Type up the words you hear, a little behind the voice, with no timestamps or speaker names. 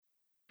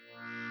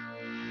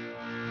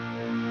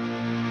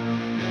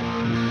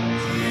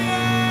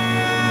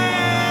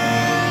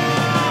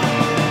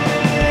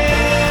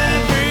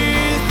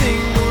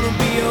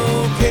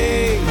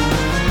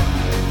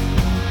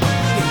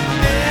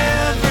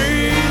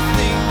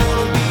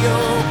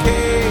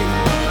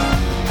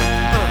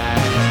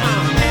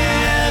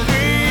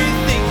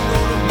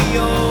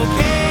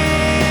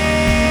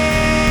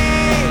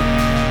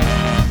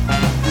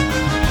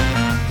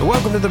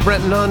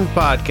Brent and Nunn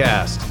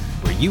podcast,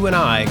 where you and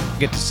I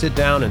get to sit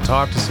down and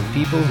talk to some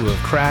people who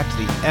have cracked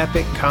the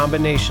epic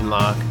combination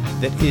lock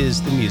that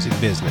is the music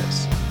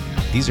business.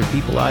 These are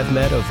people I've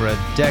met over a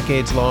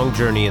decades-long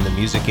journey in the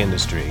music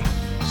industry.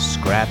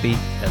 Scrappy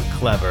and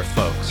clever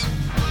folks.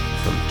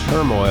 From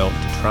turmoil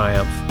to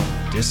triumph,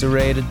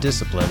 disarray to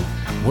discipline,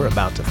 we're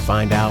about to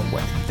find out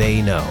what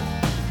they know.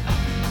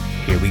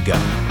 Here we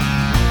go.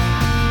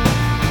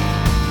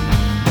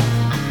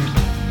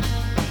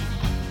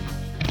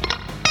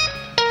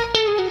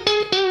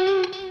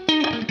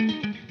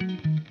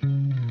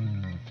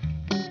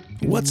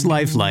 What's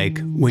life like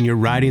when you're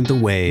riding the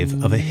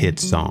wave of a hit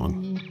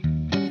song?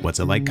 What's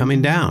it like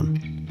coming down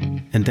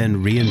and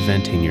then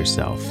reinventing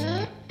yourself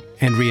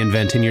and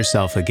reinventing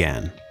yourself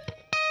again?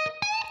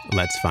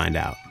 Let's find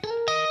out.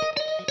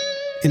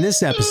 In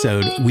this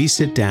episode, we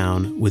sit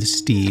down with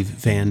Steve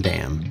Van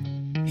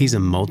Dam. He's a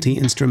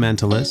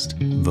multi-instrumentalist,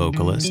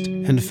 vocalist,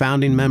 and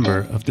founding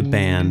member of the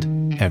band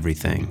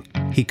Everything.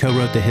 He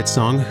co-wrote the hit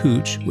song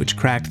Hooch, which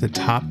cracked the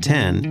top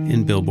 10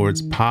 in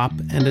Billboard's pop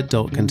and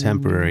adult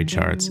contemporary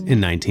charts in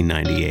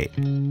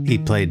 1998. He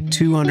played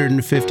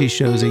 250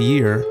 shows a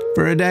year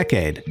for a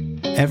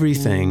decade.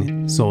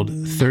 Everything sold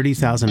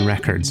 30,000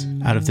 records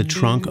out of the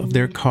trunk of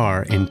their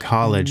car in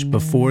college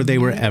before they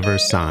were ever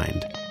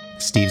signed.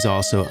 Steve's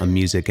also a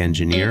music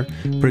engineer,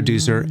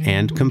 producer,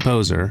 and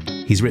composer.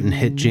 He's written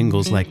hit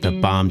jingles like the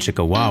Bomb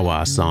Chicka Wah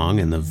Wah song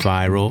and the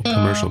viral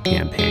commercial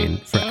campaign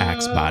for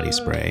Axe body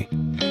spray.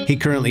 He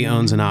currently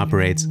owns and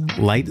operates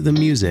Light the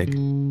Music,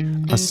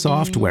 a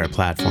software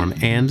platform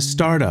and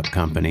startup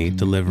company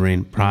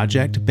delivering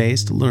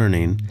project-based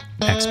learning,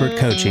 expert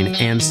coaching,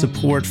 and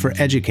support for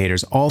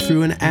educators, all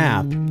through an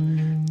app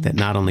that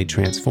not only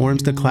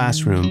transforms the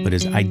classroom, but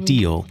is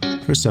ideal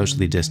for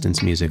socially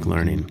distanced music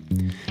learning.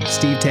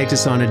 Steve takes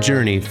us on a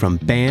journey from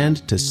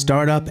band to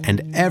startup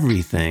and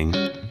everything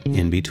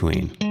in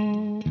between.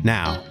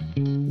 Now,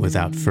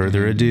 without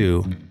further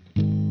ado,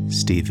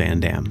 Steve Van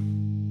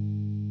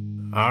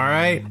Dam. All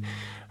right.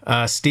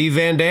 Steve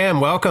Van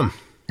Dam, welcome.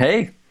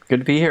 Hey,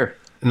 good to be here.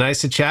 Nice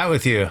to chat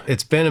with you.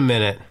 It's been a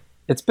minute.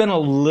 It's been a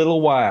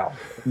little while.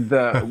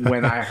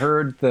 When I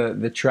heard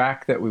the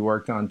track that we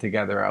worked on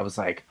together, I was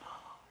like,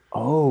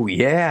 oh,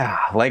 yeah.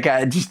 Like,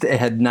 it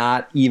had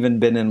not even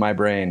been in my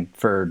brain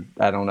for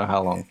I don't know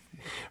how long.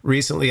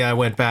 Recently, I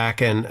went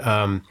back and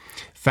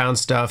found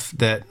stuff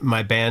that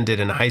my band did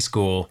in high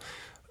school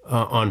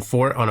on a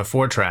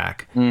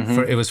 4-track.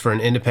 Mm-hmm. It was for an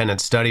independent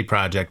study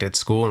project at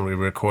school, and we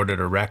recorded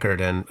a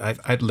record, and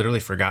I'd literally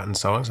forgotten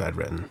songs I'd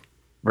written.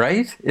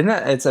 Right? Isn't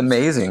that? It's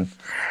amazing.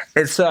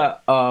 It's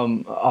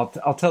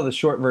I'll tell the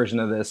short version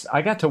of this.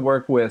 I got to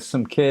work with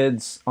some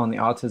kids on the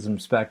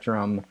autism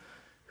spectrum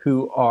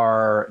who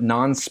are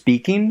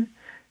non-speaking.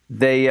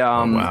 They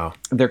wow.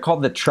 They're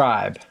called The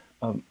Tribe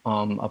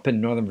up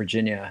in Northern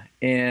Virginia,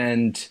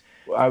 and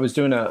I was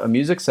doing a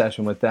music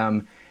session with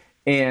them.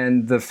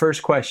 And the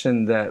first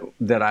question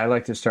that I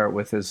like to start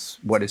with is,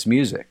 what is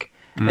music?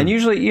 And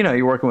usually,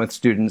 you're working with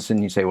students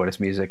and you say, what is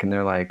music? And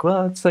they're like,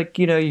 well, it's like,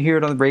 you hear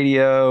it on the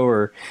radio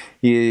or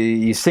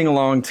you sing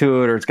along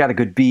to it or it's got a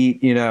good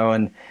beat,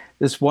 And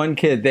this one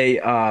kid,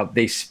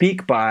 they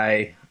speak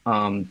by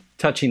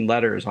touching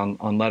letters on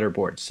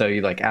letterboards. So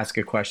you ask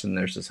a question,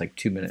 there's this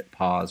 2-minute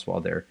pause while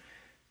they're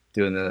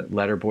doing the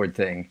letterboard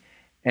thing.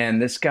 And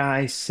this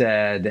guy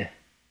said,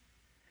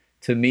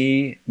 to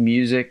me,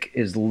 music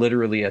is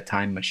literally a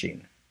time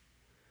machine.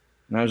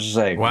 And I was just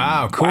like,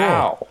 wow, cool.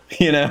 Wow.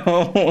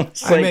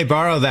 It's I may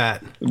borrow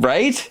that.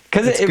 Right?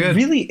 Because it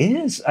really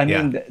is. I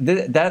mean,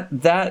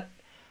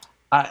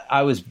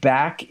 I was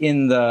back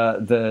in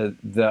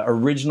the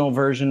original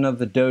version of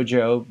the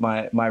Dojo,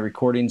 my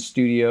recording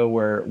studio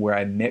where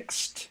I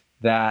mixed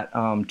that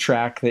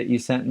track that you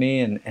sent me.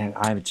 And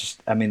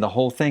the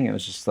whole thing, it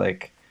was just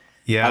like,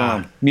 yeah. I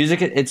don't know.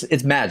 Music,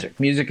 it's magic.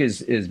 Music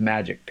is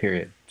magic,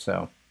 period.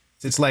 So.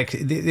 It's like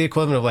the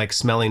equivalent of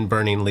smelling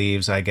burning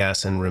leaves, I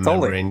guess, and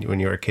remembering when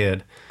you were a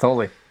kid.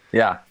 Totally.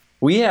 Yeah.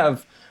 We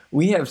have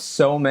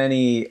so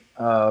many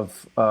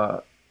of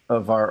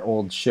our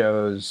old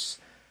shows.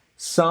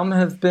 Some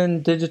have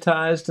been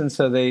digitized, and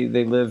so they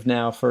live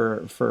now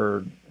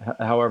for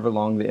however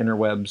long the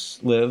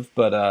interwebs live.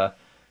 But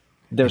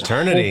there's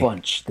eternity. A whole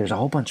bunch. There's a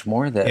whole bunch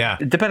more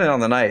that, depending on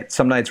the night.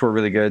 Some nights were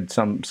really good.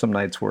 Some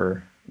nights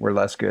were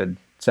less good.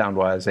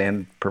 Sound-wise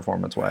and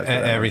performance-wise.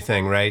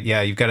 Everything, right?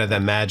 Yeah, you've got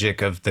that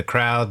magic of the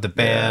crowd, the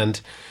band,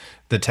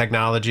 the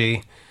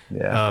technology,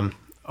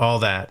 all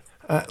that.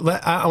 I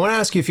want to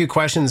ask you a few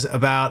questions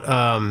about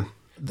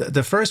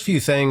the first few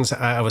things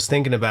I was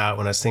thinking about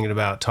when I was thinking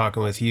about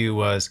talking with you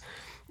was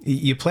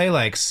you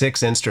play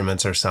 6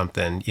 instruments or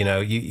something.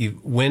 You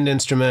wind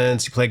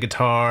instruments, you play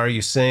guitar,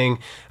 you sing.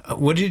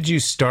 What did you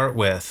start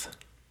with?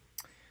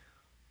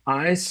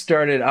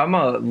 I'm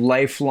a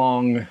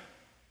lifelong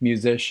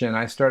musician.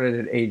 I started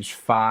at age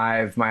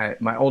 5.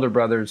 My older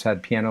brothers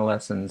had piano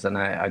lessons, and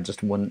I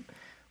just wouldn't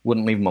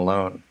leave them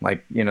alone.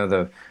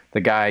 The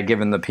guy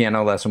giving the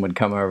piano lesson would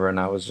come over, and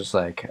I was just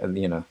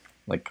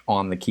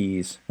on the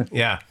keys.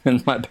 Yeah.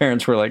 And my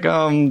parents were like,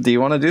 do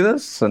you want to do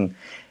this? And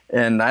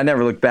and I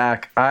never looked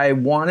back. I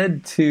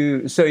wanted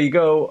to. So you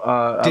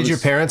go. Did your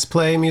parents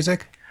play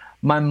music?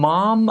 My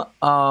mom,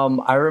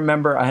 I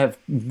remember I have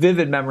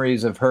vivid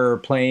memories of her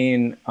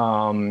playing.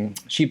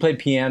 She played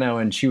piano,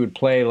 and she would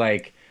play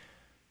like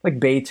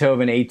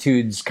Beethoven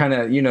etudes, kind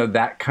of,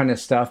 that kind of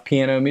stuff,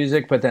 piano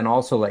music, but then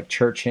also like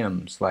church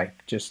hymns,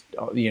 like just,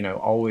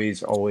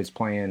 always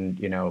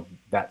playing,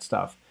 that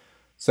stuff.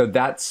 So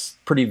that's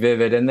pretty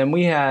vivid. And then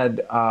we had,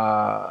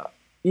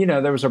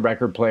 there was a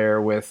record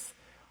player with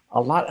a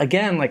lot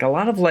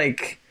of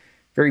like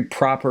very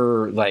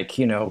proper, like,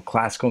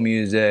 classical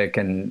music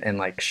and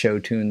like show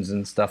tunes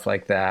and stuff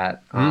like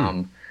that.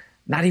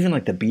 Not even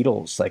like the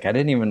Beatles. Like I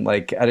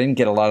didn't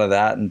get a lot of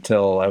that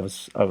until I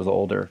was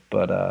older,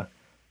 but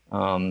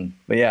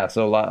yeah,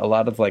 so a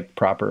lot of like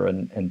proper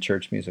and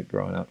church music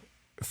growing up.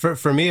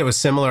 For me, it was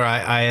similar.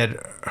 I had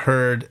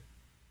heard,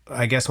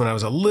 I guess when I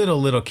was a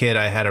little kid,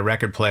 I had a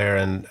record player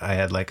and I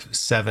had like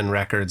 7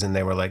 records and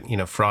they were like,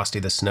 Frosty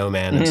the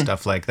Snowman and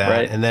stuff like that.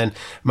 Right. And then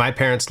my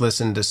parents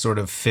listened to sort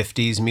of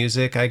 50s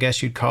music, I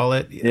guess you'd call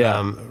it.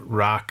 Yeah.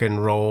 Rock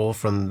and roll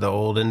from the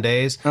olden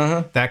days,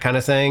 that kind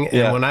of thing. And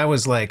Yeah. when I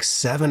was like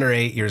 7 or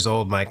 8 years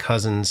old, my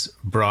cousins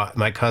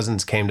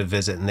came to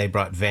visit and they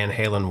brought Van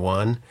Halen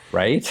 1.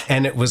 Right.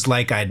 And it was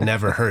like I'd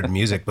never heard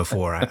music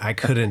before. I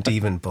couldn't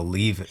even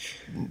believe it,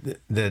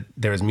 that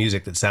there was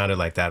music that sounded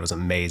like that. It was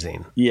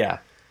amazing. Yeah.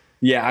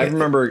 Yeah. I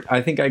remember,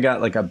 I think I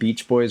got like a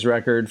Beach Boys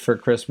record for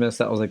Christmas.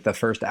 That was like the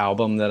first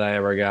album that I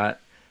ever got.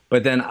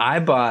 But then I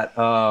bought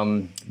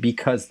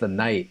Because the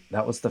Night.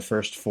 That was the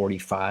first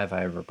 45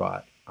 I ever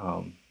bought.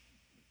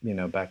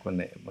 Back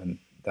when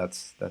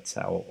that's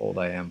how old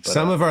I am. But,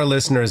 some of our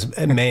listeners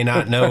may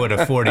not know what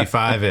a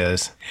 45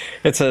 is.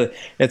 It's a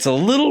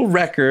little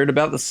record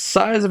about the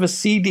size of a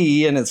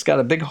CD, and it's got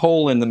a big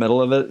hole in the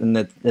middle of it, and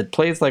it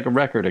plays like a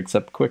record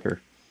except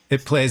quicker.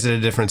 It plays at a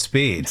different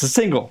speed. It's a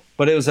single,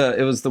 but it was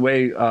the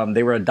way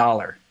they were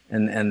 $1,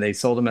 and they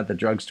sold them at the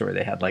drugstore.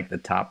 They had like the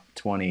top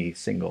 20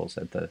 singles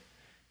at the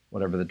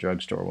whatever the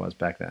drugstore was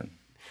back then.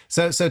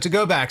 So to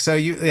go back, so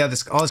all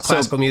this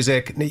classical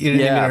music. You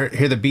didn't even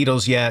hear the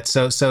Beatles yet.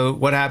 So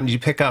what happened? Did you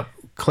pick up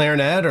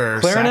clarinet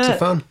or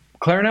saxophone?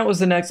 Clarinet was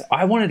the next.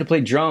 I wanted to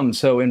play drums.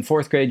 So in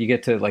 4th grade, you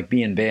get to like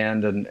be in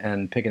band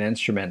and pick an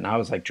instrument. And I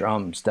was like,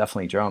 drums,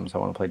 definitely drums. I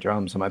want to play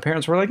drums. And my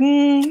parents were like,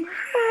 maybe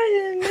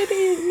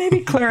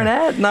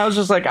clarinet. And I was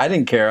just like, I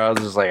didn't care. I was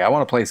just like, I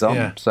want to play something.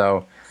 Yeah.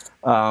 So,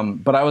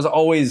 but I was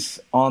always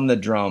on the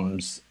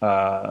drums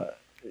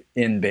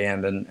in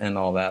band and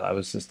all that.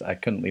 I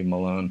couldn't leave them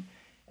alone.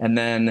 And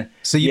then,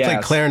 so you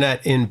played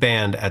clarinet in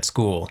band at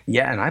school.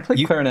 Yeah, and I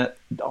played clarinet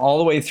all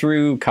the way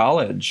through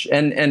college,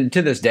 and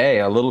to this day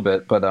a little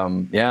bit. But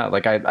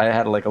like I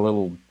had like a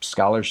little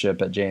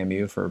scholarship at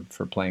JMU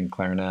for playing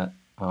clarinet.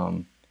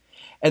 And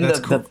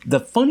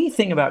the funny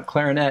thing about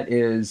clarinet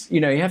is,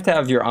 you have to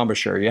have your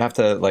embouchure. You have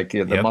to like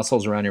the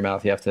muscles around your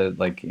mouth. You have to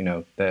like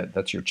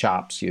that's your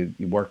chops. You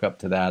work up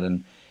to that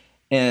and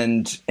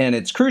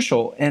it's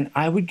crucial. And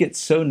I would get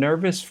so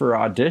nervous for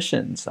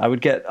auditions. I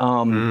would get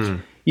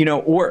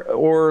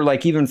or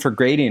like even for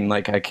grading,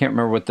 like I can't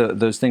remember what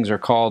those things are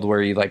called,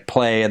 where you like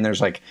play and there's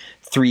like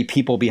 3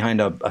 people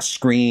behind a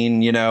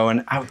screen,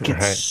 and I would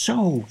get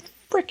so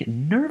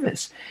freaking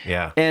nervous.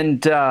 Yeah.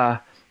 And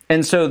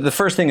so the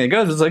first thing that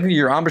goes is like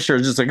your embouchure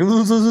is just like,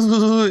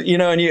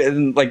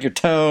 and like your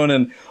tone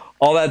and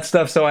all that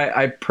stuff. So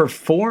I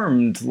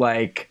performed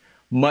like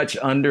much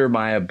under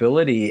my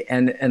ability.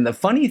 And the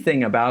funny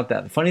thing about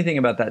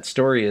that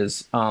story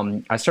is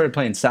I started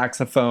playing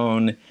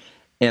saxophone.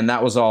 And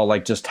that was all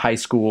like just high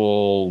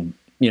school,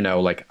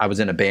 like I was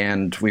in a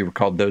band. We were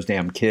called Those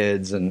Damn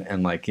Kids.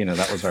 And like,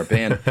 that was our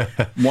band.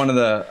 One of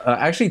the,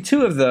 actually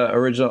 2 of the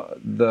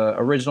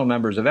original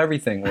members of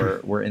Everything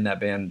were in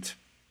that band.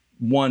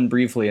 One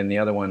briefly and the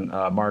other one,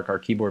 Mark, our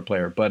keyboard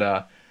player.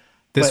 But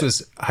this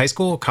was high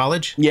school,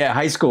 college? Yeah,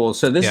 high school.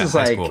 So this is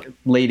like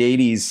late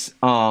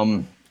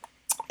 80s.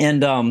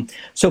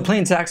 So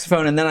playing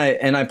saxophone, and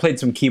then I played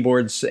some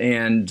keyboards,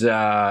 and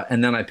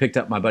then I picked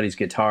up my buddy's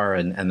guitar,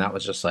 and that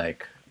was just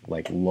like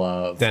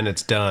love. Then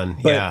it's done.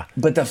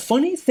 But the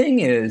funny thing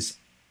is,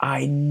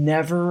 I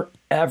never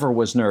ever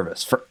was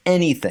nervous for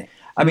anything.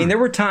 I mean, there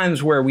were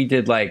times where we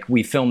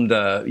filmed,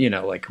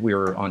 like we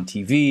were on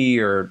TV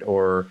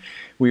or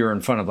we were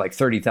in front of like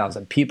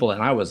 30,000 people,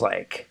 and I was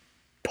like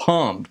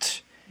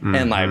pumped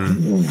and like,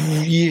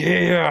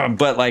 yeah,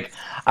 but like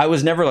I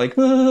was never like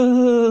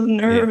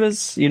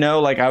nervous,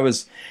 like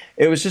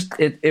it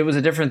was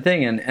a different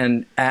thing.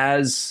 And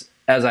as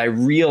I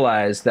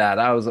realized that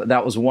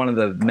was one of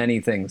the many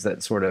things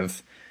that sort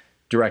of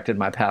directed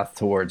my path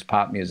towards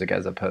pop music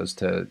as opposed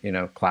to,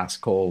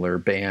 classical or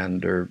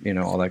band or,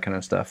 all that kind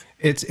of stuff.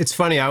 It's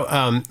funny. I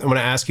want to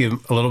ask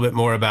you a little bit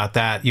more about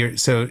that.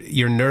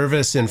 You're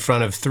nervous in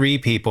front of 3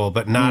 people,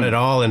 but not at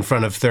all in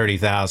front of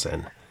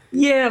 30,000.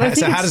 Yeah.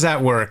 So how does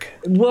that work?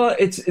 Well,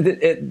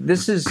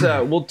 this is,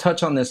 we'll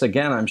touch on this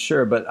again, I'm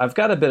sure, but I've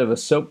got a bit of a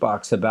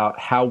soapbox about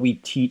how we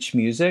teach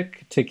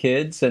music to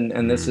kids.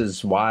 And this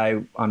is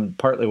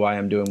partly why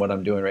I'm doing what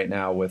I'm doing right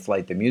now with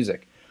Light the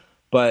Music.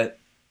 But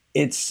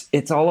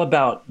it's all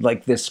about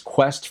like this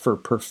quest for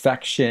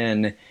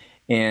perfection,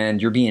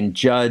 and you're being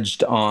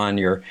judged on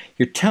your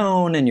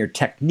tone and your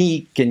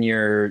technique and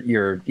your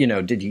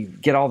did you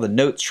get all the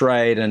notes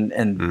right,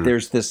 and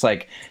there's this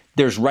like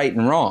there's right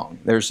and wrong.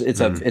 There's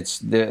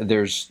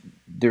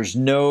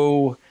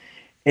no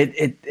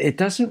it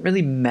doesn't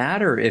really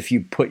matter if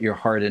you put your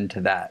heart into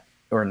that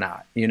or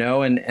not,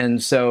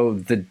 and so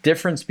the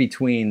difference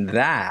between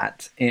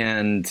that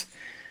and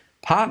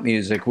pop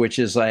music, which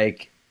is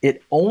like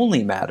it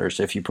only matters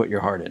if you put your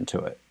heart into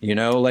it,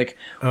 like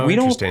we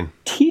don't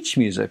teach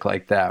music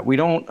like that. We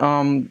don't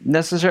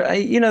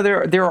necessarily,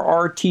 there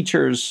are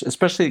teachers,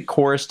 especially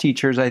chorus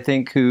teachers, I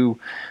think, who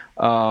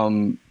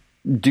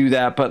do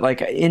that, but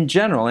like in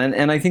general,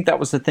 and I think that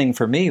was the thing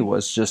for me,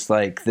 was just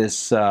like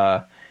this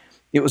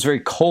it was very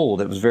cold.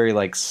 It was very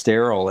like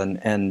sterile,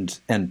 and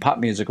pop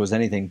music was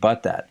anything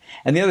but that.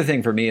 And the other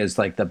thing for me is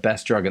like the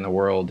best drug in the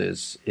world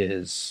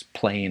is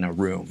playing a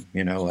room,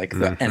 like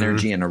the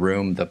energy in a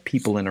room, the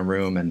people in a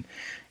room,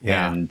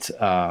 and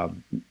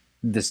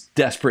this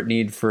desperate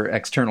need for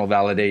external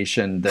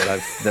validation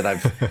that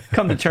I've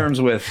come to terms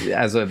with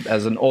as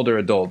an older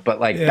adult. But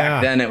like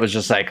back then it was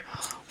just like,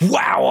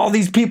 wow, all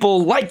these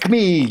people like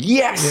me.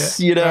 Yes.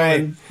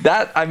 Right.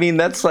 And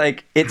that's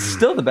like, it's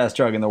still the best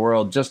drug in the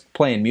world, just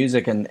playing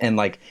music and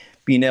like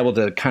being able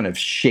to kind of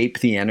shape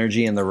the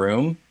energy in the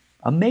room.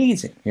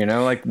 Amazing.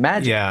 Like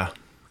magic. Yeah.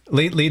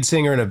 Lead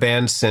singer in a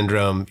band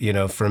syndrome,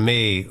 for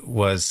me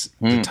was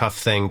the tough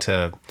thing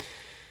to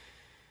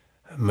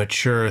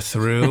mature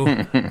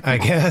through, I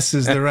guess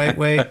is the right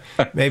way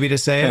maybe to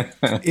say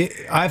it.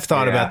 I've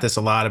thought about this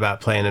a lot,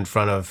 about playing in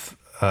front of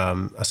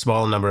a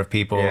small number of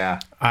people. Yeah.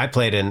 I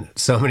played in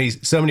so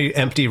many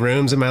empty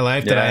rooms in my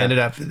life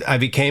that I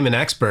became an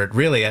expert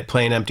really at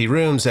playing empty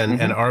rooms.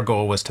 And our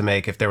goal was to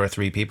make, if there were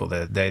 3 people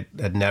that they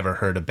had never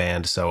heard a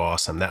band so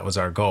awesome, that was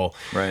our goal.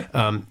 Right.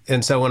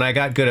 And so when I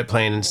got good at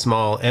playing in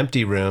small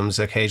empty rooms,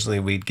 occasionally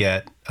we'd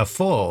get a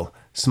full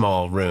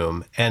small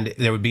room and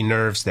there would be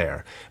nerves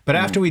there. But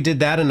after we did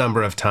that a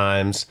number of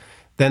times,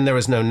 then there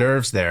was no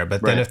nerves there.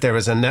 But then if there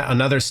was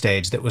another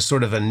stage that was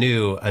sort of a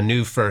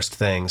new first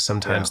thing,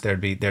 sometimes there'd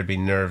be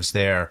nerves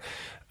there.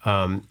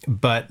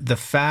 But the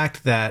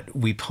fact that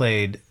we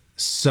played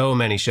so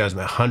many shows,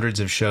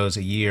 hundreds of shows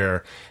a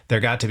year, there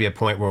got to be a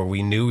point where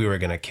we knew we were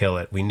going to kill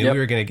it. We knew we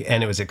were going to,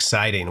 and it was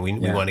exciting. We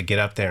want to get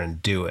up there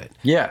and do it.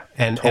 Yeah.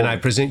 And I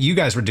presume you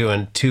guys were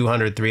doing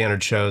 200,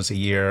 300 shows a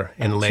year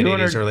in the late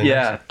 80s, early 90s.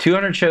 Yeah,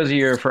 200 shows a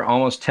year for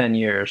almost 10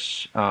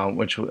 years,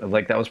 which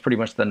like that was pretty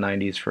much the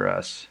 90s for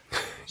us.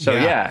 So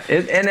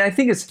and I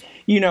think it's,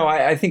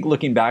 I think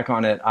looking back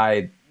on it,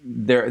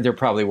 there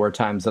probably were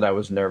times that I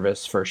was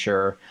nervous for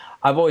sure.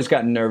 I've always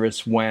gotten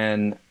nervous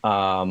when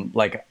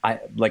like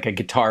a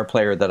guitar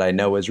player that I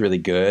know is really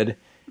good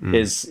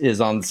is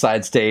on the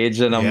side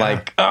stage, and I'm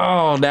like,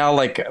 oh, now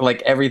like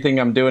everything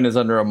I'm doing is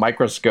under a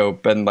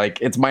microscope, and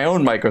like it's my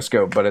own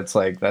microscope, but it's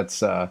like that's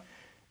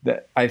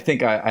that I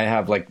think I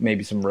have like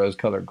maybe some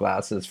rose-colored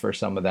glasses for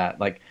some of that.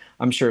 Like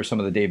I'm sure some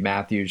of the Dave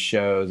Matthews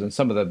shows and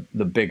some of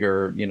the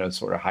bigger,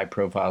 sort of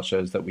high-profile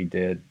shows that we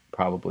did,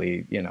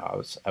 probably,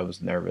 I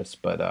was nervous,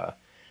 but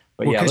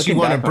because you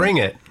want to bring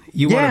it.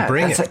 You want to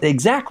bring it.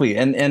 Exactly.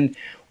 And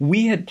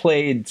we had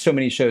played so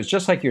many shows,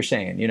 just like you're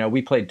saying,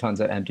 we played tons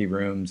of empty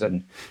rooms,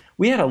 and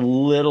we had a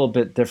little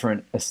bit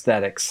different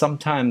aesthetics.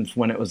 Sometimes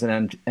when it was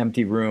an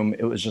empty room,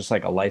 it was just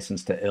like a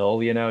license to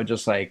ill,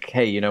 just like,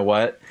 hey, you know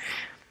what?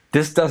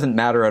 This doesn't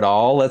matter at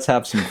all. Let's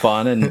have some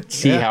fun and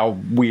see how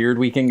weird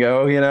we can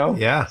go,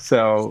 Yeah.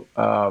 So,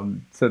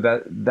 so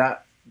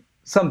that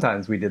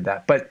sometimes we did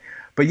that, but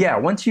yeah,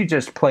 once you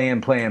just play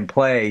and play and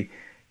play,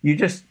 you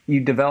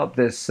develop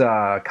this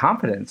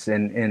confidence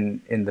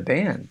in the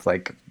band.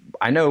 Like,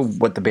 I know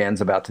what the band's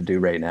about to do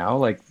right now.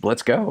 Like,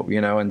 let's go,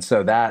 and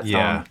so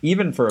that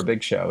even for a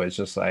big show, it's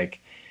just like,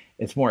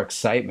 it's more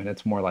excitement.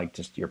 It's more like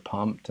just you're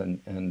pumped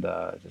and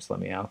just let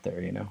me out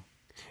there,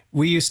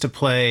 We used to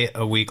play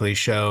a weekly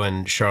show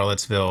in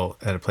Charlottesville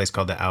at a place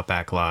called the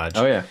Outback Lodge.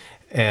 Oh yeah,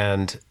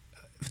 and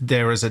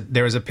there was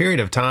a period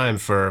of time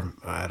for,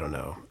 I don't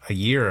know, a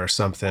year or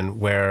something,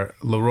 where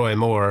Leroy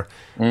Moore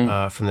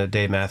from the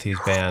Dave Matthews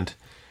Band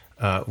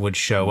would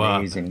show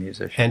Amazing up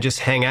musician. and just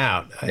hang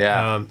out.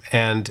 Yeah.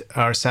 And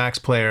our sax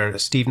player,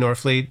 Steve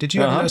Norfleet, did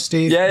you ever know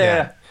Steve?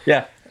 Yeah.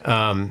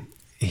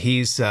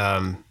 He's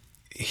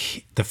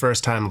the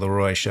first time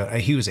Leroy showed,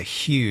 he was a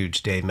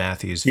huge Dave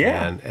Matthews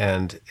fan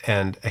and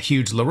a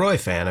huge Leroy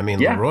fan. I mean,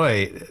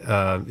 Leroy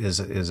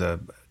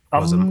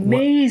was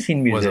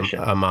amazing musician,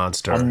 was a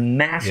monster, a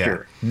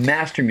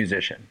master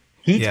musician.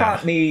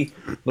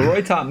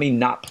 Leroy taught me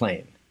not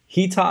playing.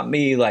 He taught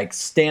me like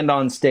stand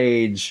on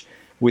stage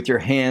with your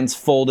hands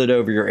folded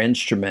over your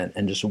instrument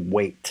and just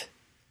wait.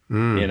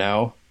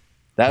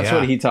 That's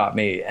what he taught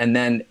me. And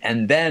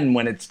then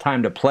when it's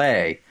time to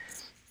play,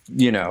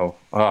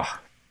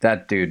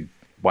 that dude,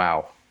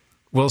 wow.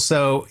 Well,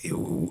 so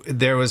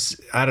there was,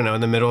 I don't know,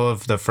 in the middle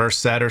of the first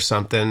set or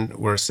something,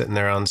 we're sitting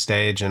there on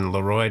stage and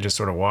Leroy just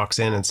sort of walks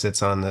in and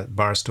sits on the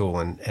bar stool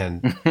and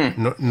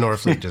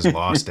Norfleet just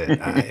lost it.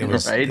 It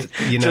was, right?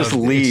 You know, just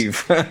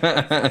leave.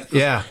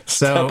 Yeah.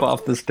 So step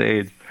off the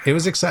stage. It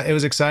was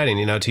exciting,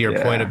 you know, to your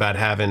point about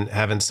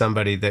having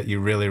somebody that you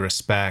really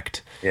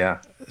respect. Yeah.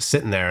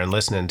 Sitting there and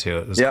listening to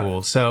it was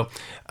cool. So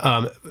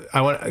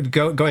I want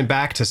going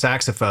back to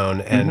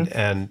saxophone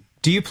and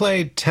do you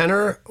play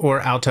tenor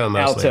or alto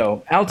mostly?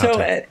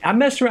 Alto. I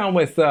messed around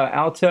with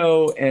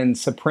alto and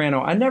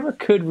soprano. I never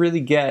could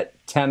really get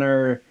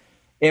tenor,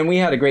 and we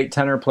had a great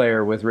tenor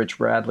player with Rich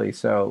Bradley.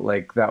 So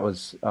like that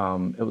was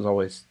it was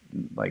always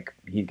like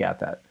he got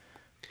that.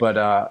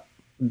 But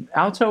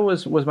alto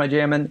was my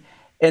jam,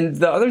 and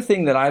the other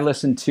thing that I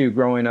listened to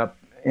growing up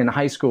in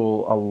high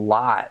school a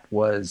lot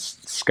was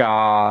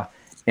ska.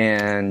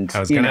 And I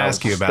was going to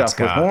ask you about stuff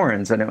with ska.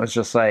 horns, and it was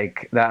just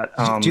like that.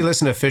 Do you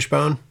listen to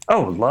Fishbone?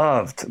 Oh,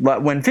 loved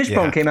when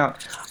Fishbone came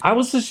out. I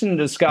was listening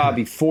to ska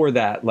before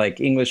that, like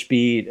English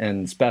Beat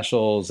and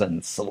Specials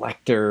and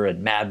Selector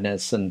and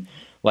Madness, and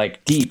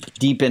like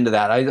deep into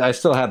that. I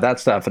still have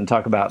that stuff and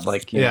talk about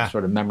like you know,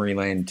 sort of memory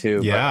lane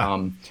too.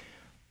 Yeah.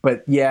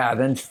 But yeah,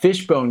 then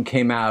Fishbone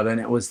came out,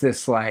 and it was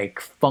this like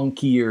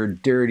funkier,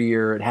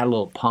 dirtier. It had a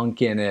little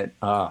punk in it.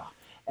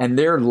 And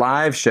their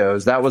live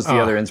shows, that was the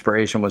other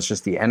inspiration, was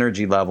just the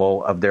energy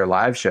level of their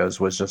live shows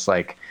was just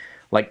like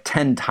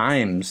 10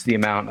 times the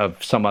amount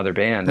of some other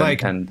band.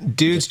 Like and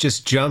dudes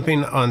just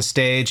jumping on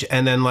stage,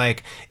 and then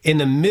like in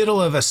the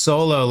middle of a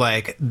solo,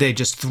 like they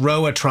just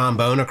throw a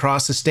trombone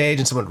across the stage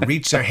and someone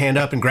reach their hand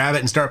up and grab it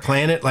and start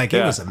playing it. Like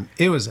it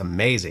was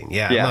amazing.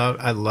 Yeah.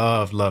 I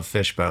love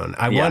Fishbone.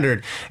 I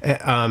wondered,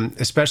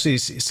 especially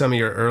some of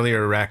your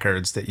earlier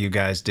records that you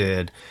guys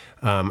did.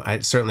 I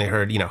certainly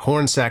heard, you know,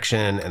 horn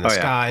section and the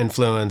ska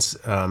influence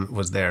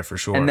was there for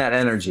sure. And that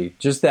energy,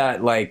 just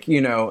that like, you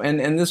know,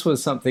 and this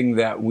was something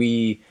that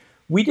we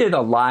did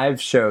a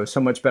live show so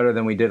much better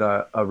than we did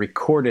a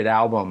recorded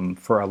album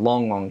for a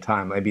long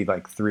time, maybe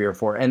like 3 or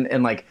 4.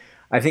 And like,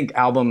 I think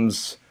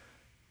albums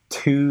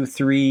 2,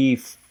 3,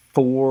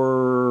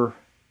 4,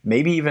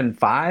 maybe even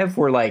 5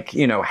 were like,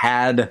 you know,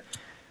 had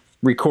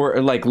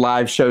record like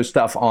live show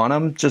stuff on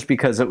them just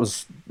because that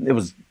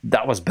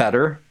was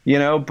better, you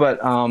know, but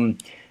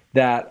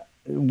that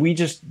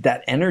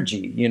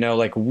energy, you know,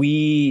 like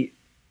we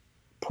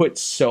put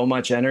so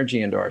much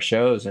energy into our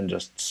shows and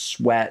just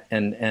sweat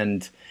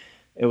and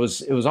it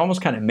was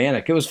almost kind of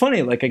manic. It was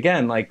funny, like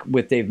again, like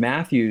with Dave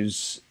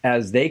Matthews,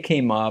 as they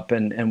came up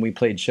and we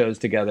played shows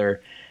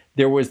together,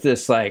 there was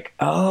this like,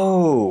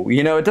 oh,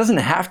 you know, it doesn't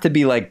have to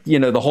be like, you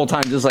know, the whole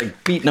time just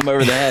like beating them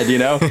over the head, you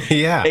know?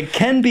 Yeah. It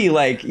can be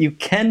like, you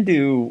can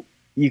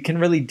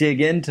really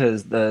dig into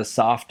the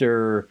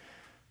softer,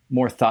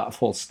 more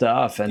thoughtful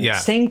stuff and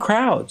same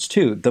crowds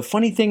too. The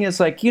funny thing is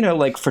like, you know,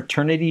 like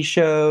fraternity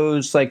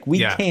shows, like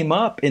we came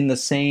up in the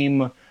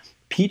same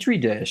petri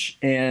dish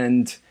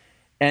and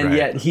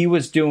yet he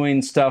was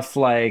doing stuff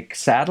like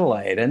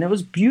Satellite, and it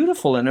was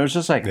beautiful, and it was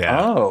just like,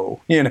 oh,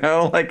 you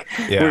know, like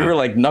we were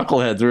like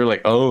knuckleheads. We were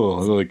like, oh,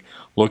 like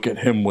look at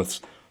him with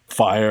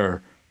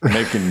fire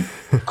making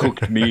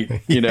cooked meat,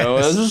 you know.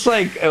 It was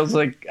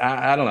like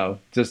I don't know,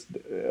 just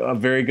a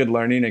very good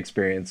learning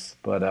experience.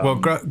 But well,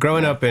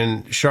 growing up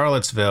in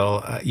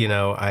Charlottesville, you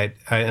know, I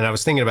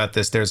was thinking about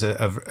this. There's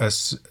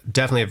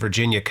definitely a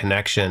Virginia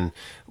connection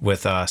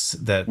with us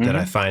that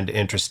I find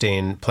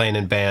interesting. Playing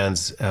in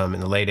bands in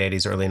the late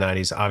 '80s, early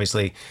 '90s.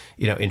 Obviously,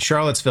 you know, in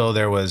Charlottesville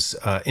there was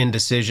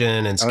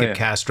Indecision and Skip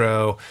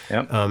Castro.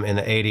 In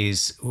the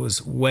 '80s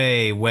was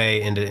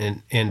way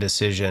into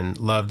Indecision.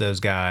 Loved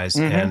those guys,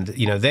 and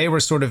you know they were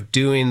sort of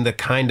doing the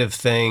kind of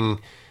thing.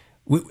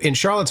 In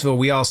Charlottesville,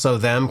 we all saw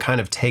them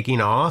kind of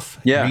taking off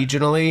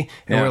regionally,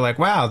 and we're like,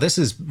 wow, this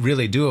is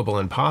really doable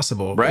and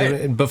possible.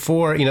 Right.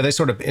 Before, you know, they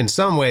sort of, in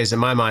some ways, in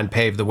my mind,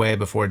 paved the way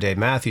before Dave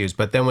Matthews.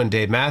 But then when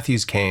Dave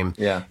Matthews came,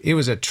 it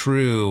was a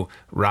true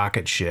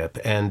rocket ship.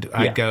 And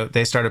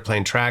they started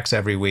playing tracks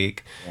every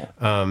week,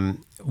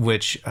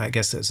 which I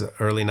guess is the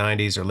early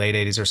 90s or late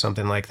 80s or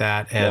something like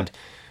that. And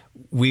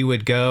we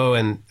would go,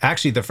 and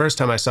actually the first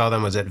time I saw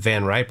them was at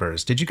Van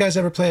Riper's. Did you guys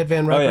ever play at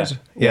Van Riper's?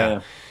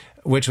 Yeah.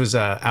 Which was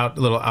a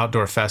little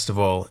outdoor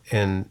festival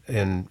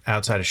in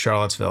outside of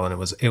Charlottesville, and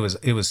it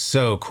was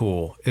so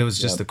cool. It was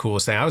just the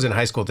coolest thing. I was in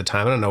high school at the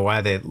time. I don't know why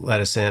they let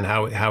us in,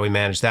 how we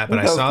managed that, but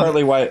I saw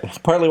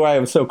partly why it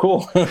was so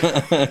cool.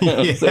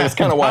 It was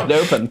kind of wide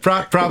open.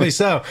 Probably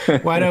so,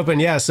 wide open.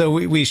 Yeah. So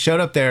we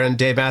showed up there, and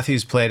Dave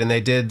Matthews played, and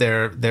they did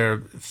their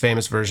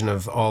famous version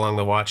of All Along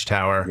the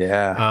Watchtower.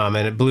 Yeah.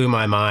 And it blew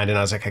my mind, and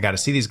I was like, I got to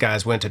see these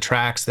guys. Went to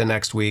Trax the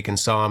next week and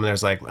saw them. And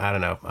there's like, I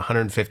don't know,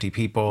 150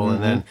 people,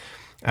 and then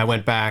I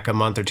went back a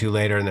month or two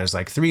later, and there's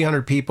like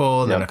 300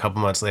 people, and then a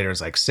couple months later,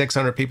 it's like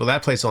 600 people.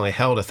 That place only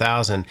held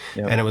 1,000,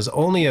 and it was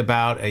only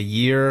about a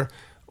year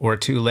or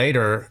two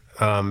later.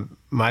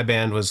 My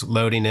band was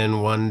loading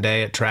in one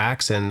day at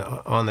Trax, and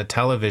on the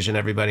television,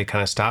 everybody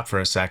kind of stopped for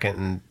a second,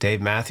 and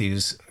Dave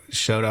Matthews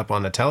showed up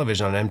on the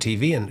television on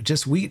MTV, and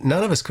just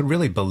none of us could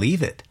really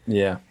believe it.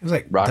 Yeah. It was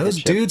like, Rocket those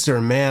ship. dudes are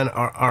on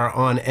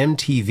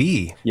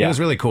MTV. Yeah. It was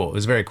really cool. It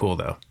was very cool,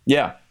 though.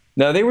 Yeah.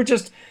 No, they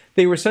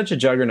were such a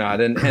juggernaut,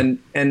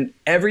 and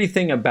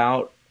everything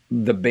about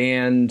the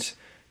band,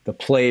 the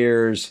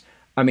players.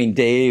 I mean,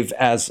 Dave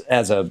as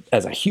a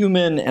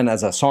human and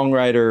as a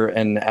songwriter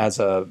and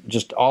as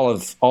just all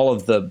of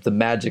the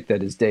magic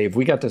that is Dave.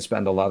 We got to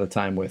spend a lot of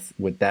time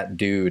with that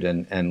dude,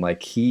 and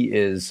like he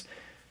is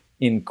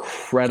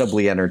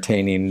incredibly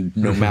entertaining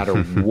no matter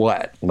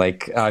what.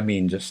 Like, I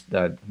mean, just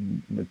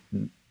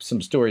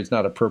some stories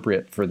not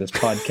appropriate for this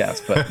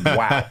podcast, but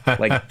wow,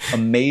 like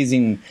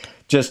amazing,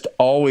 just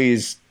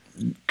always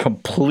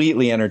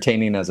capably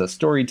entertaining as a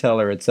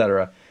storyteller,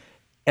 etc.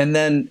 And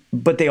then,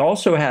 but they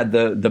also had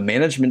the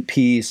management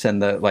piece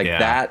and that,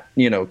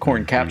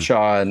 Corn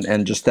Capshaw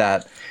and just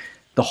that,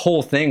 the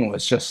whole thing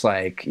was just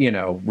like,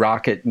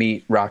 rocket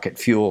meet, rocket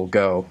fuel,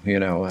 go,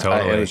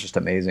 Totally. It was just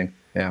amazing.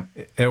 Yeah.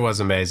 It was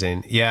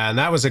amazing. Yeah. And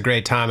that was a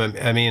great time.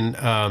 I mean,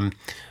 I'm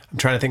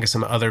trying to think of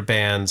some other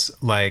bands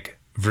like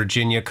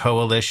Virginia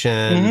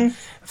Coalition,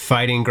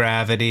 Fighting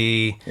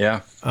Gravity.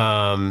 Yeah.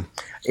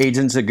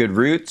 Agents of Good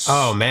Roots.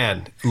 Oh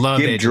man, love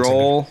Give Agents of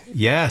Droll. Good-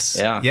 Yes.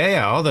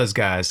 Yeah. All those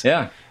guys.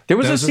 Yeah. There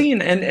was Those a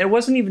scene, and it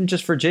wasn't even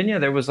just Virginia.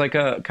 There was like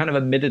a kind of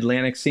a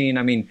mid-Atlantic scene.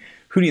 I mean,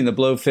 Hootie and the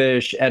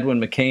Blowfish, Edwin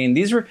McCain.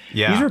 These were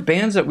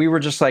bands that we were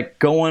just like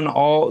going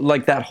all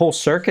like that whole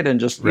circuit and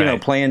just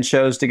playing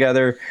shows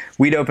together.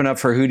 We'd open up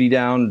for Hootie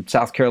down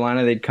South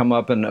Carolina. They'd come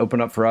up and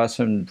open up for us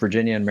in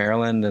Virginia and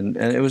Maryland, and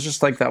it was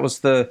just like that was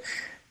the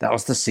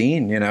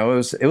scene. It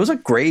was a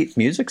great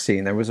music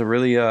scene. There was a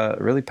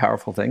really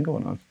powerful thing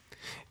going on.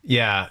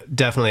 Yeah,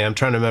 definitely. I'm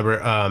trying to remember.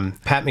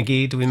 Pat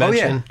McGee, did we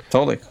mention? Oh, yeah,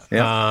 totally.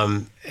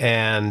 Yeah.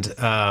 And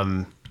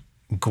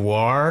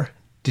Gwar.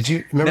 Did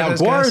you remember now,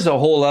 those Gwar guys? is a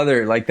whole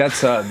other, like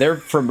that's, they're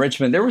from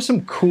Richmond. There were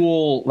some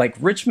cool, like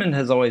Richmond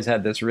has always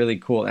had this really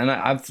cool, and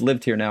I've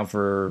lived here now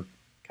for,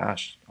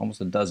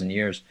 almost a dozen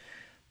years.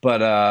 But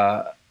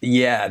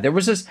there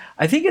was this,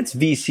 I think it's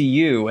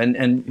VCU,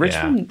 and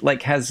Richmond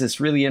like has this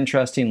really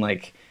interesting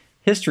like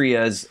history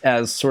as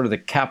sort of the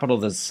capital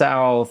of the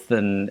South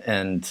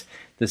and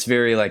this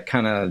very like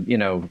kind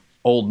of,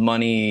 old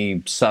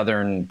money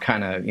Southern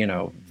kind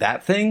of,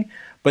 that thing.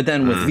 But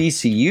then with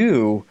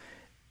VCU,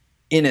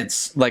 in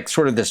its like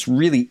sort of this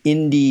really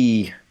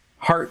indie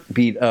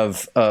heartbeat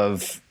of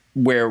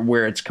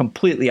where it's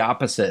completely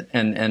opposite.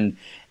 And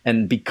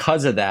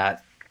because of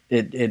that,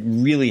 it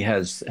really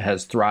has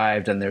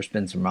thrived, and there's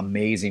been some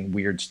amazing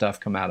weird stuff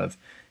come out of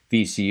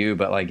VCU.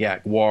 But like,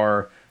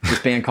 Gwar, this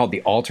band called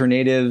the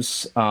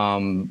Alternatives,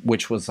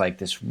 which was like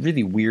this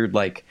really weird,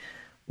 like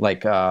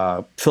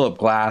Philip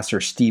Glass or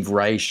Steve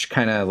Reich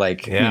kind of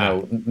like,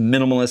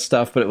 minimalist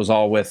stuff, but it was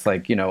all with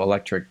like,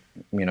 electric,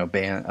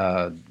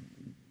 band,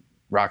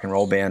 rock and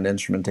roll band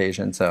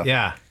instrumentation. So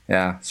yeah,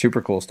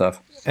 super cool stuff.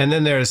 And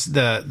then there's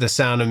the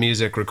Sound of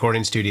Music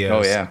recording studios.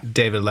 Oh yeah,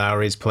 David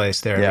Lowery's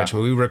place there in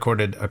Richmond. We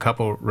recorded a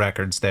couple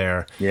records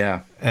there.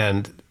 Yeah,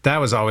 and that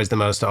was always the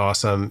most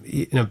awesome.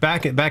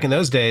 Back in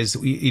those days,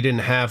 you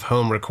didn't have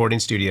home recording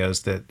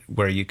studios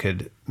where you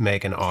could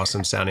make an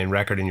awesome sounding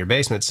record in your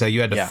basement. So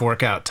you had to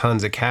fork out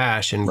tons of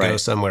cash and go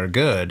somewhere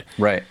good.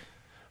 Right.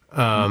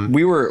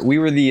 We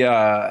were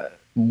the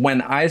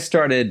when I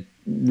started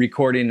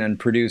recording and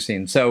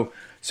producing. So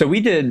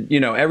we did,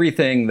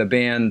 everything. The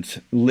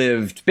band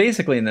lived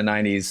basically in the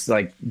 90s,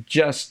 like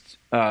just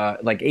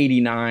like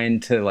 89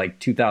 to like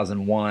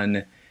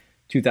 2001,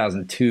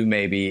 2002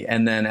 maybe.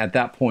 And then at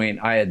that point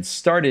I had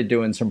started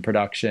doing some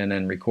production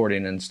and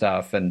recording and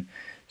stuff, and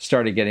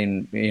started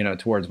getting,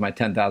 towards my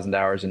 10,000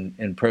 hours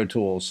in Pro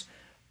Tools.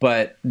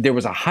 But there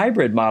was a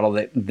hybrid model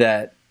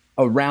that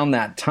around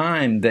that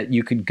time that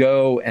you could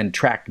go and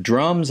track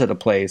drums at a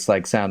place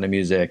like Sound of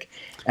Music,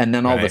 and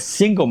then all the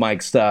single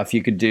mic stuff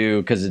you could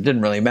do, because it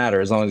didn't really matter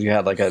as long as you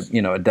had like a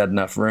dead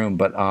enough room.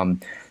 But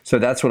so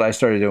that's what I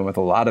started doing with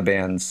a lot of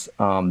bands.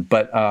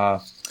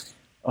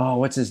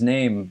 What's his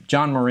name?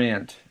 John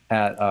Morant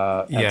at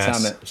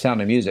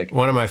Sound of Music.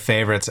 One of my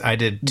favorites. I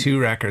did 2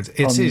 records.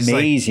 It's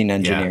amazing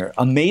engineer,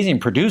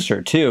 amazing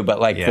producer too. But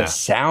like the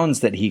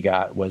sounds that he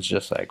got was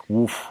just like,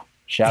 woof.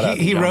 Shout out.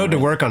 He rode to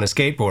work on a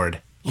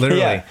skateboard.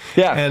 Literally.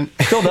 Yeah. And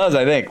still does,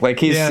 I think. Like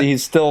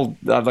he's still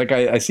like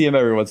I see him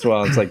every once in a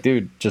while. It's like,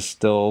 dude, just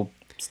still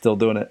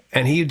doing it.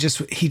 And he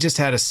just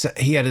had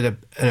an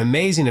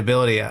amazing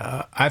ability.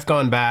 I've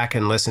gone back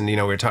and listened. We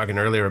were talking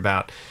earlier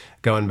about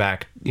going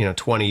back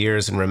 20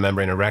 years and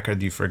remembering a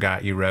record you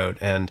forgot you wrote,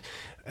 and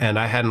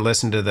I hadn't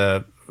listened to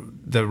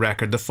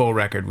the full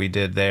record we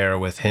did there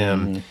with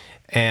him,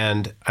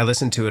 and I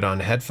listened to it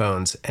on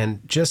headphones, and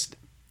just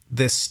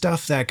this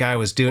stuff that guy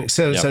was doing.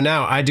 So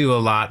now I do a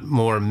lot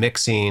more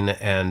mixing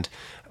and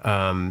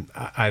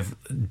I've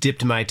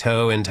dipped my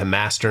toe into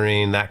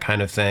mastering, that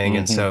kind of thing,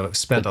 and so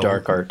spent The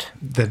dark art.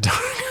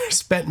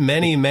 Spent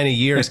many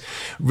years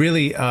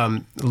really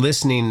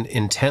listening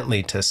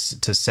intently to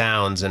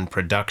sounds and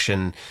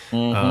production,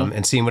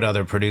 and seeing what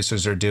other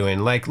producers are doing,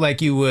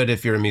 like you would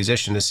if you're a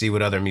musician, to see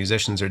what other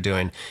musicians are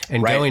doing,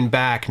 and Right. going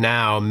back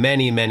now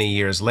many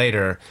years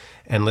later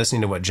and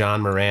listening to what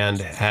John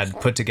Morand had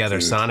put together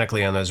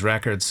sonically on those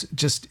records.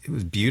 Just, it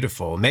was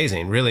beautiful,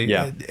 amazing, really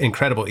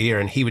incredible ear.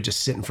 And he would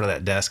just sit in front of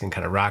that desk and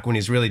kind of rock. When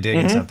he's really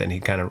digging something,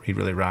 he'd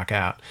really rock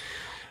out.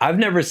 I've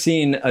never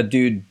seen a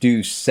dude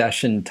do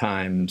session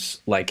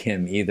times like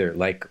him either.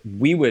 Like,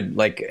 we would,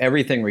 like,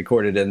 everything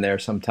recorded in there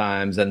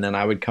sometimes, and then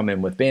I would come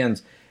in with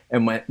bands.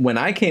 And when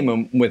I came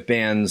in with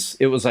bands,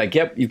 it was like,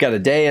 yep, you've got a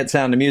day at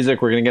Sound of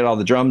Music. We're going to get all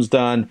the drums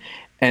done.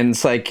 And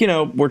it's like,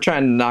 we're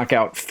trying to knock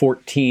out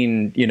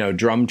 14,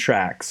 drum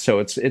tracks. So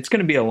it's going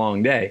to be a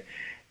long day.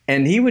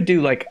 And he would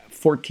do like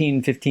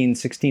 14, 15,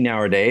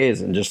 16-hour days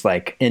and just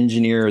like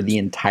engineer the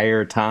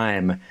entire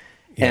time.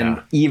 Yeah.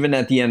 And even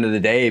at the end of the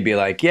day, be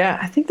like, yeah,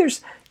 I think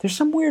there's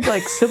some weird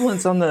like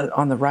sibilance on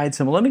the ride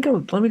cymbal. Let me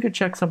go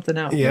check something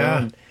out.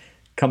 Yeah. And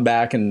come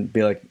back and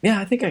be like, yeah,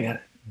 I think I got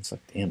it. It's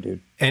like, damn, dude.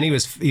 And he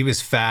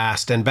was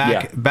fast. And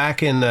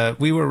back in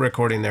we were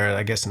recording there,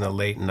 I guess, in the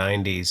late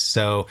 90s.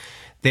 So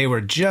they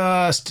were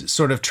just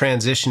sort of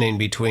transitioning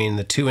between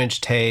the 2-inch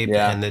tape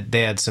and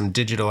they had some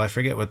digital, I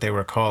forget what they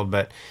were called,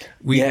 but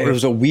it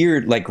was a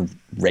weird, like,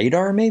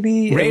 radar,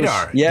 maybe?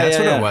 Radar. That's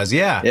what it was.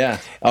 Yeah. Yeah.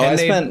 Oh, I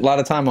spent a lot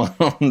of time on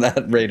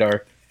that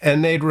radar.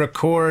 And they'd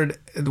record,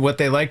 what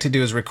they like to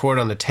do is record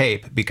on the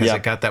tape because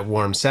it got that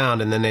warm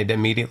sound, and then they'd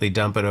immediately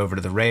dump it over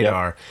to the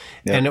radar.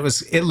 Yep. And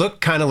it looked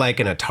kind of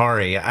like an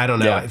Atari. I don't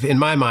know. Yeah. In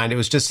my mind, it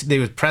was just, they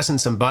were pressing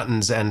some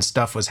buttons and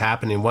stuff was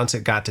happening. Once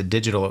it got to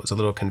digital, it was a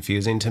little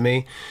confusing to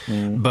me.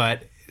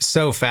 But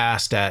so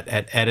fast at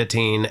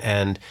editing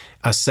and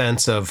a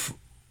sense of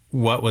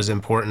what was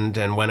important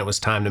and when it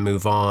was time to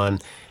move on,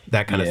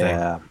 that kind of thing.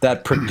 Yeah,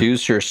 that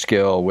producer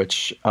skill,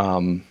 which...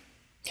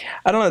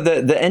 I don't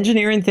know, the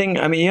engineering thing,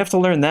 I mean, you have to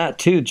learn that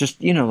too,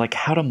 just, like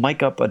how to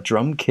mic up a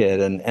drum kit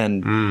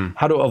and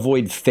how to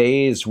avoid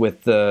phase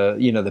with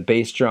the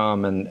bass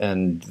drum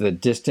and the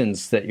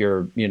distance that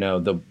you're,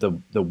 the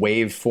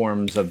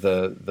waveforms of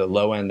the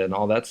low end and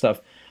all that stuff.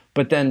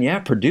 But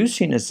then,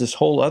 producing is this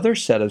whole other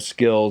set of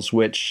skills,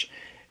 which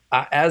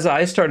as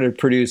I started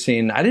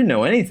producing, I didn't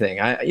know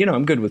anything.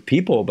 I'm good with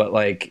people, but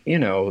like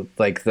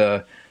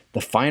the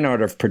fine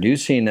art of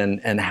producing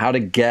and how to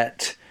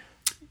get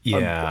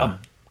a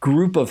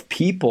group of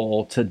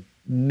people to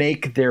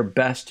make their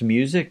best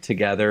music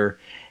together.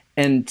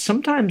 And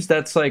sometimes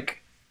that's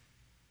like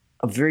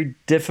a very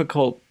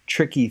difficult,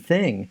 tricky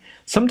thing.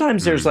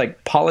 Sometimes there's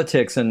like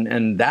politics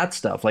and that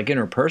stuff, like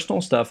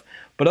interpersonal stuff.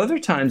 But other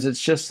times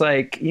it's just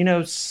like,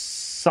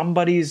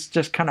 somebody's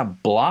just kind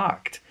of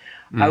blocked.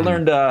 I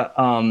learned a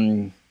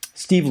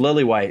Steve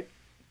Lillywhite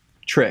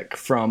trick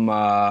from,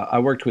 I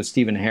worked with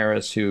Stephen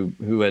Harris,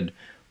 who had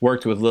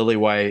worked with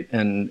Lillywhite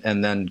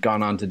and then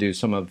gone on to do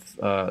some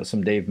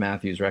Dave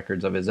Matthews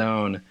records of his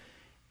own.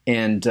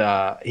 And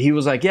he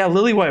was like, yeah,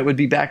 Lillywhite would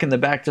be back in the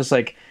back just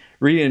like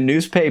reading a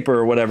newspaper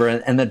or whatever.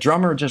 And the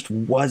drummer just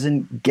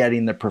wasn't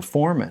getting the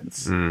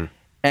performance.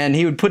 And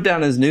he would put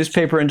down his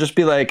newspaper and just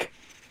be like,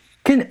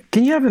 can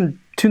you have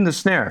him tune the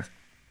snare?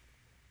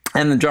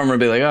 And the drummer would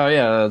be like, oh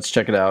yeah, let's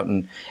check it out.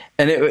 And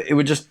it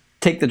would just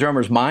take the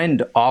drummer's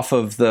mind off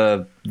of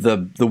the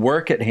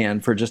work at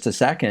hand for just a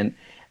second.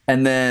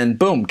 And then,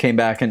 boom, came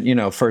back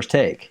and, first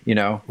take,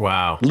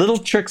 Wow. Little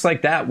tricks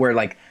like that where,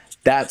 like,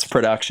 that's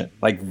production.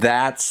 Like,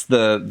 that's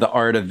the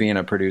art of being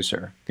a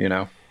producer,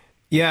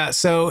 Yeah,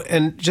 so,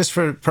 and just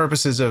for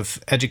purposes of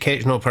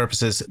educational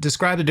purposes,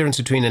 describe the difference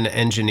between an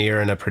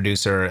engineer and a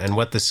producer and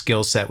what the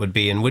skill set would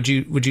be. And would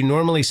you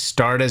normally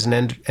start as an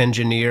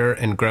engineer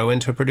and grow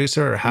into a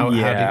producer, or how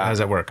does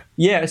that work?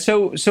 Yeah,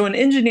 so an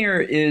engineer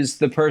is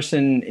the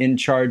person in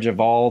charge of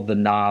all the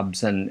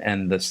knobs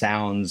and the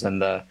sounds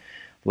and the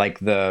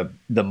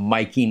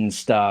miking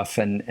stuff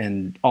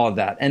and all of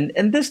that.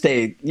 And this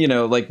day,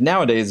 like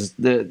nowadays,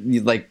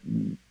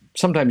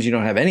 sometimes you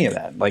don't have any of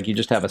that. Like you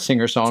just have a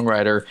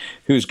singer-songwriter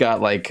who's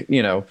got like,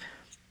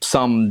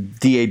 some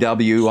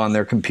DAW on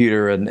their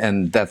computer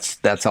and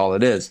that's all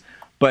it is.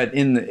 But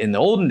in the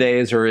olden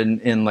days or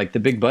in like the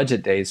big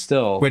budget days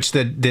still. Which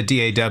the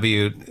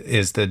DAW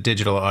is the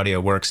digital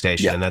audio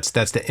workstation. And that's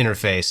the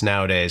interface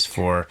nowadays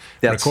for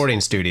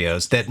recording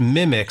studios that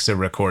mimics a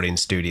recording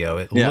studio.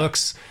 It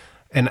looks...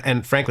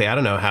 And frankly, I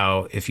don't know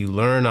how, if you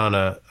learn on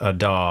a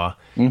DAW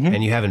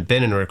and you haven't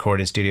been in a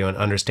recording studio and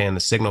understand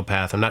the signal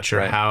path, I'm not sure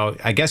how,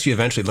 I guess you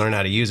eventually learn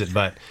how to use it,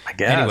 but I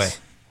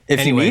guess.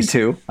 If you need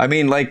to. I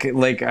mean, like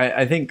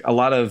I think a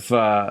lot of,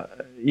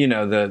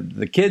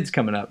 the kids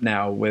coming up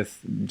now with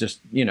just,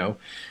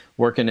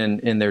 working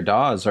in their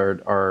DAWs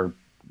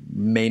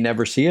may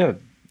never see a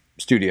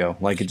studio.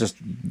 Like it just,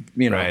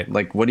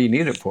 like what do you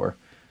need it for?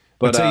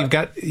 But so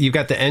you've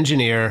got the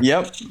engineer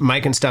Yep.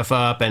 micing stuff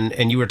up,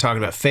 and you were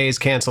talking about phase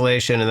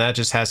cancellation, and that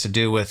just has to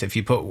do with if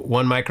you put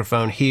one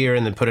microphone here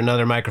and then put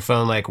another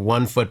microphone like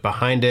 1 foot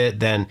behind it,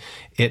 then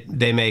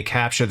they may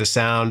capture the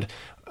sound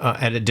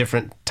at a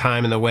different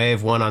time in the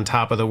wave, one on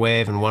top of the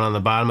wave and one on the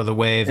bottom of the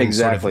wave, and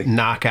Exactly. sort of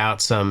knock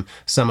out some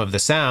of the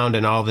sound.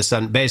 And all of a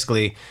sudden,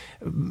 basically,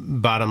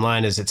 bottom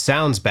line is it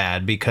sounds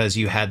bad because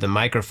you had the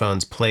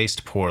microphones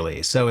placed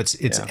poorly. So it's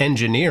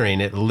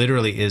engineering. It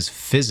literally is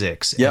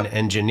physics Yep. and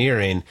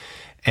engineering,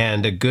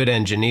 and a good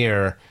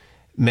engineer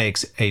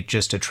makes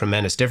just a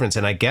tremendous difference.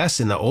 And I guess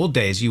in the old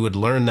days you would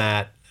learn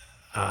that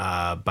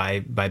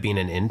by being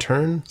an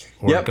intern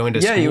or going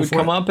to school. Yeah, you would for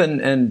come it? up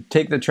and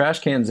take the trash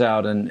cans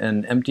out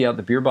and empty out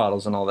the beer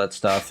bottles and all that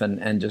stuff,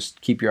 and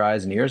just keep your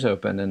eyes and ears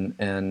open,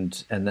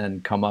 and then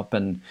come up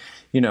and,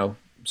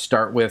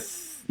 start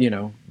with,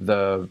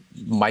 the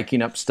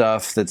miking up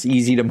stuff that's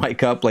easy to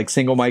mic up, like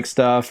single mic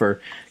stuff,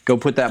 or go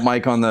put that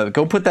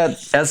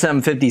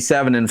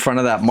SM57 in front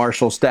of that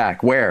Marshall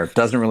stack. Where?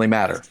 Doesn't really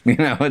matter.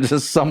 It's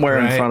just somewhere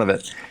in Right. front of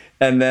it.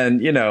 And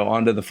then,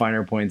 onto the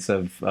finer points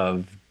of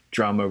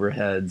drum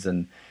overheads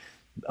and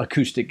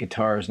acoustic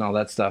guitars and all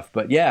that stuff.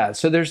 But yeah,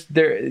 so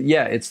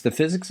it's the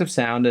physics of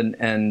sound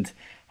and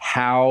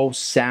how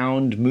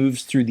sound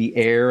moves through the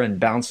air and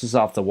bounces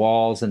off the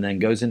walls and then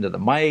goes into the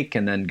mic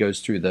and then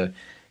goes through the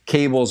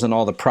cables and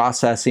all the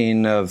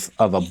processing of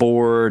a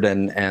board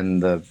and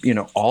the,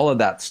 all of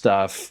that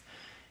stuff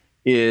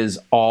is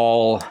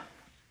all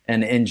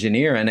an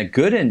engineer. And a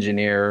good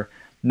engineer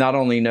not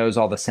only knows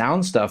all the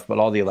sound stuff, but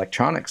all the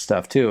electronic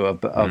stuff too.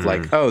 Of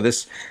like, oh,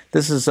 this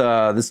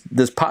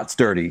pot's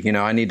dirty.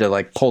 I need to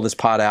like pull this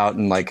pot out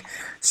and like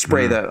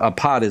spray a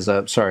pot is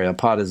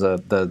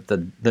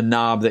the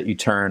knob that you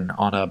turn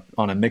on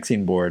a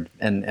mixing board.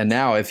 And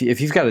now if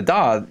you've got a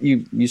DAW,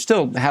 you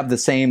still have the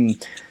same,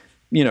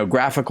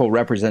 graphical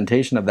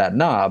representation of that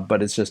knob,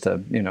 but it's just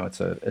it's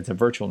a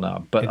virtual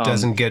knob. But It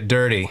doesn't get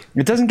dirty.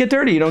 it doesn't get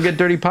dirty. You don't get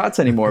dirty pots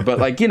anymore. But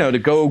like, to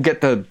go get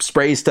the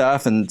spray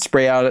stuff and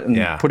spray out it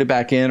and put it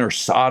back in, or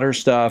solder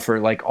stuff, or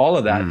like all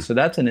of that. So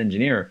that's an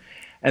engineer.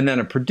 And then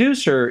a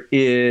producer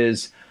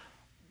is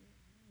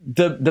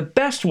the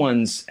best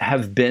ones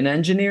have been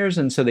engineers.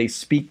 And so they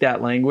speak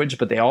that language,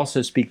 but they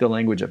also speak the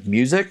language of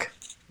music.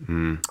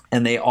 And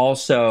they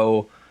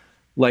also,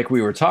 like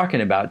we were talking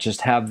about,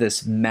 just have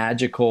this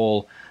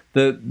magical.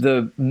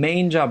 The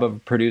main job of a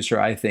producer,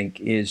 I think,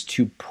 is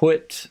to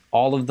put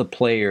all of the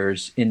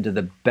players into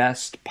the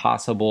best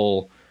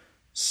possible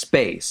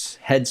space,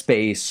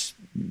 headspace,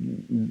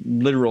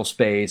 literal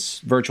space,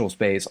 virtual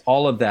space,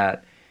 all of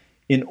that,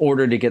 in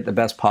order to get the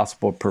best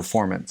possible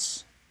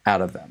performance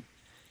out of them.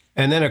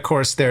 And then, of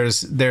course,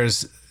 there's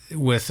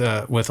with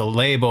a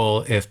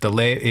label, if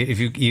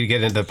you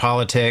get into the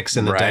politics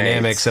and the Right.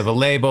 dynamics of a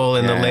label,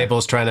 and the Yeah.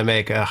 label's trying to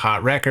make a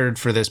hot record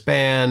for this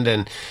band,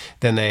 and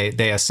then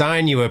they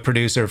assign you a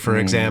producer, for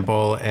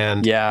example,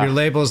 and Yeah. your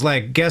label's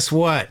like, guess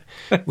what?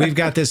 We've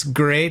got this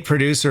great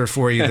producer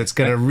for you that's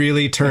going to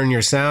really turn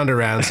your sound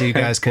around so you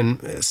guys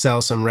can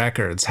sell some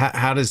records.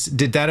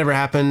 Did that ever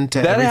happen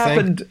to That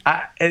everything?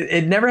 happened.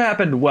 It never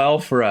happened well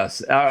for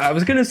us. I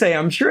was going to say,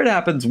 I'm sure it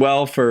happens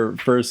well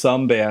for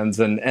some bands,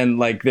 and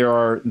like there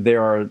are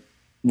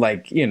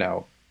like,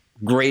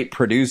 great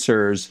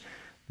producers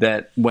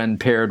that, when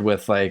paired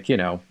with like,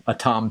 a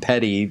Tom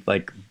Petty,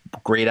 like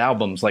great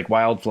albums like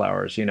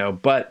Wildflowers,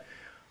 but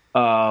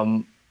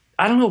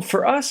I don't know,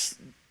 for us,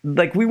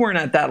 like we weren't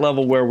at that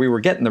level where we were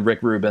getting the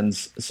Rick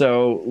Rubins.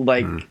 So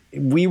like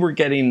we were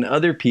getting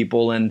other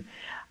people, and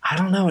I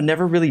don't know, it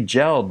never really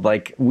gelled.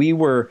 Like we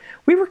were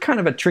kind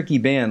of a tricky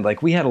band.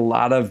 Like we had a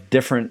lot of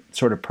different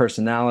sort of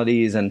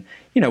personalities, and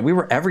we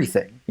were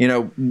everything.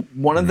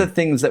 One of the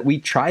things that we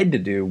tried to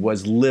do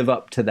was live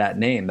up to that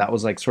name. That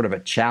was like sort of a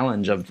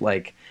challenge of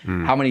like,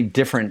 how many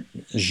different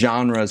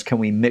genres can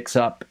we mix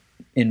up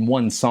in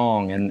one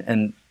song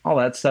and all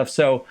that stuff.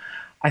 So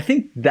I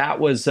think that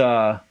was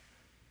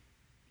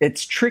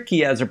it's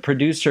tricky as a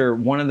producer.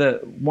 One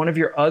of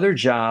your other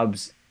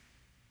jobs,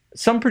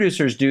 some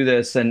producers do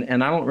this,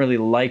 and I don't really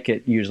like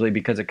it usually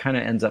because it kind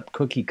of ends up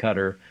cookie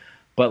cutter.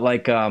 But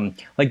like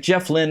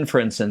Jeff Lynne, for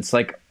instance,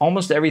 like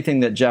almost everything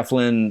that Jeff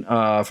Lynne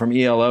from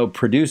ELO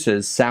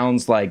produces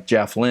sounds like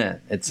Jeff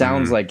Lynne. It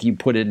sounds like you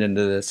put it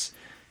into this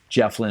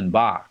Jeff Lynne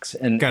box,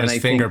 and Got his I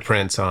think,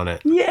 fingerprints on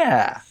it.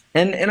 yeah,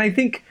 and I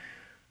think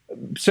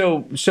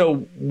so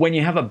when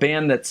you have a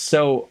band that's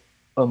so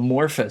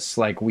amorphous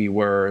like we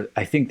were,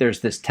 I think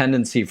there's this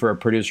tendency for a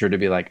producer to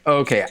be like,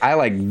 okay, I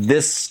like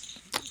this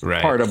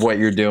Right. part of what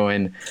you're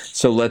doing,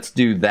 so let's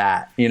do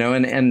that,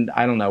 and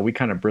I don't know, we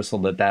kind of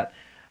bristled at that.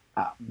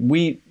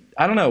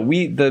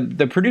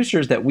 The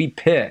producers that we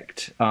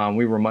picked,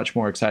 we were much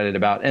more excited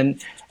about, and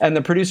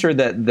the producer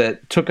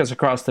that took us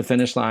across the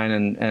finish line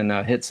and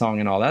a hit song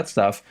and all that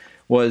stuff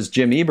was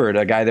Jim Ebert,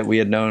 a guy that we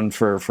had known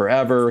for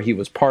forever. He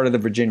was part of the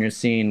Virginia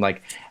scene.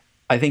 Like,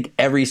 I think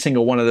every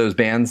single one of those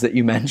bands that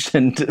you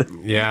mentioned,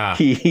 Yeah.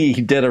 he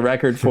did a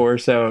record for.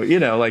 So,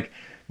 like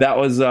that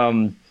was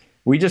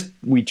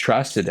we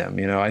trusted him.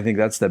 I think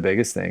that's the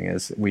biggest thing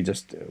is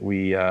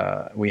we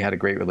had a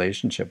great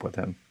relationship with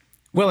him.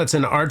 Well, it's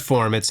an art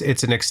form. It's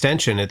an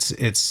extension.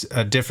 It's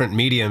a different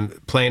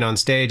medium. Playing on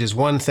stage is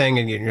one thing,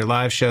 and getting your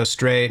live show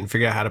straight and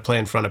figure out how to play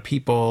in front of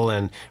people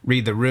and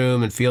read the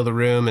room and feel the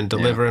room and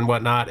deliver and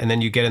whatnot. And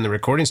then you get in the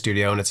recording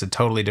studio, and it's a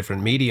totally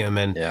different medium.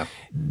 And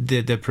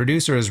the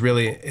producer is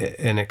really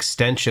an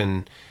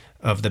extension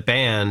of the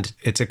band.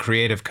 It's a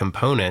creative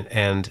component,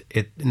 and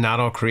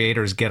not all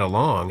creators get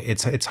along.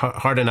 It's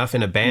hard enough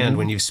in a band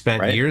when you've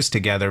spent years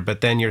together,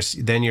 but then you're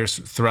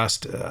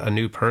thrust a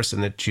new person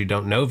that you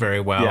don't know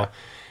very well,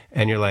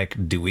 and you're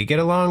like, do we get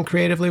along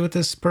creatively with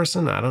this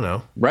person? I don't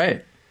know.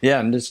 Right. Yeah,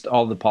 and just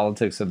all the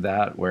politics of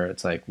that, where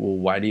it's like, well,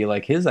 why do you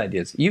like his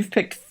ideas? You've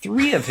picked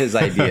 3 of his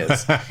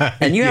ideas,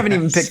 and you haven't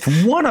even picked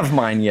one of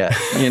mine yet.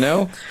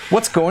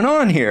 What's going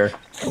on here?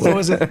 What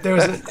was it?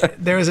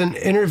 There was an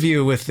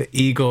interview with the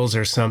Eagles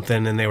or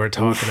something, and they were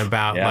talking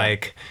about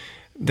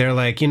they're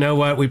like, you know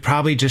what? We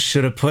probably just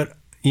should have put,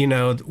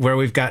 where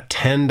we've got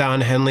 10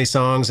 Don Henley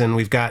songs and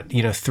we've got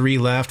 3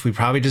 left. We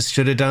probably just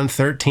should have done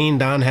 13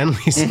 Don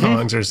Henley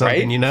songs or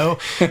something,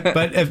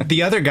 But if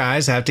the other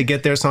guys have to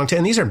get their song too,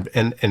 and these are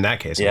in that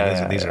case,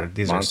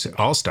 these are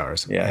all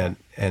stars,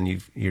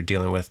 and you're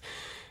dealing with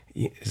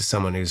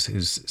someone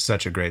who's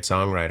such a great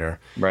songwriter,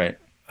 right?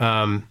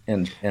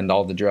 And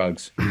all the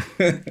drugs.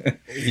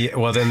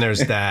 Well, then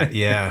there's that.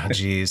 Yeah,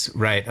 geez,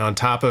 right. On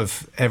top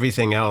of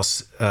everything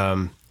else,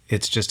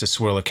 it's just a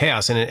swirl of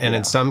chaos, and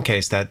in some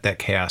case, that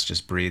chaos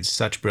just breeds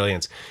such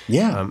brilliance.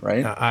 Yeah,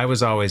 right. I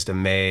was always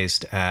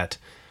amazed at,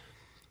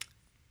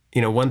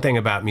 one thing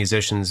about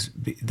musicians.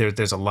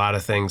 There's a lot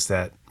of things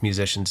that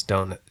musicians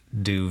don't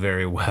do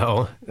very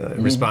well,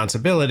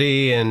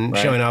 responsibility and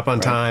showing up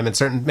on time, and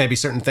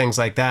certain things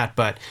like that.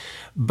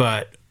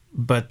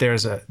 But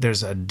there's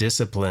a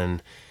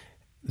discipline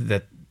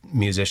that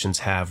musicians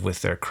have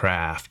with their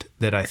craft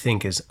that I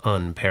think is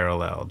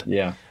unparalleled.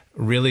 Yeah.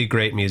 Really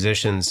great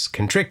musicians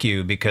can trick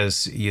you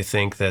because you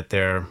think that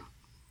they're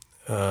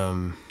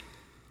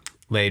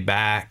laid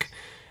back,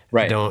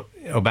 don't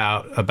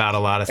about a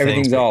lot of things.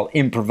 Everything's all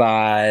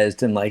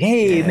improvised and like,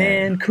 hey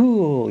man,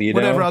 cool,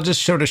 whatever. I'll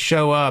just sort of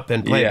show up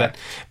and play.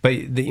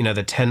 But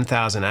the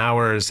 10,000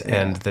 hours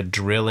and the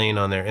drilling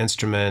on their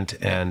instrument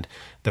and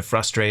the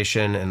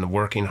frustration and the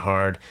working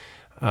hard,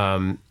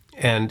 and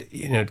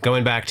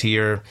going back to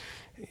your,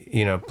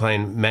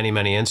 playing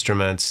many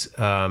instruments,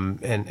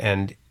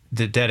 and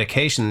the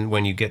dedication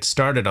when you get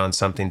started on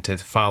something to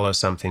follow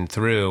something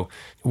through.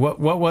 What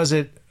was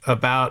it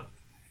about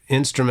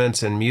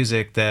instruments and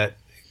music that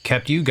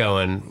kept you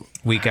going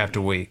week after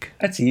week?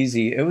 That's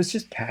easy. It was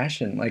just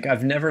passion. Like,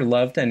 I've never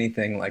loved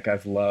anything like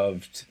I've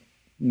loved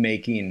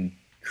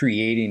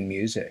creating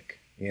music,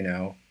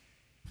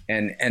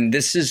 and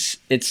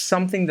it's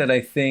something that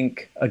I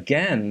think,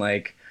 again,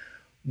 like,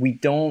 we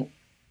don't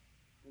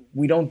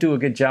do a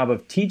good job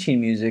of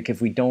teaching music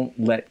if we don't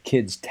let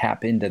kids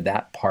tap into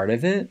that part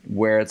of it,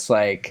 where it's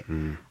like,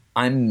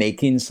 I'm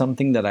making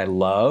something that I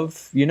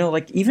love,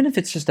 like, even if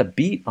it's just a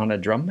beat on a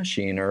drum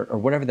machine or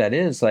whatever that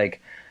is, like,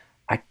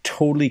 I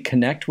totally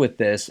connect with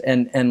this.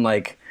 And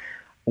like,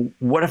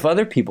 what if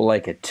other people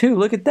like it too?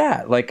 Look at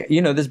that. Like,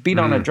 this beat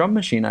on a drum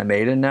machine I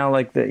made, and now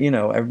like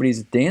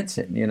everybody's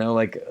dancing,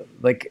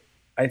 like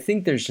I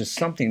think there's just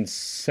something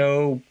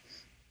so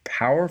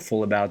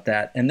powerful about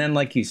that. And then,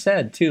 like you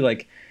said too,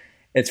 like,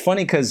 it's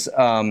funny because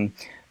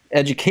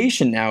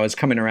education now is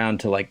coming around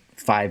to like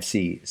 5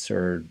 C's,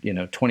 or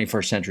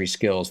 21st century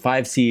skills.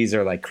 5 C's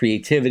are like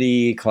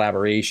creativity,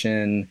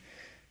 collaboration,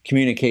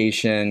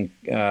 communication,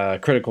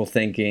 critical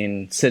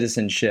thinking,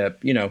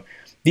 citizenship.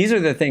 These are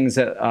the things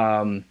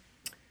that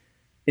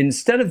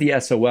instead of the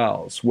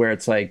SOLs, where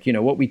it's like,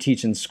 what we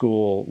teach in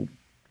school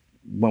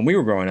when we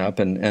were growing up,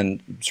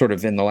 and sort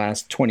of in the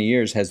last 20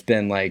 years has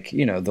been like,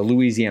 the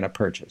Louisiana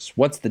Purchase.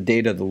 What's the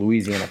date of the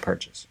Louisiana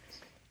Purchase?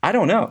 I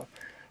don't know.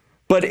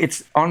 But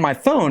it's on my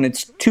phone.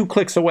 It's 2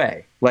 clicks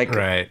away. Like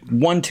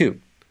 1,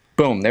 2,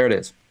 boom, there it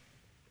is.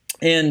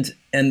 And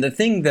the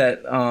thing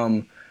that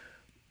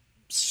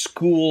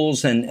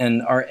schools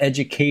and our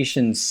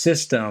education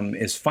system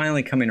is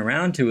finally coming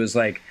around to is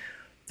like,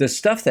 the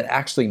stuff that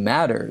actually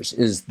matters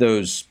is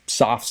those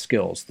soft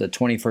skills, the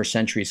 21st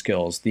century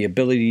skills, the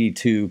ability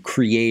to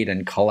create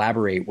and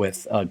collaborate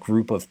with a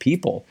group of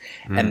people.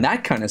 And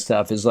that kind of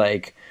stuff is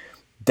like,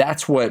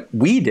 that's what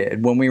we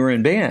did when we were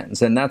in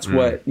bands. And that's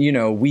what,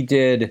 we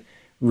did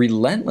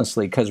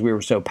relentlessly because we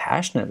were so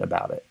passionate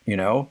about it,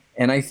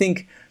 And I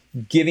think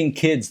giving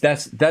kids,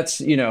 that's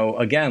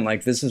again,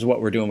 like, this is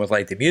what we're doing with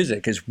Light the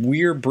Music, is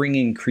we're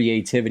bringing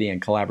creativity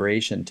and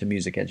collaboration to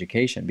music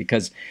education,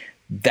 because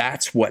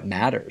that's what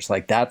matters.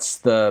 Like, that's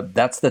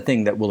the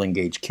thing that will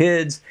engage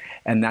kids,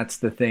 and that's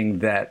the thing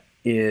that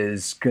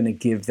is going to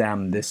give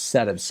them this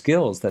set of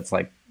skills that's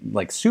like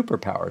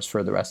superpowers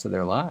for the rest of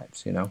their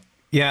lives,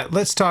 Yeah,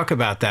 let's talk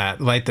about that.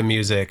 Light the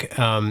Music,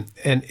 and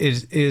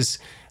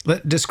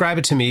describe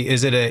it to me.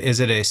 Is it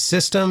a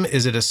system?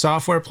 Is it a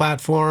software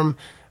platform?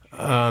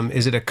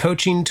 Is it a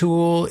coaching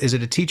tool? Is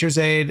it a teacher's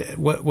aid?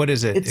 What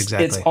is it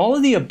exactly? It's all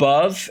of the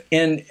above,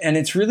 and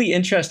it's really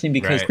interesting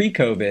because Right.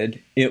 pre-COVID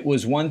it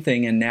was one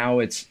thing, and now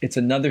it's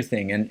another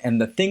thing.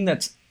 And the thing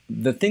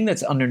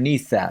that's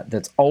underneath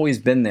that's always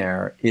been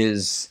there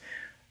is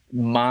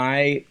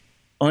my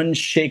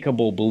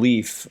unshakable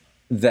belief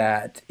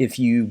that if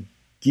you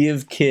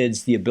give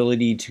kids the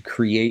ability to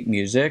create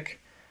music,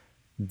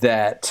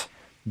 that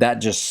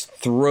just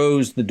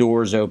throws the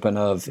doors open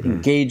of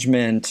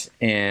engagement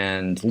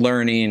and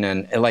learning,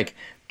 and like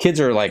kids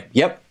are like,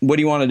 yep, what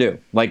do you want to do?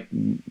 Like,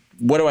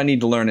 what do I need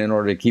to learn in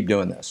order to keep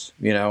doing this?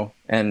 You know?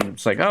 And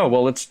it's like, oh,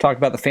 well, let's talk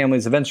about the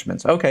families of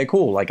instruments. Okay,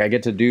 cool. Like I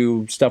get to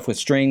do stuff with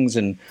strings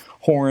and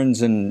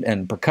horns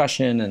and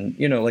percussion and,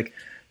 you know, like,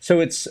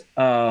 so it's,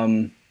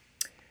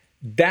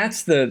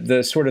 that's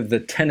the sort of the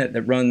tenet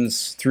that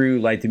runs through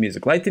Light the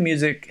Music. Light the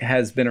Music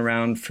has been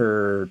around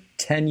for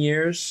 10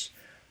 years.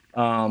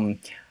 So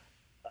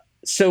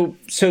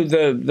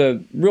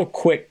the real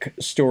quick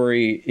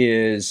story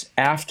is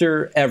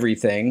after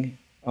everything,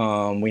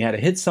 we had a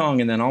hit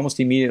song and then almost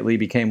immediately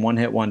became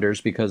one-hit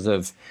wonders because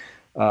of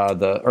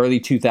the early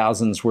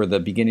 2000s were the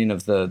beginning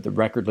of the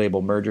record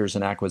label mergers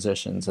and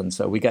acquisitions. And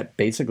so we got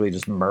basically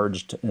just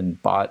merged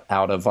and bought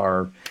out of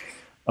our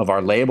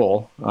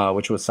label,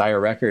 which was Sire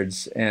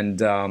Records. And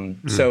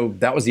so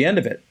that was the end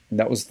of it.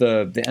 That was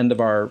the end of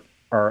our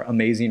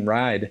amazing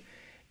ride.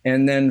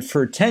 And then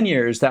for 10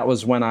 years, that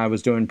was when I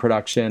was doing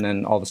production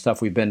and all the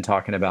stuff we've been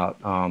talking about,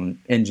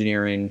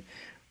 engineering,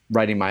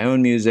 writing my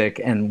own music.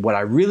 And what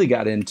I really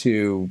got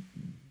into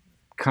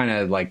kind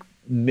of like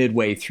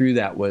midway through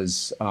that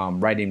was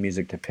writing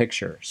music to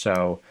picture.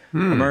 So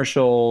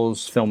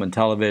commercials, film and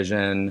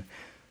television,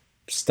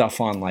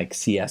 stuff on like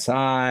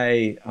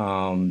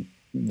CSI,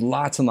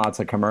 lots and lots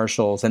of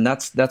commercials, and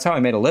that's how I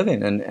made a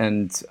living,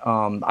 and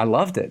I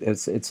loved it.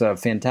 It's a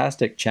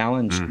fantastic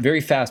challenge, very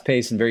fast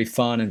paced and very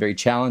fun and very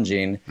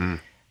challenging.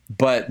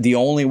 But the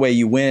only way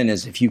you win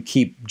is if you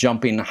keep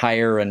jumping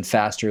higher and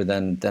faster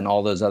than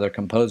all those other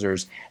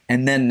composers,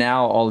 and then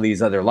now all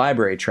these other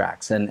library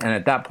tracks. And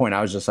at that point,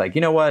 I was just like,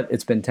 you know what?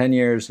 It's been 10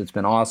 years. It's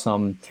been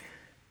awesome,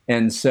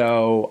 and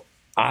so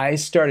I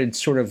started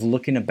sort of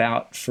looking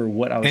about for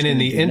what I was. And in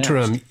the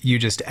interim, next. you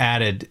just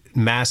added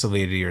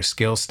massively to your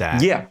skill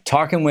stack. Yeah,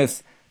 talking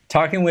with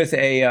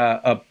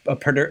a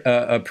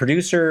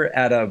producer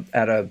at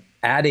a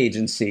ad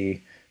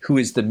agency who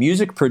is the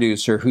music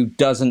producer who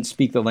doesn't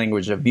speak the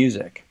language of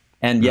music,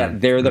 and yet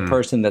they're the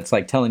person that's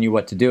like telling you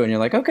what to do, and you're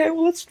like, okay,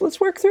 well let's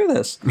work through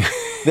this.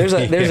 There's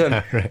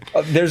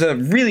a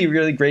really,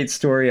 really great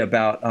story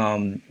about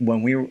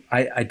when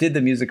I did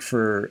the music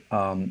for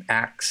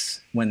Axe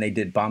when they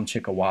did Bomb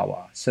Chicka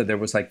Wawa. So there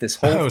was like this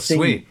whole thing.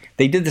 Sweet.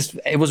 They did this.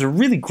 It was a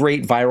really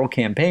great viral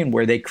campaign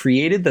where they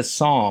created the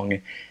song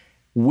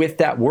with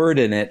that word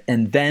in it,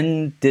 and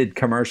then did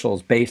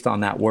commercials based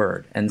on that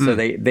word. And so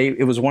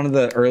it was one of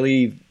the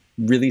early,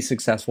 really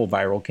successful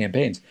viral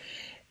campaigns.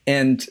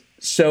 And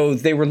so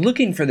they were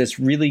looking for this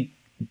really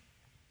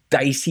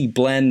dicey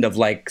blend of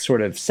like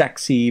sort of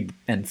sexy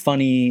and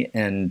funny,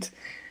 and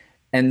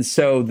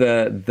so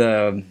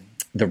the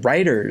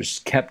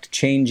writers kept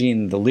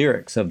changing the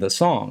lyrics of the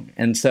song.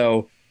 And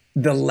so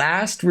the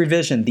last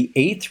revision, the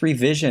 8th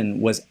revision,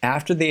 was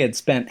after they had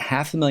spent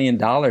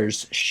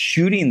 $500,000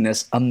 shooting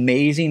this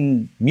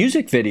amazing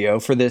music video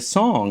for this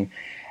song.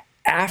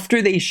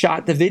 After they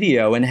shot the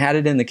video and had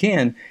it in the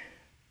can,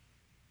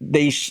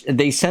 they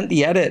sent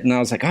the edit, and I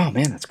was like, oh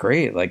man, that's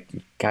great. Like,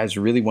 you guys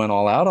really went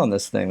all out on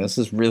this thing. This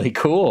is really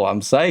cool.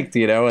 I'm psyched,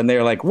 you know? And they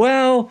were like,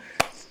 well,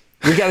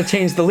 we got to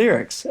change the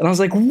lyrics. And I was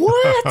like,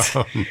 what?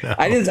 Oh, no.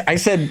 I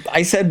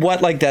said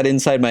what like that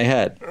inside my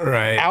head.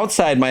 Right.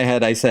 Outside my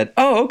head, I said,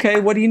 oh, okay,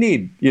 what do you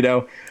need? You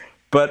know?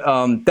 But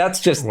that's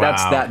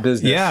that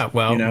business. Yeah,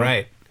 well, you know?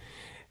 right.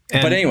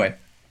 But anyway.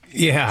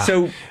 Yeah.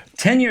 So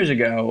 10 years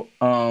ago,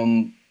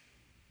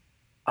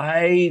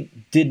 I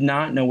did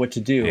not know what to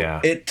do. Yeah.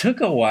 It took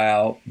a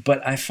while,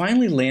 but I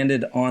finally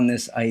landed on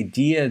this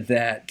idea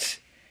that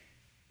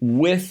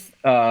with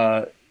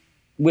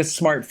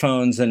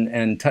smartphones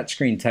and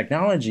touchscreen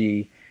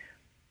technology,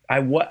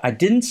 I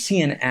didn't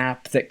see an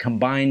app that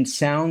combined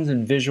sounds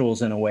and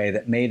visuals in a way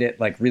that made it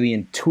like really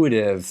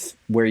intuitive,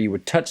 where you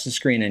would touch the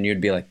screen and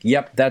you'd be like,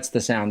 yep, that's the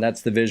sound,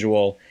 that's the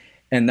visual,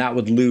 and that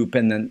would loop,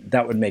 and then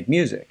that would make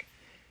music.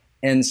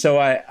 And so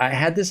I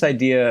had this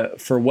idea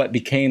for what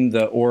became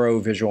the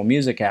Oro visual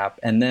music app.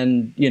 And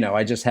then, you know,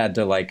 I just had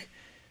to like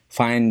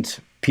find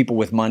people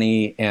with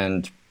money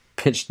and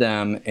pitch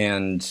them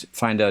and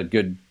find a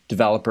good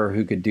developer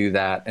who could do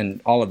that.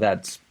 And all of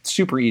that's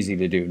super easy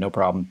to do, no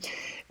problem.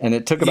 And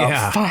it took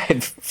about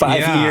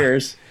five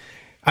years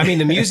I mean,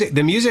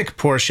 the music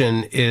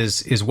portion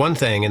is one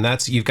thing, and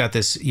that's, you've got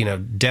this,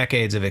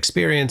 decades of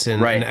experience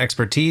and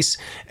expertise,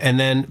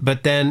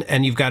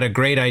 and you've got a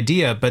great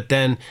idea, but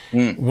then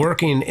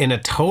working in a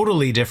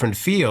totally different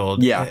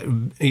field,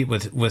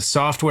 with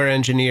software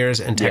engineers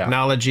and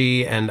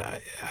technology, and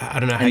I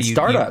don't know how and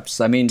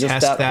startups. I mean,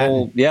 just that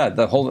whole,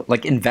 the whole,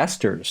 like,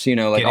 investors,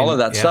 like all of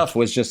that stuff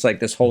was just like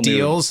this whole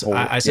deals, new,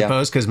 I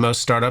suppose, because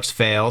most startups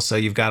fail, so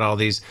you've got all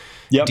these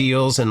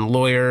deals and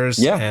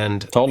lawyers,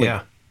 and totally.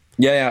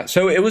 Yeah.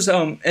 So it was,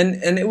 and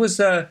it was,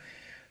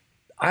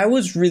 I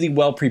was really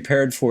well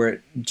prepared for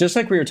it. Just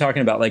like we were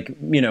talking about, like,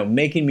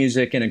 making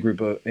music in a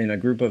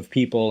group of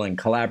people and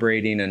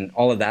collaborating and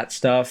all of that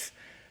stuff.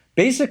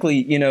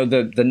 Basically,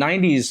 the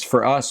 90s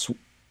for us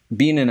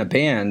being in a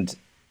band,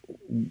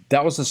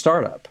 that was a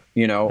startup.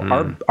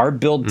 Our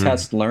build,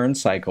 test, learn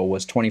cycle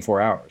was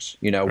 24 hours.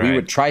 We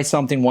would try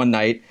something one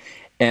night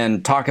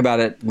and talk about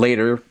it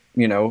later,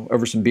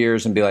 over some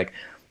beers, and be like,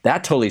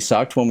 that totally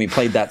sucked when we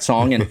played that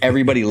song and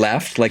everybody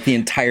left, like the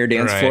entire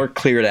dance floor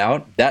cleared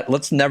out.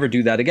 Let's never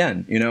do that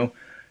again,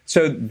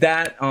 So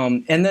that,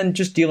 and then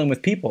just dealing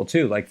with people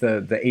too, like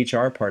the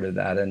HR part of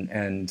that,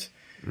 and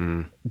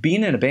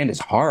being in a band is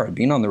hard.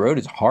 Being on the road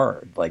is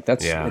hard. Like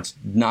it's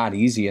not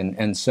easy,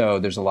 and so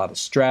there's a lot of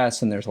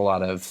stress, and there's a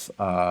lot of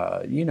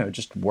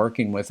just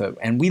working with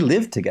and we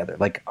lived together.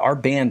 Like our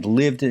band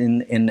lived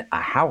in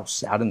a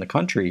house out in the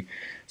country,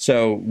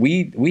 so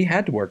we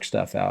had to work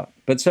stuff out.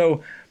 But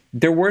so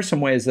there were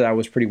some ways that I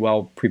was pretty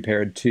well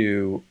prepared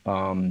to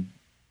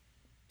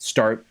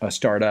start a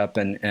startup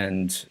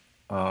and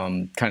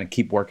kind of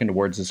keep working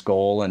towards this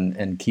goal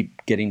and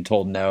keep getting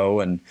told no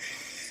and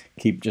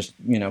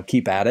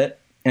keep at it.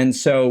 And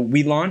so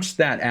we launched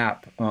that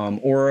app,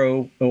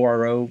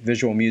 ORO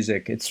Visual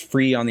Music. It's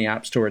free on the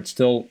App Store. It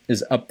still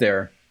is up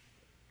there.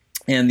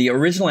 And the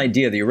original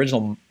idea, the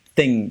original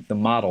thing,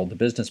 the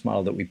business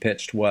model that we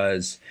pitched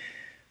was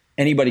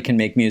anybody can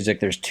make music.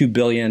 There's 2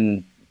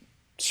 billion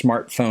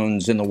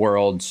smartphones in the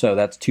world, so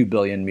that's 2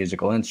 billion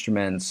musical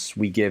instruments.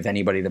 We give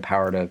anybody the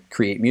power to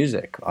create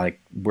music. Like,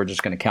 we're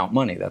just going to count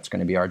money. That's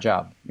going to be our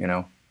job,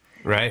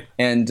 Right.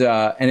 And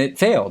it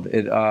failed.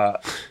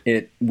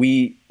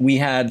 We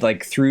had,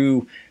 like,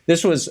 through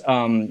this was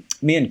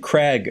me and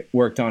Craig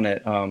worked on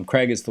it.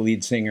 Craig is the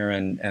lead singer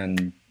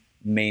and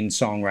main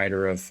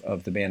songwriter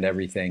of the band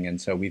Everything,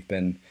 and so we've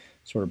been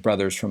sort of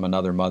brothers from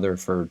another mother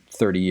for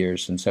 30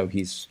 years, and so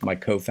he's my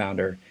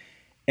co-founder.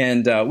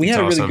 And we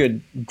had a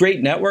really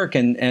great network,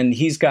 and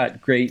he's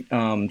got great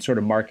sort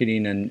of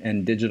marketing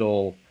and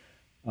digital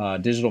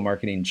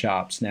marketing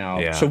chops now.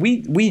 Yeah. So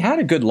we had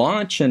a good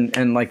launch,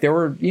 and like there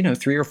were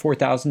 3,000 or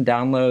 4,000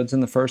 downloads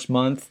in the first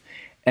month,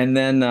 and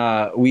then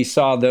we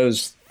saw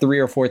those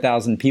 3,000 or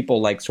 4,000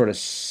 people like sort of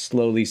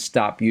slowly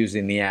stop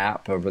using the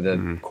app over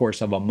the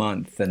course of a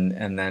month, and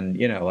then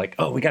like,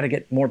 oh, we got to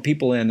get more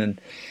people in, and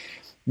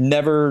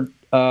never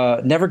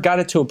got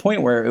it to a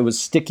point where it was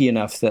sticky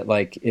enough that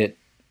like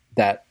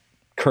that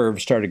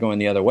curve started going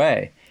the other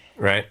way.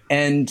 Right.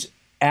 And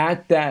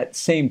at that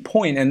same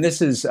point, and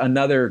this is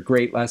another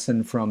great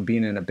lesson from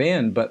being in a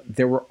band, but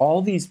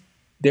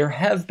there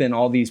have been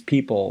all these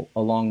people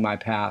along my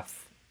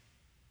path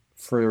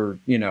for,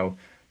 the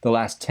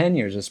last 10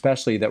 years,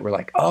 especially, that were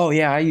like, oh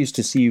yeah, I used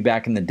to see you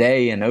back in the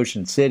day in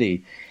Ocean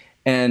City.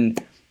 And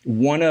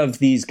one of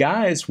these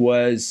guys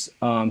was,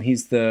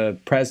 he's the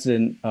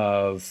president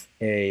of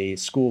a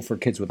school for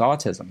kids with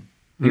autism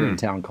here in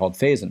town called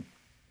Faison.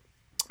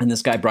 And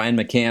this guy, Brian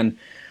McCann,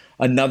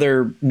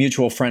 another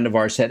mutual friend of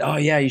ours, said, oh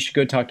yeah, you should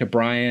go talk to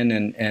Brian.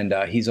 And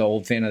he's an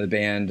old fan of the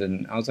band.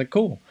 And I was like,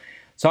 cool.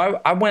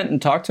 So I went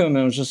and talked to him,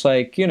 and was just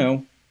like,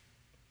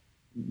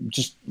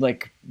 just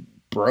like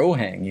bro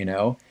hang,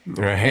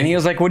 Right. And he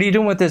was like, what are you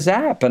doing with this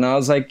app? And I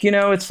was like,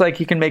 it's like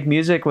you can make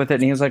music with it.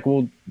 And he was like,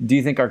 well, do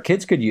you think our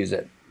kids could use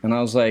it? And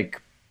I was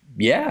like,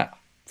 yeah,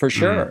 for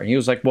sure. And he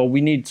was like, well, we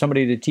need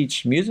somebody to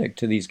teach music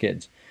to these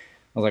kids.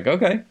 I was like,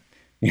 okay.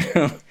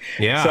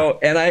 Yeah. So,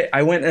 and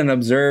I went and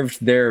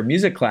observed their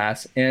music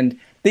class, and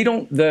they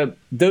don't,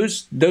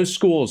 those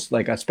schools,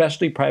 like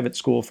especially private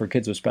school for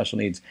kids with special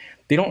needs,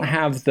 they don't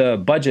have the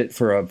budget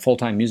for a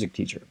full-time music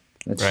teacher.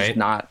 It's just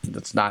not,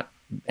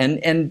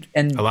 and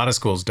a lot of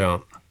schools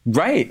don't.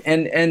 Right.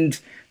 And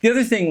the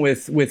other thing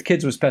with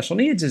kids with special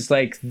needs is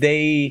like,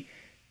 they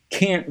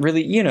can't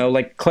really,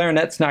 like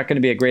clarinet's not going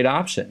to be a great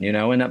option,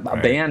 and a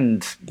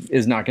band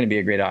is not going to be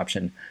a great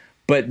option.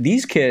 But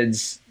these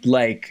kids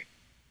like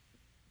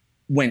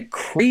went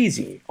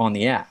crazy on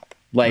the app.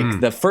 Like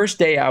the first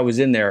day I was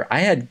in there, I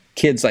had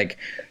kids like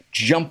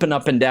jumping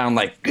up and down,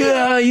 like,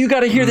 you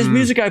got to hear this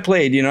music I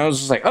played. I was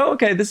just like, oh,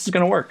 okay, this is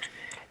going to work.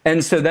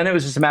 And so then it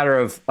was just a matter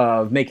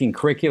of making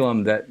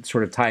curriculum that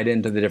sort of tied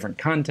into the different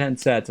content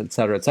sets, et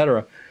cetera, et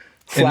cetera.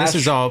 And this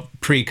is all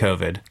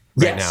pre-COVID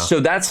right now. So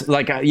that's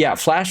like,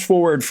 flash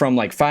forward from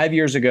like 5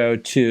 years ago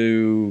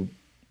to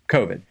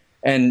COVID.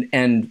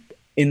 And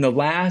in the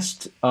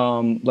last,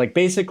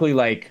 basically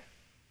like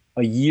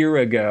a year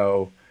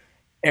ago,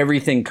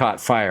 everything caught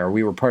fire.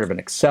 We were part of an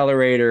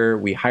accelerator.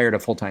 We hired a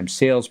full-time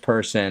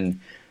salesperson.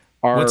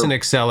 What's an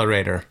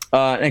accelerator?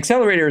 An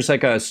accelerator is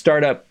like a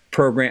startup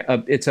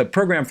program. It's a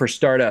program for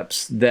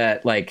startups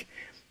that like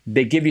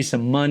they give you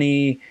some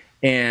money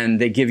and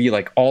they give you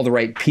like all the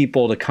right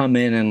people to come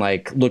in and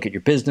like look at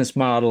your business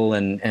model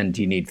and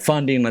do you need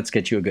funding? Let's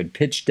get you a good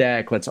pitch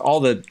deck. Let's all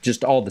the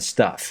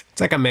stuff.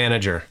 It's like a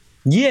manager.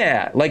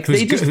 Yeah, like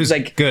who's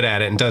like good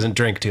at it and doesn't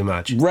drink too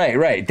much.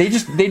 Right. They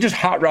just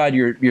hot rod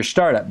your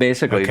startup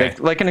basically, Okay.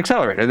 like an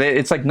accelerator.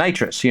 It's like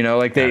nitrous, you know,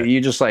 like you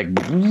just like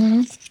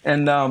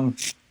and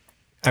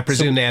I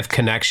presume they have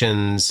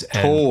connections.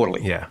 And,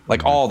 totally. Yeah.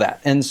 Like all that.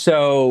 And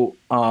so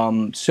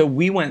so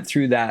we went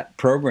through that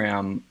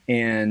program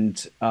and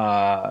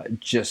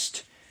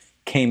just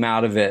came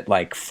out of it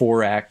like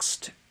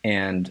 4x'd,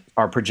 and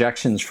our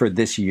projections for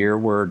this year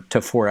were to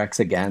 4x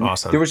again.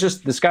 Awesome. There was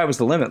just, the sky was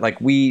the limit. Like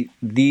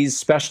these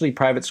specialty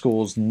private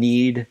schools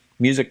need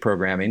music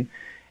programming.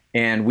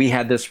 And we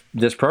had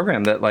this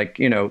program that like,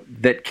 you know,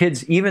 that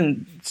kids,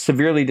 even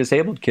severely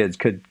disabled kids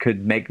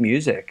could make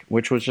music,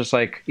 which was just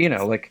like, you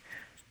know, like,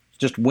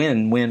 just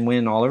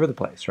win all over the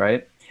place,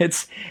 right?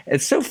 It's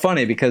so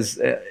funny because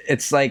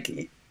it's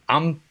like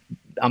I'm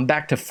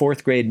back to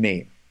fourth grade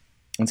me.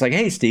 It's like,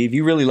 hey, Steve,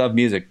 you really love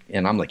music,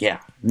 and I'm like, yeah,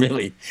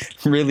 really,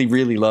 really,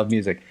 really love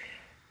music.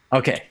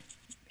 Okay,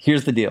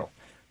 here's the deal.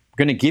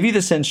 We're gonna give you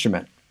this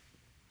instrument.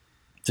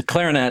 It's a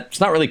clarinet. It's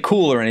not really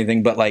cool or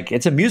anything, but like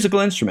it's a musical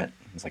instrument.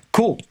 It's like,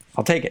 cool,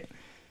 I'll take it.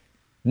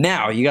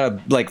 Now you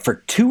gotta, like, for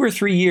 2 or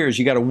 3 years,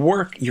 you gotta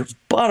work your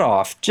butt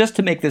off just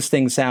to make this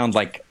thing sound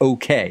like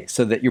okay,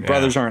 so that your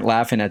brothers aren't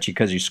laughing at you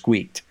because you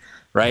squeaked,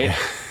 right? Yeah.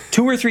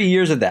 2 or 3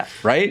 years of that,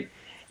 right?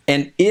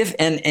 And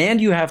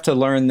and you have to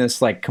learn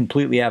this like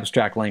completely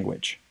abstract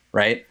language,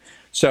 right?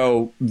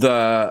 So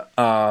the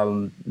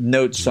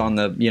notes on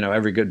the, you know,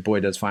 every good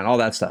boy does fine, all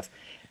that stuff.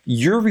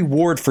 Your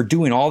reward for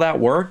doing all that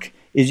work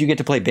is you get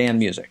to play band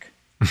music,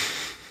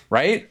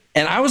 right?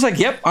 And I was like,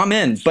 yep, I'm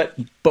in.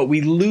 But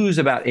we lose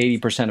about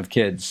 80% of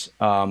kids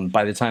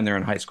by the time they're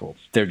in high school.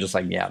 They're just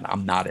like, yeah,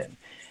 I'm not in.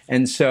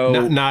 And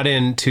so not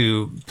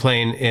into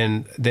playing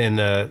in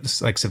the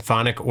like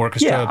symphonic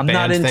orchestra I'm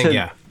band thing.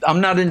 Yeah, I'm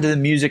not into the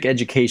music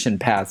education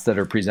paths that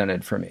are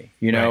presented for me,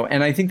 you know. Right.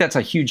 And I think that's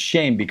a huge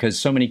shame because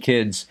so many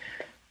kids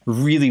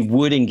really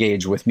would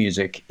engage with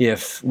music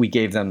if we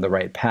gave them the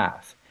right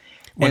path.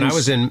 When I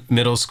was in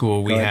middle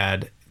school, we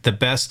had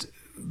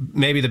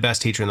maybe the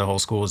best teacher in the whole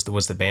school was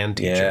the band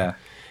teacher.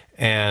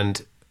 Yeah.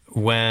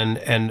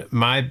 And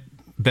my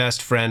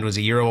best friend was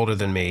a year older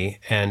than me,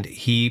 and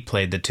he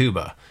played the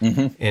tuba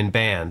in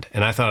band,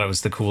 and I thought it was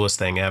the coolest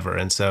thing ever.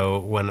 And so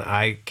when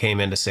I came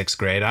into 6th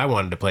grade, I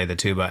wanted to play the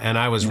tuba, and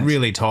I was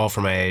really tall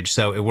for my age,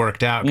 so it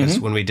worked out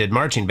because when we did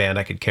marching band,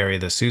 I could carry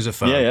the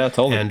sousaphone. Yeah,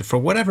 totally. And for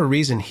whatever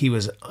reason, he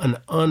was an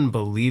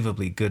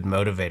unbelievably good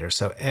motivator,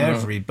 so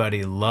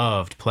everybody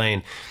loved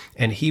playing,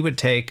 and he would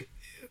take,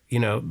 you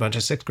know, a bunch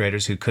of 6th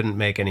graders who couldn't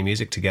make any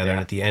music together. Yeah.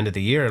 And at the end of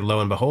the year, lo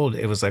and behold,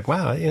 it was like,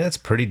 wow, that's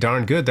pretty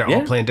darn good. They're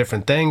all playing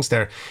different things.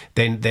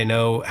 They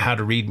know how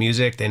to read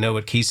music. They know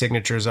what key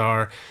signatures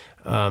are.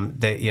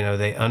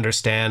 They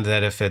understand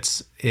that if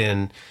it's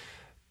in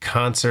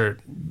concert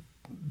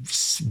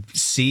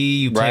C,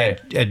 you play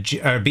a G,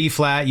 or B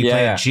flat, you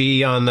play a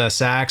G on the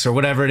sax or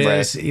whatever it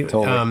is.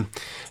 Totally.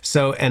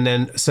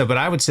 But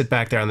I would sit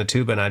back there on the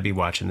tuba and I'd be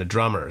watching the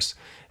drummers.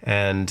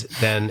 And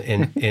then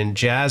in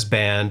jazz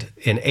band,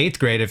 in 8th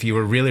grade, if you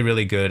were really,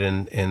 really good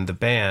in the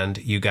band,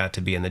 you got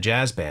to be in the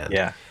jazz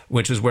band,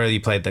 which was where you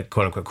played the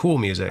quote unquote cool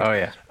music. Oh,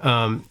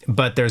 yeah.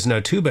 But there's no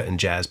tuba in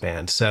jazz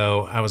band.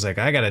 So I was like,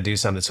 I got to do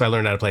something. So I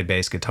learned how to play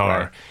bass guitar.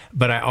 Right.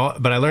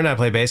 But I learned how to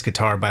play bass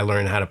guitar by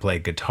learning how to play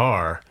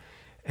guitar.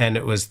 And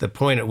it was the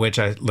point at which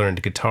I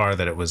learned guitar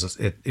that it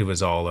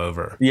was all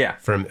over. Yeah.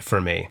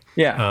 For me.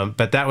 Yeah.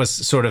 But that was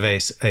sort of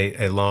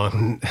a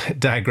long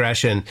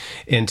digression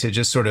into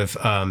just sort of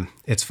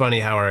it's funny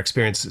how our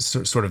experience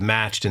sort of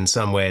matched in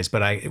some ways.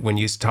 But when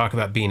you talk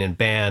about being in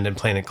band and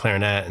playing a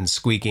clarinet and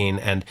squeaking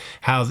and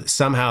how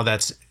somehow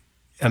that's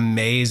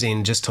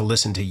amazing just to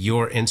listen to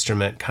your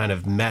instrument kind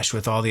of mesh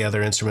with all the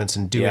other instruments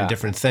and doing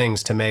different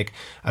things to make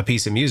a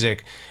piece of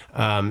music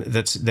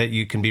that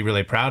you can be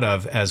really proud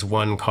of as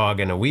one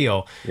cog in a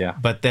wheel. Yeah.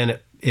 But then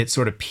it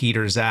sort of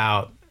peters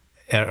out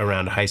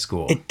around high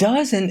school. It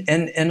does, and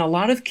a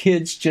lot of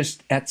kids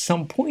just at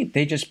some point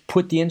they just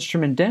put the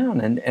instrument down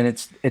and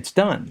it's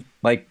done.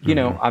 Like, you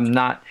know, I'm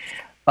not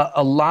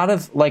a lot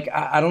of, like,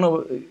 I don't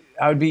know.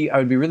 I would be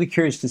really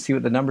curious to see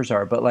what the numbers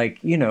are, but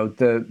like, you know,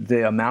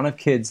 the amount of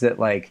kids that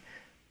like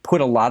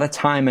put a lot of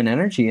time and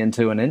energy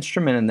into an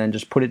instrument and then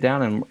just put it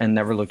down and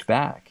never looked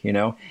back, you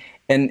know?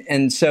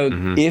 And so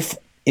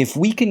if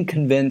we can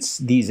convince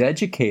these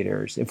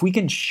educators, if we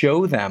can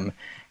show them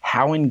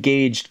how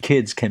engaged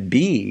kids can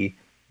be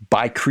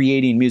by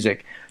creating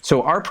music.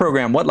 So our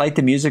program, What Light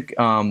the Music,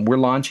 we're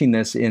launching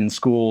this in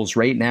schools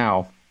right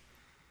now.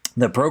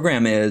 The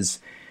program is,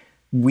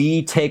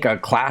 we take a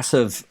class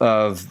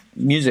of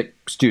music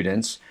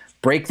students,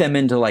 break them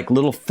into like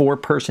little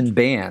 4-person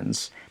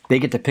bands, They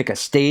get to pick a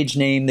stage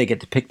name, they get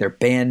to pick their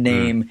band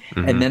name,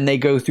 and then they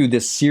go through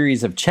this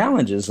series of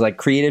challenges, like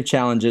creative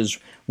challenges,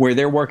 where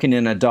they're working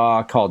in a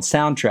DAW called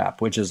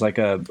Soundtrap, which is like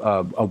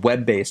a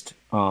web-based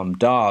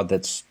DAW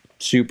that's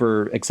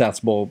super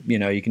accessible. You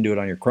know, you can do it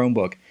on your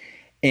Chromebook,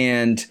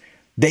 and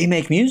they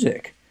make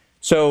music.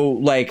 So,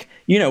 like,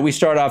 you know, we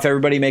start off,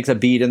 everybody makes a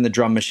beat in the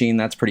drum machine.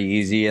 That's pretty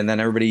easy. And then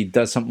everybody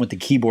does something with the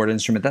keyboard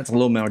instrument. That's a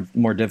little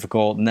more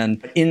difficult. And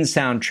then in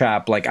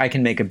Soundtrap, like, I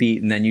can make a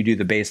beat and then you do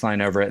the bass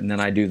line over it, and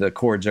then I do the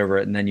chords over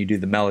it, and then you do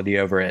the melody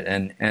over it.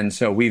 And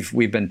so we've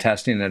been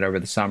testing it over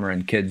the summer,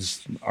 and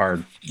kids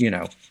are, you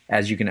know,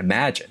 as you can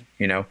imagine,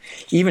 you know,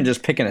 even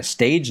just picking a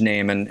stage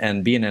name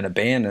and being in a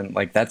band, and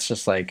like, that's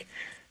just like,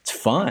 it's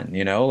fun,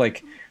 you know,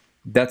 like,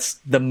 that's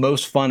the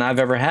most fun I've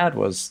ever had,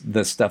 was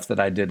the stuff that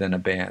I did in a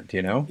band,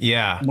 you know?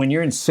 Yeah. When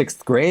you're in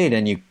 6th grade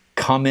and you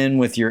come in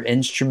with your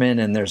instrument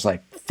and there's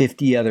like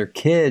 50 other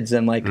kids,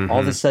 and like all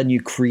of a sudden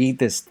you create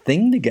this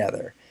thing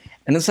together.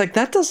 And it's like,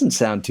 that doesn't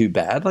sound too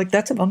bad. Like,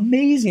 that's an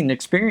amazing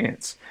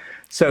experience.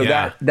 So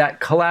that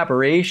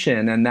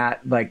collaboration and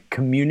that like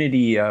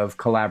community of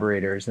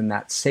collaborators and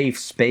that safe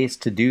space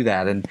to do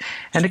that, and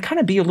to kind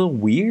of be a little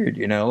weird,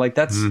 you know, like,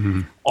 that's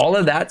all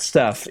of that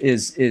stuff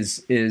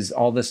is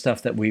all the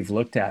stuff that we've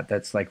looked at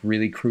that's like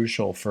really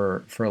crucial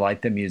for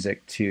Light the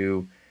Music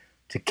to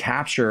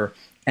capture,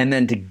 and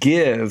then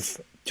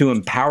to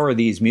empower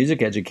these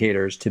music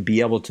educators to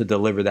be able to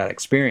deliver that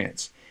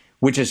experience,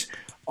 which is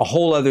a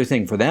whole other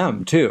thing for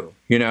them too,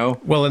 you know?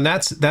 Well, and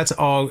that's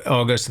all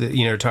goes to the,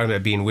 you know, talking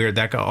about being weird,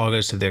 that all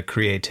goes to the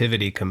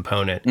creativity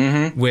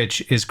component,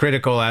 which is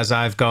critical as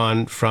I've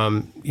gone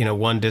from, you know,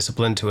 one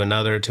discipline to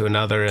another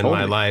in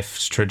my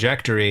life's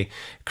trajectory.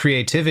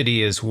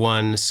 Creativity is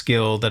one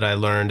skill that I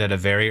learned at a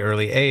very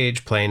early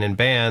age, playing in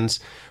bands,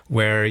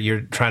 where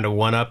you're trying to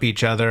one-up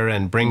each other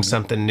and bring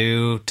something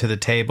new to the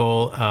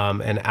table,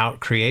 and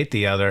out-create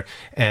the other.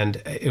 And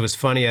it was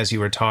funny, as you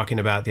were talking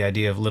about the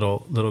idea of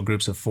little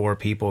groups of 4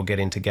 people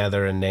getting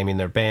together and naming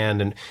their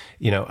band. And,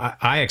 you know,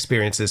 I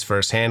experienced this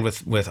firsthand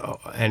with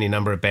any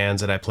number of bands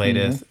that I played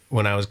with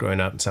when I was growing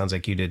up. It sounds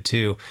like you did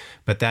too.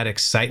 But that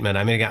excitement,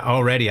 I mean,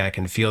 already I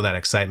can feel that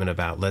excitement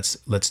about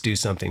let's do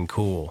something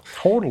cool.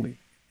 Totally.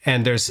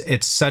 And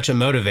it's such a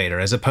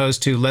motivator, as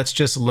opposed to let's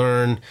just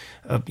learn,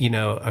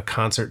 a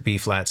concert B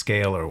flat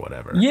scale or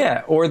whatever.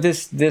 Yeah, or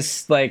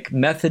this like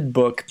method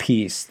book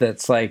piece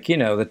that's like, you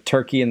know, the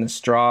turkey and the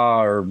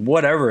straw or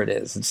whatever it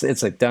is.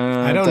 It's like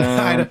dun. I don't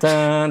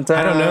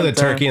know the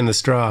turkey and the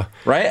straw.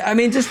 Right. I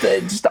mean,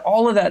 just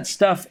all of that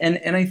stuff,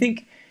 and I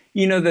think,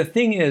 you know, the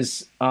thing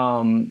is,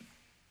 the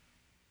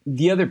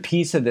other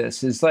piece of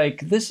this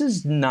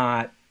is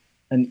not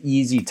an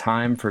easy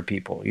time for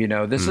people. You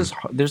know, this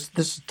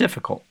is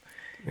difficult.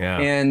 Yeah.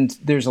 And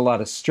there's a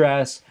lot of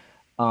stress.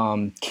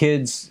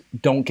 Kids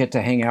don't get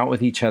to hang out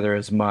with each other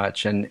as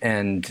much.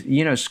 And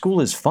you know, school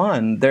is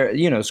fun.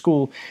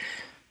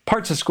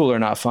 Parts of school are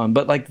not fun,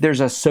 but like there's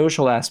a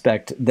social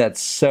aspect that's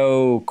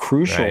so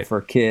crucial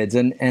for kids.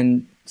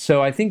 And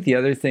so I think the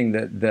other thing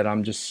that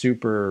I'm just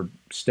super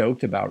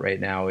stoked about right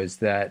now is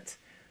that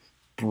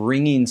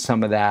bringing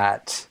some of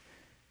that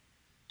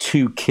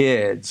to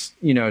kids,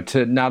 you know,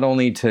 to not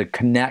only to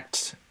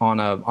connect on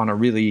a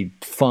really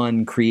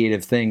fun,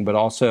 creative thing, but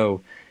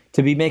also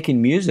to be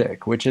making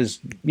music, which is,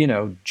 you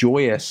know,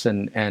 joyous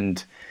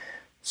and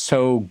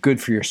so good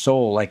for your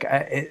soul. Like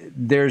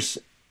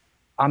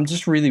I'm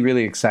just really,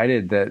 really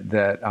excited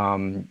that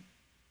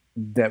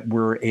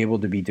we're able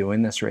to be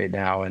doing this right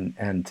now,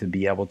 and to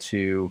be able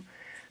to,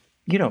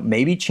 you know,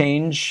 maybe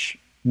change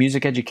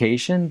music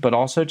education, but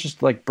also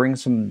just like bring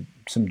some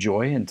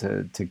joy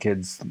into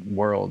kids'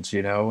 worlds,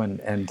 you know,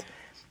 and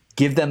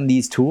give them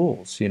these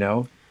tools, you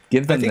know,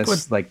 give them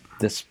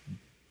this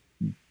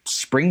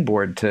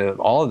springboard to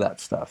all of that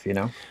stuff, you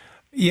know?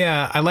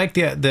 Yeah, I like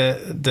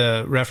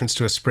the reference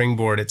to a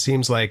springboard. It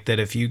seems like that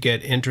if you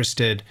get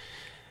interested,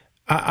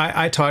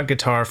 I taught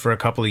guitar for a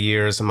couple of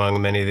years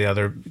among many of the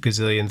other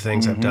gazillion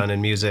things I've done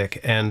in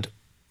music. And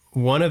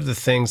one of the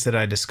things that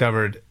I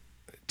discovered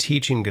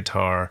teaching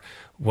guitar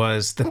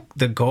was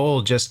the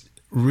goal just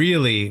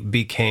really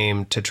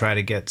became to try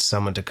to get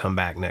someone to come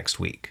back next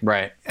week.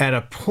 Right. At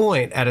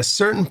a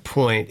certain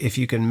point, if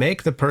you can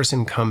make the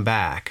person come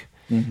back,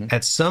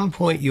 at some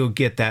point you'll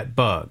get that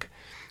bug.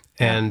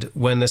 And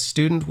when the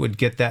student would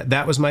get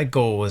that was my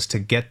goal, was to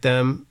get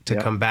them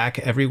to come back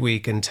every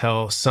week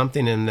until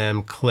something in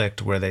them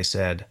clicked where they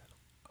said,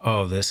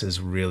 oh, this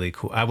is really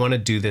cool. I want to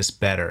do this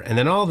better. And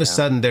then all of a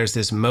sudden there's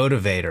this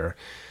motivator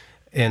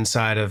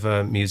inside of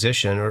a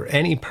musician or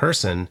any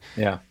person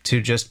to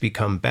just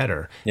become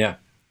better. Yeah.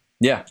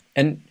 Yeah.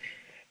 And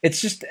it's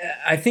just,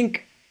 I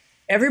think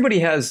everybody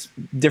has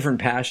different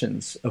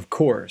passions, of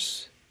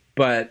course,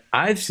 but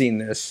I've seen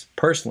this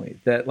personally,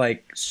 that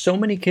like so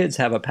many kids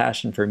have a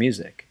passion for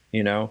music,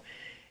 you know,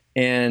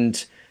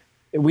 and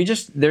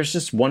there's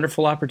this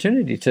wonderful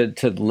opportunity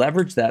to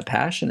leverage that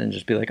passion and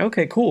just be like,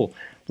 okay, cool.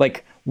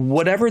 Like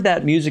whatever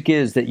that music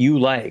is that you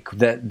like,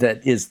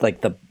 that is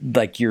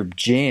like your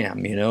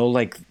jam, you know,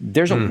 like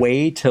there's a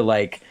way to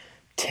like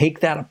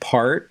take that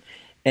apart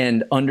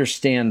and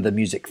understand the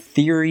music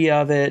theory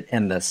of it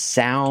and the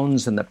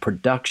sounds and the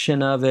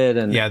production of it.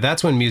 And yeah,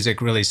 that's when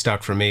music really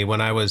stuck for me. When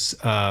I was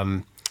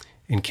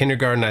in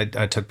kindergarten,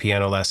 I took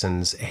piano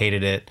lessons,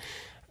 hated it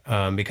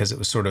because it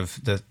was sort of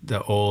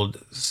the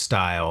old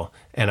style,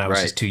 and I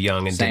was just too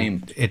young,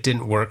 and it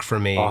didn't work for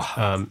me.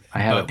 I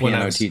had a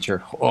piano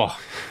teacher.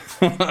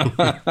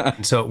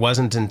 So it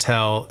wasn't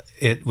until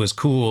it was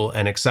cool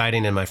and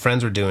exciting and my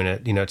friends were doing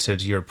it, to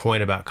your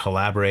point about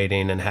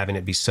collaborating and having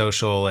it be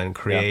social and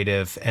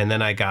creative. Yep.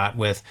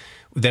 And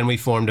then we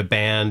formed a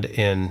band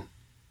in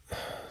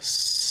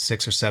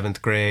 6th or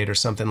 7th grade or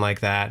something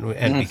like that,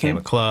 and became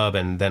a club,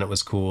 and then it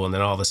was cool. And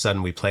then all of a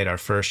sudden we played our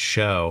first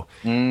show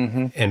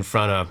in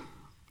front of,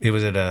 it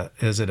was at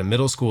a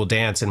middle school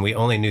dance, and we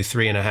only knew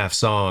 3.5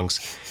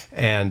 songs.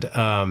 And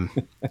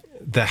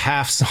the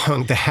half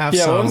song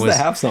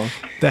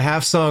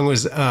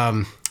was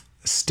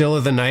Still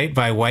of the Night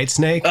by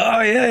Whitesnake.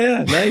 Oh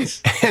yeah,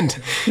 nice.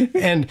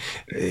 and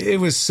it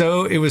was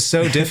so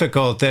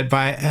difficult that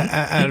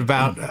at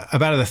about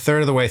a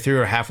third of the way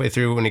through or halfway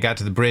through, when we got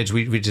to the bridge,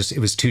 it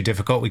was too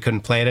difficult. We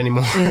couldn't play it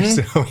anymore.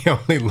 So we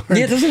only learned.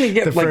 Yeah, doesn't it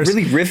get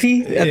really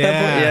riffy at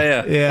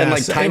that point? Yeah. And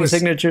like time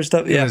signature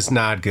stuff. Yeah. It was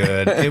not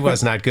good. It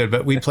was not good.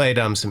 But we played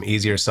some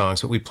easier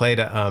songs. But we played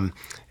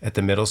at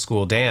the middle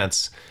school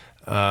dance.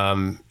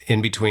 In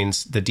between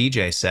the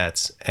DJ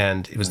sets,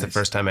 and it was the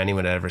first time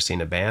anyone had ever seen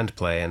a band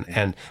play,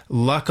 and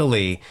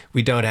luckily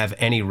we don't have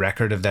any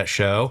record of that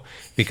show,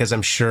 because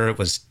I'm sure it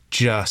was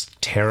just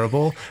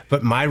terrible.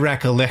 But my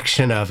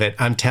recollection of it,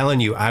 I'm telling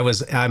you, I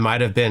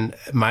might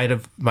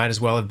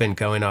as well have been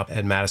going up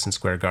at Madison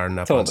Square Garden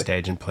on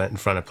stage and in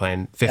front of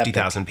playing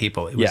 50,000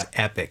 people. It was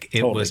epic.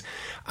 It was.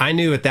 I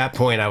knew at that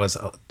point I was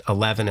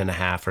 11 and a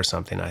half or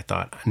something. I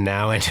thought,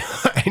 now I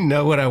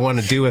know what I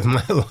want to do with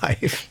my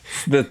life.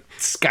 The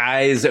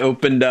skies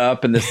opened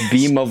up and this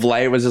beam of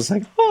light was just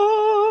like,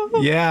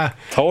 yeah,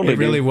 totally. It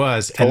really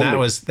was. Totally.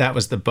 And that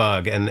was the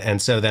bug.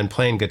 And so then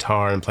playing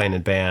guitar and playing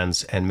in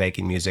bands and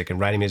making music and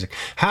writing music.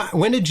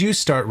 When did you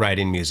start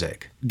writing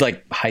music?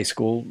 Like high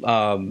school,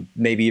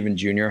 maybe even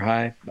junior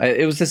high.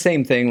 It was the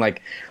same thing,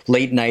 like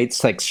late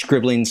nights, like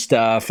scribbling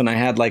stuff. And I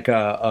had like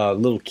a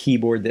little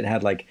keyboard that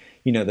had like,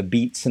 the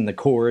beats and the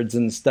chords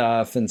and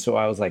stuff. And so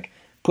I was like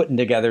putting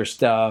together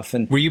stuff.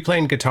 And were you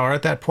playing guitar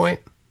at that point?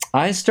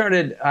 I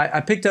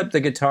picked up the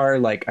guitar,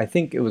 like, I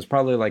think it was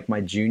probably like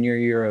my junior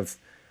year of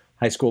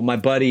high school. My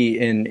buddy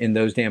in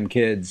Those Damn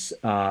Kids,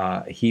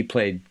 he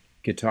played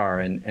guitar,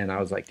 and I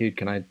was like, dude,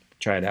 can I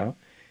try it out?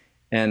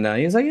 And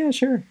he was like, yeah,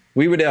 sure.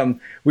 We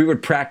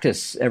would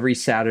practice every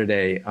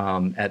Saturday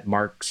at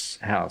Mark's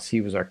house. He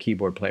was our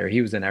keyboard player.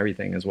 He was in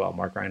everything as well,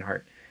 Mark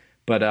Reinhardt.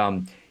 But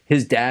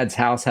his dad's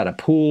house had a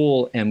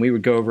pool, and we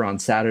would go over on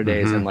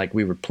Saturdays and like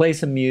we would play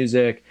some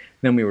music.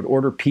 Then we would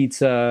order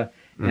pizza,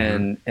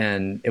 and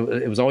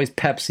it was always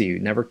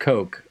Pepsi, never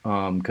Coke,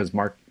 because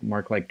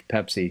Mark liked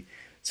Pepsi.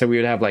 So we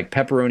would have like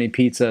pepperoni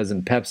pizzas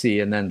and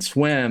Pepsi, and then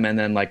swim, and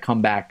then like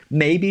come back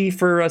maybe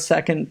for a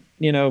second,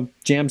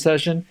 jam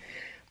session.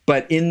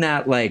 But in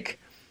that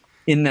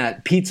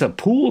pizza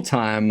pool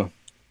time,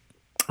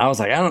 I was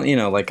like, I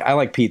don't, like I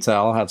like pizza,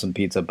 I'll have some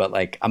pizza, but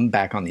like I'm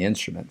back on the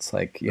instruments,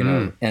 like,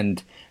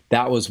 and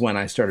that was when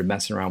I started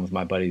messing around with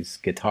my buddy's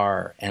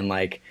guitar. And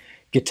like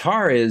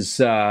guitar is,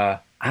 I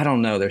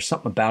don't know, there's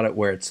something about it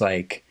where it's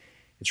like,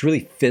 it's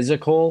really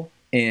physical,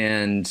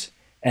 and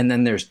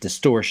then there's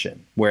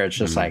distortion where it's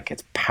just like,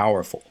 it's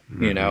powerful,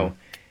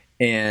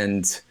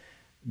 and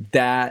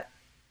that,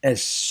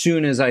 as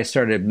soon as I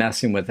started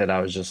messing with it,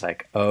 I was just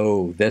like,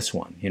 oh, this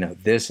one,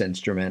 this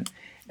instrument.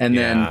 And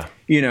then,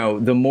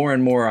 the more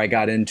and more I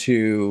got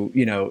into,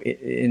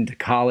 into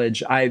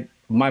college,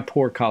 my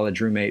poor college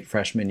roommate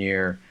freshman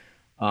year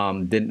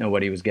didn't know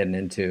what he was getting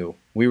into.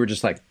 We were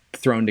just like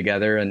thrown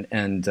together,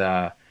 and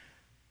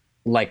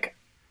like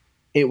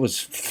it was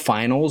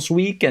finals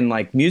week, and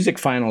like music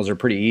finals are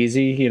pretty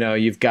easy.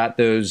 You've got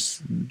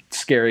those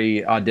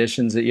scary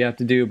auditions that you have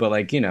to do, but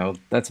like,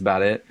 that's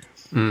about it.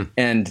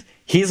 And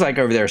he's like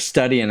over there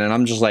studying, and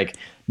I'm just like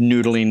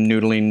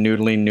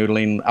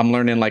noodling. I'm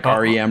learning like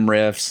REM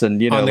riffs,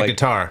 and on the like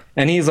guitar.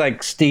 And he's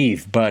like,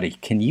 Steve, buddy,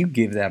 can you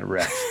give that a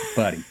rest,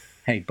 buddy?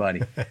 Hey,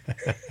 buddy.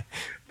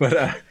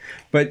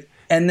 But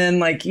and then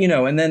like,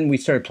 and then we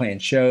started playing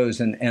shows,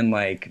 and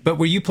like. But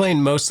were you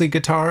playing mostly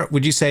guitar?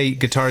 Would you say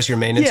guitar is your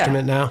main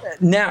instrument now?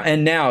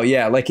 Now,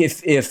 yeah. Like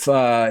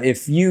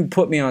if you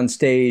put me on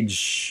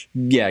stage,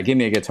 give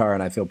me a guitar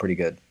and I feel pretty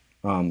good.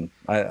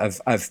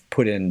 I've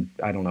put in,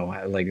 I don't know,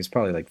 like it's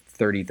probably like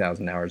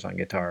 30,000 hours on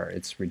guitar.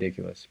 It's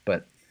ridiculous.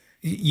 But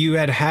you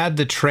had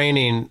the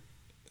training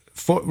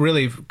for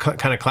really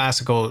kind of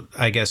classical,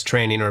 I guess,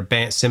 training or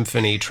band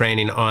symphony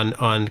training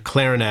on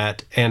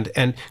clarinet, and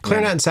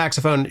clarinet and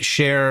saxophone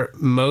share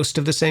most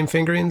of the same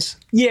fingerings.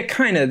 Yeah,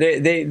 kind of.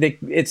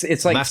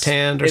 It's like left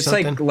hand or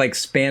something. It's like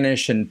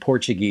Spanish and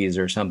Portuguese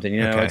or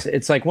something. Okay.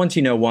 It's like once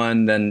you know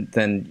one,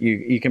 then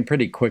you can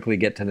pretty quickly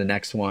get to the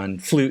next one.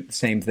 Flute,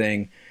 same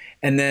thing.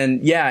 And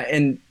then,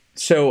 and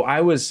so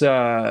I was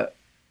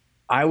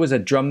I was a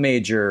drum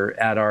major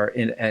at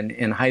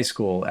in high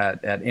school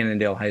at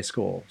Annandale High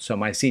School. So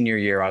my senior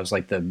year, I was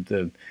like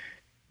the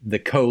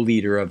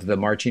co-leader of the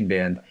marching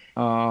band.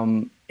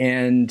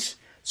 And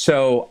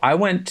so I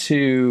went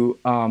to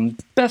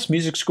best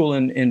music school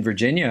in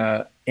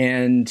Virginia,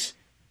 and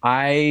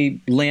I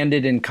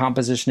landed in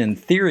composition and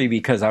theory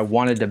because I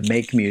wanted to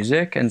make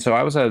music. And so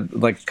I was a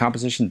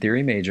composition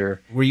theory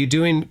major. Were you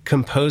doing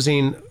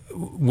composing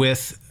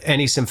with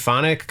any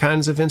symphonic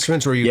kinds of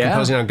instruments? Or were you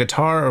composing on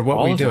guitar, or what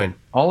were you doing?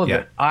 All of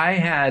it. I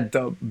had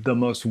the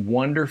most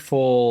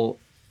wonderful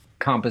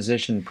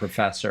composition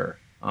professor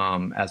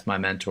as my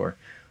mentor,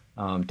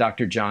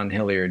 Dr. John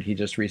Hilliard. He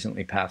just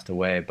recently passed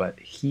away, but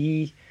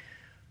his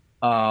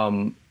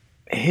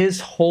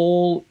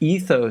whole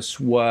ethos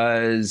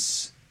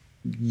was,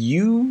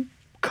 you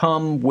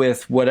come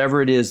with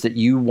whatever it is that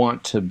you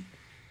want to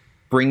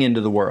bring into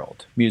the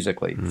world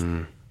musically.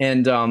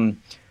 And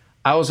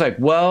I was like,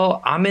 well,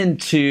 I'm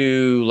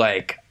into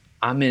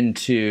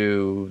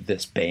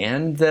this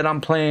band that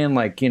I'm playing,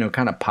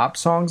 kind of pop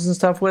songs and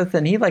stuff with.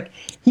 And he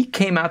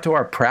came out to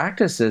our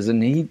practices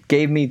and he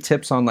gave me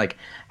tips on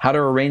how to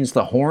arrange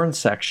the horn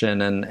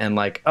section and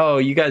oh,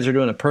 you guys are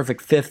doing a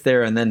perfect fifth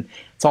there. And then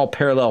it's all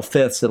parallel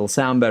fifths. It'll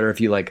sound better if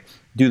you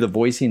do the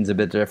voicings a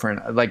bit different,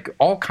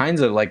 all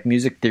kinds of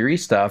music theory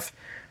stuff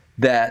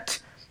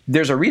that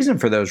there's a reason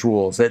for those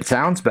rules. It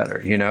sounds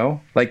better,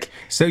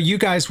 So you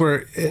guys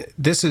were,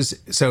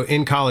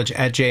 in college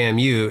at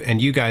JMU,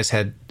 and you guys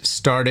had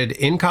started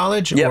in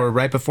college or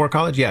right before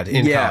college? Yeah,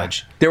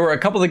 college. There were a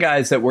couple of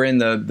guys that were in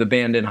the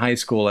band in high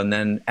school, and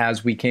then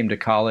as we came to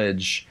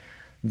college,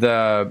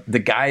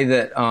 the guy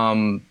that,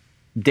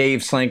 Dave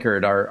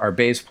Slankard, our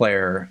bass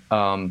player,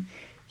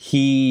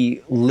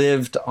 he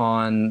lived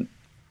in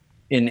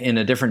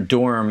a different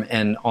dorm,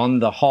 and on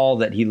the hall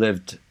that he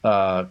lived,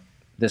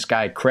 this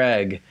guy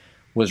Craig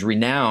was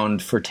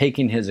renowned for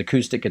taking his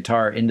acoustic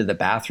guitar into the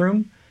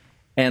bathroom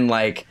and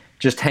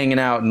just hanging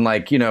out and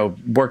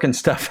working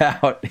stuff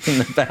out in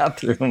the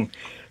bathroom.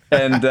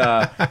 And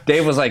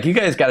Dave was like, "You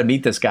guys got to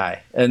meet this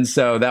guy." And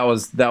so that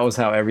was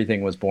how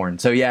everything was born.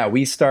 So yeah,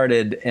 we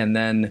started, and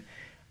then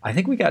I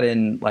think we got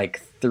in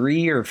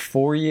 3 or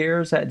 4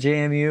 years at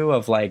JMU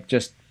of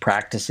just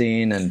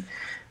practicing and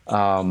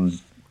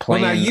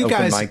playing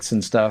open mics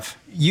and stuff.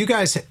 You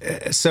guys,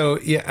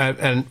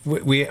 and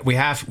we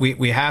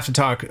have to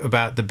talk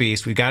about the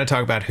Beast. We got to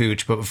talk about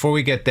Hooch, but before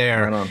we get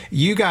there,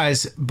 you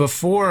guys,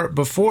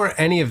 before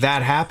any of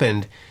that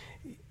happened,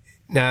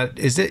 now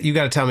you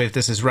got to tell me if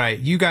this is right.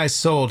 You guys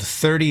sold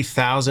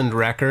 30,000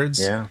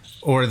 records,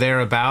 or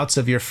thereabouts,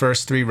 of your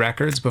first 3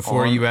 records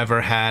before you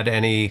ever had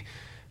any.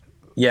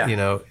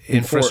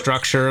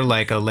 Infrastructure,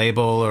 like a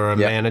label or a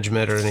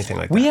management or anything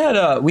like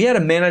that. We had a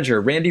manager.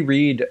 Randy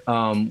Reed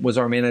was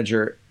our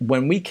manager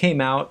when we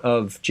came out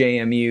of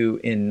JMU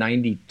in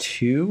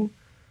 '92.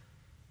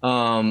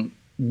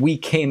 We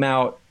came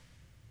out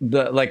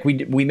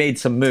we made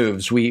some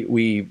moves.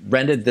 We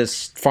rented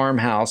this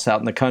farmhouse out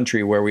in the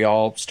country where we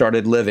all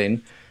started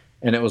living,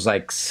 and it was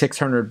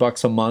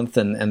 $600 a month,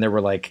 and there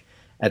were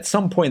at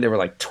some point there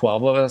were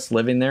 12 of us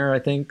living there, I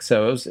think.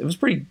 So it was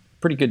pretty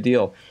good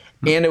deal.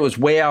 And it was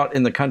way out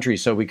in the country,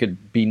 so we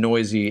could be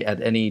noisy at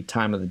any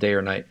time of the day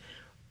or night.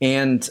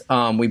 And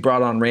we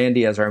brought on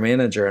Randy as our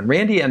manager. And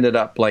Randy ended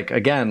up,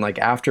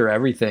 after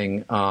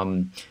everything,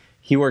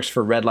 he works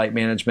for Red Light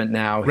Management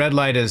now. Red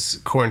Light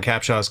is Corin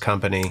Capshaw's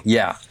company.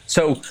 Yeah.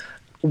 So,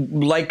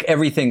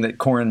 everything that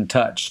Corin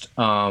touched,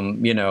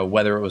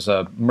 whether it was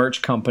a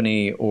merch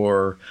company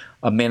or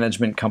a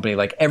management company,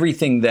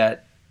 everything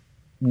that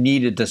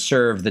needed to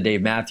serve the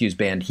Dave Matthews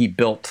Band, he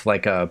built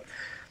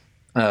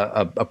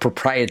a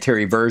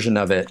proprietary version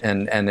of it,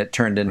 and it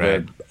turned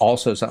into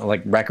also something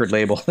like record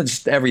label,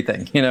 just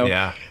everything,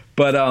 Yeah.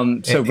 But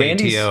so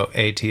Randy's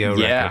ATO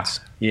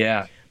Records.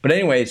 Yeah. But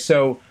anyway,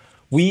 so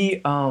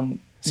we so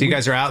you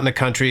guys are out in the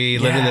country,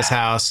 live in this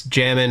house,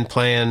 jamming,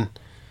 playing.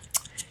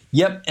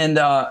 Yep.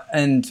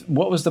 And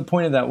what was the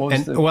point of that? What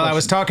was the question? I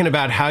was talking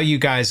about how you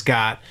guys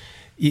got.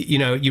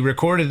 You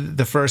recorded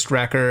the first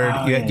record.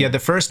 You had the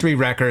first 3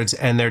 records,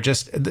 and they're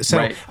just so.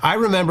 Right. I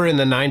remember in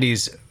the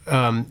 '90s,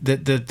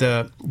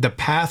 the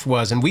path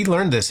was, and we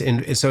learned this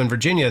in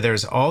Virginia.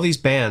 There's all these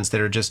bands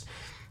that are just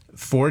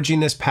forging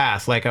this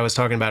path, like I was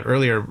talking about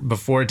earlier,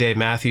 before Dave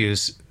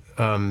Matthews,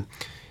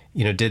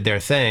 did their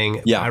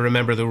thing. Yeah. I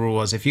remember the rule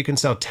was if you can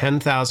sell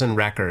 10,000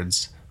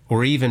 records,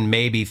 or even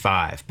maybe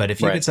 5, but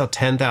if you could sell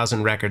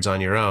 10,000 records on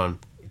your own.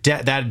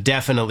 That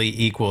definitely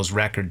equals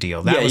record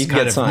deal. That was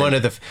kind of one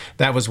of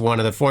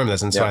the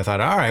formulas. And so I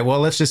thought, all right, well,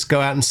 let's just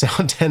go out and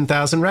sell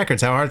 10,000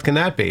 records. How hard can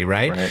that be,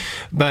 right?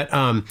 But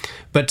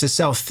to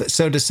sell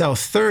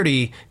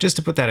 30, just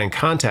to put that in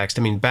context,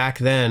 I mean, back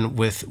then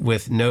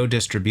with no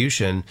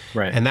distribution,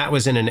 and that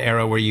was in an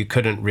era where you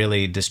couldn't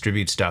really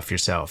distribute stuff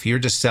yourself. You're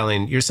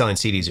selling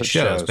CDs at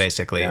shows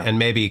basically, and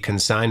maybe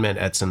consignment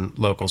at some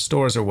local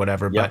stores or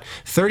whatever. But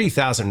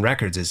 30,000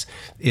 records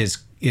is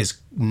is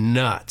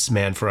nuts,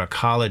 man, for a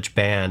college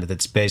band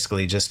that's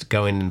basically just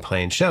going and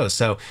playing shows.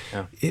 So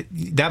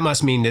that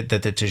must mean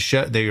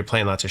that you're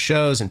playing lots of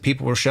shows and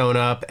people were showing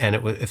up, and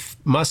it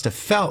must have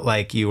felt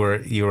like you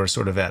were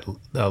sort of at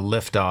a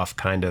liftoff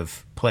kind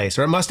of place,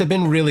 or it must have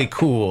been really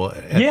cool.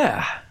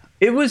 Yeah.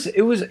 It was,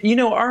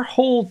 our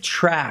whole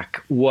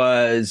track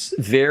was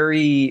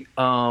very,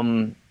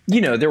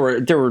 there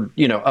were,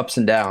 ups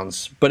and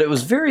downs, but it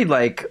was very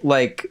like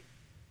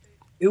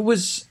it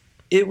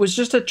was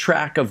just a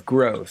track of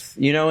growth,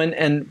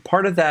 and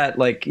part of that,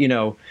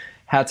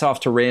 hats off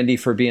to Randy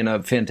for being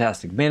a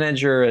fantastic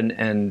manager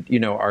and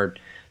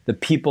the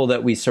people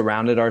that we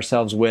surrounded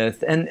ourselves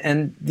with.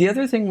 And the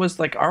other thing was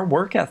our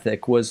work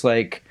ethic was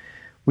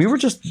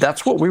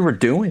that's what we were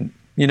doing.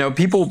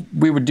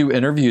 We would do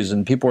interviews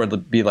and people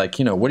would be like,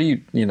 what do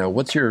you,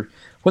 what's your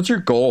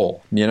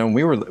goal?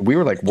 We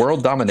were like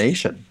world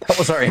domination. That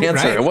was our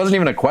answer. Right. It wasn't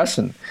even a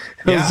question.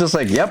 It was just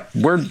yep,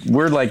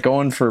 we're like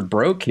going for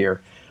broke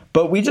here.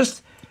 But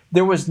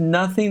there was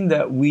nothing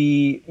that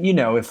we,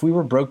 if we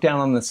were broke down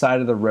on the side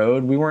of the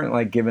road, we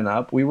weren't giving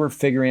up. We were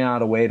figuring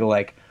out a way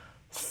to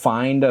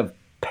find a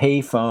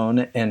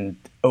payphone and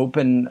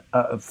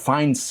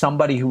find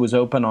somebody who was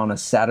open on a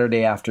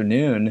Saturday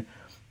afternoon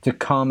to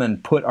come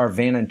and put our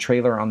van and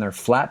trailer on their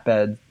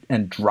flatbed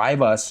and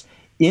drive us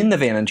in the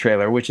van and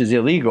trailer, which is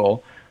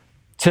illegal,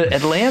 to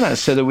Atlanta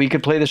so that we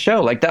could play the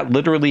show. That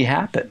literally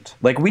happened.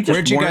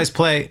 Where'd you guys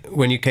play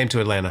when you came to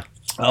Atlanta?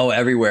 Oh,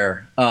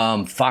 everywhere.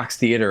 Fox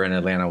Theater in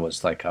Atlanta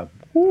was oh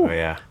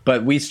yeah.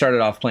 But we started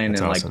off playing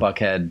in awesome.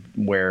 Buckhead,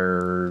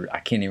 where I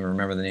can't even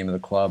remember the name of the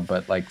club,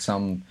 but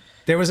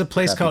there was a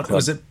place called club.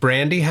 Was it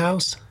Brandy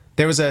House?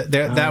 That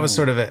was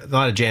sort of a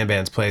lot of jam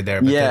bands played there,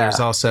 but then there was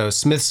also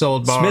Smith's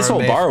Old Bar. Smith's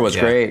Old Bar was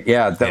great.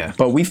 Yeah.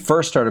 But we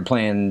first started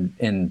playing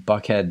in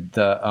Buckhead,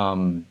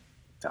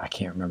 I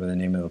can't remember the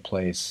name of the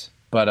place.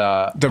 But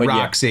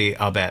Roxy, yeah.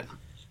 I'll bet.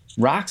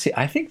 Roxy,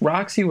 I think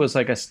Roxy was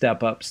a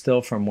step up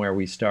still from where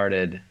we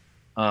started.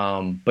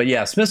 But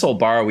yeah, Smith's Old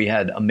Bar, we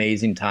had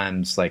amazing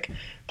times,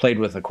 played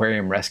with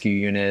Aquarium Rescue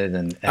Unit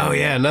and oh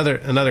yeah,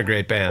 another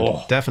great band.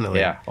 Oh, definitely.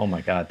 Yeah. Oh my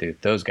God, dude,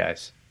 those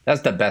guys.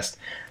 That's the best.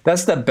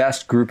 That's the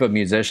best group of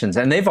musicians,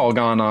 and they've all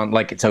gone on.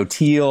 It's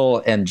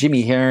Oteil and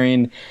Jimmy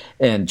Herring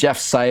and Jeff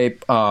Sipe,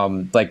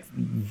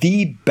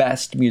 the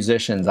best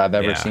musicians I've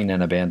ever seen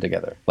in a band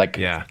together.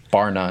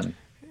 Bar none.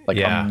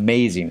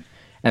 Amazing.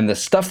 And the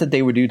stuff that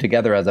they would do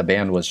together as a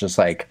band was just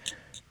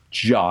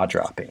jaw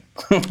dropping.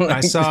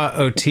 I saw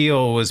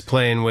Oteil was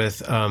playing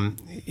with,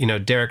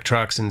 Derek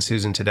Trucks and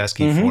Susan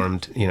Tedeschi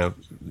formed,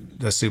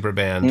 the super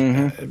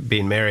band,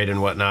 being married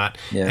and whatnot.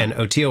 Yeah. And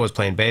Oteil was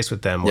playing bass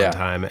with them one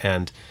time,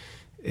 and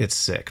it's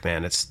sick,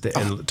 man.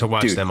 And to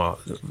watch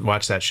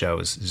watch that show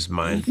is just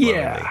mind blowing.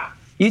 Yeah.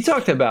 You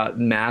talked about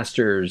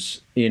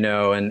masters,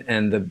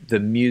 and the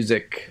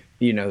music,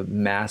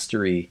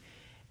 mastery,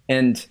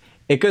 and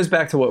it goes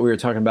back to what we were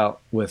talking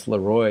about with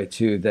Leroy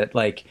too,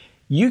 that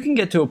you can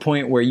get to a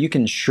point where you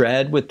can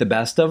shred with the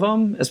best of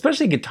them,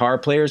 especially guitar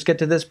players get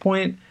to this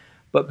point.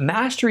 But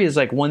mastery is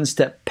one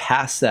step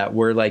past that,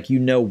 where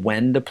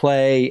when to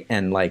play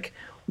and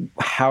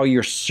how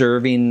you're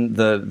serving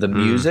the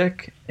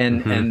music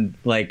and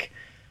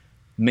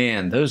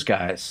man, those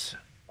guys,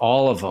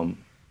 all of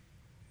them,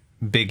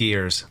 big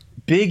ears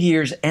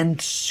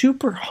and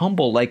super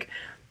humble.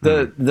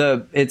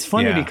 It's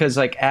funny because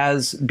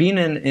as being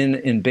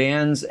in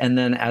bands and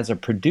then as a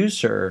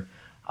producer,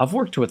 I've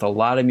worked with a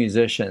lot of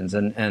musicians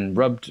and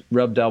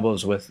rubbed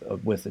elbows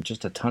with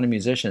just a ton of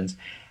musicians,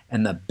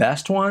 and the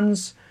best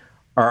ones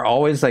are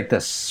always the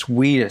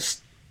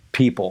sweetest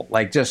people,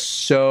 just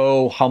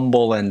so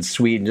humble and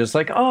sweet and just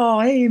oh,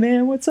 hey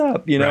man, what's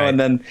up, right. And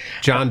then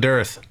John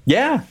Dirth,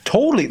 yeah,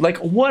 totally,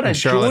 what a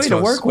joy to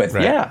work with,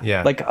 right.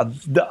 yeah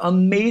the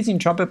amazing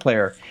trumpet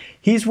player.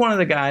 He's one of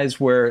the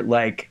guys where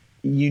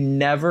you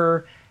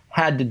never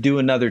had to do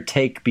another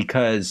take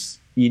because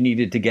you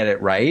needed to get it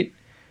right.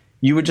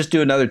 You would just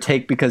do another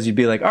take because you'd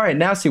be all right,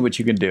 now see what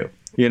you can do,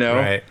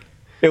 Right.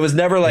 It was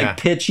never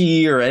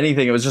pitchy or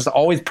anything. It was just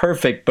always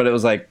perfect, but it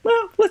was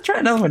well, let's try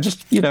another one.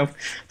 Just,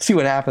 see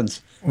what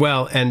happens.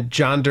 Well, and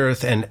John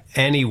Dirth and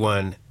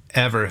anyone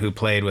ever who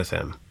played with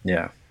him.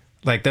 Yeah.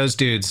 Those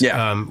dudes,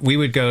 we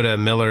would go to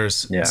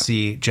Miller's,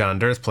 see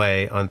John Dirth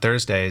play on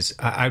Thursdays.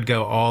 I would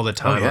go all the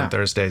time on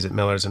Thursdays at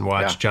Miller's and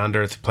watch John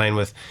Dirth playing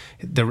with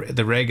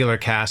the regular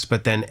cast,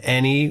 but then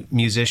any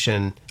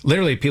musician,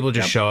 literally people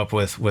just show up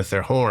with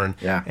their horn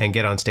and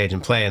get on stage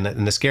and play. And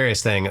the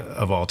scariest thing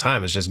of all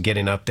time is just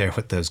getting up there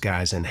with those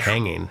guys and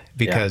hanging,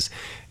 because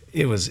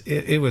it was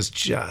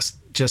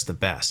just the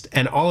best.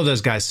 And all of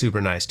those guys super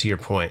nice, to your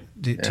point,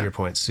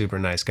 super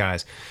nice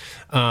guys.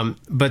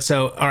 But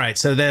so, all right,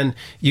 so then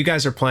you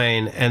guys are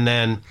playing, and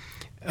then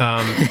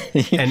and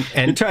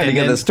you're trying to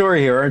get the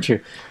story here, aren't you?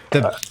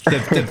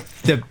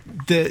 The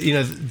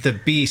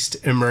beast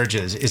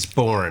emerges, is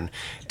born.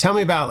 Tell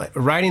me about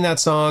writing that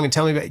song, and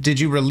tell me about, did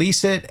you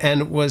release it,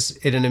 and was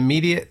it an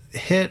immediate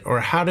hit, or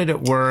how did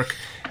it work?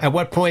 At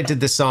what point did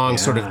the song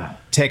sort of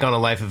take on a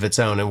life of its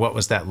own, and what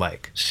was that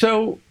like?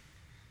 So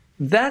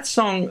that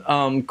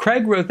song,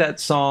 Craig wrote that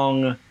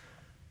song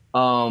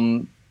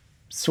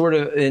sort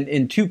of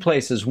in two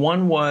places.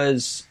 One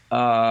was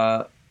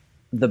the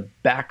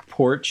back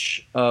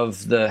porch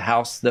of the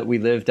house that we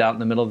lived out in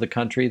the middle of the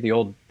country, the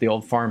old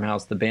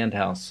farmhouse, the band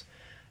house.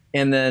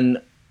 And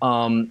then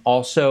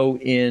also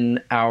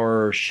in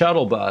our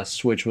shuttle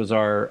bus, which was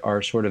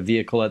our sort of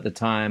vehicle at the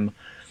time,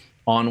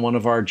 on one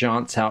of our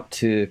jaunts out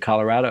to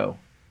Colorado.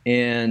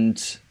 And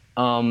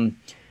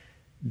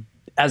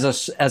as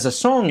a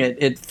song,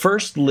 it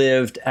first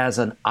lived as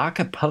an a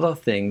cappella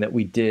thing that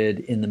we did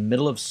in the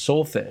middle of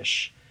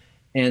Soulfish.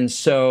 And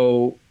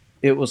so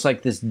it was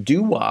like this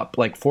doo-wop,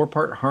 like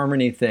 4-part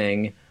harmony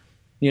thing,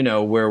 you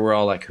know, where we're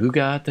all like, who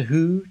got the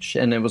hooch?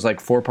 And it was like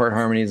 4-part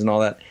harmonies and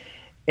all that.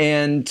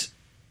 And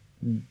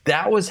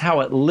that was how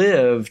it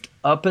lived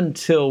up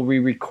until we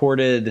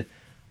recorded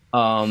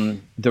the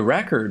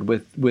record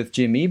with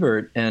Jim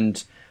Ebert.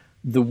 And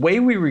the way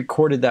we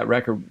recorded that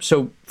record,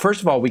 so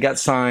first of all, we got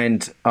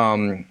signed,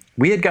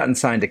 we had gotten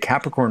signed to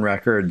Capricorn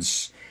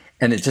Records,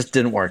 and it just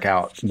didn't work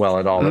out well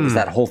at all. It was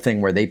that whole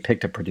thing where they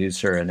picked a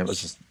producer, and it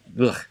was just,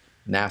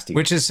 nasty.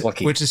 Which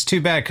is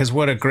too bad, because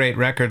what a great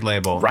record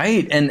label.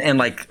 Right. And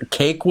like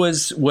Cake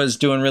was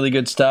doing really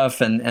good stuff,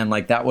 and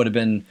like that would have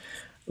been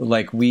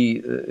like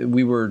we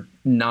were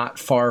not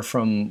far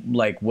from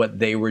like what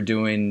they were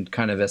doing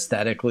kind of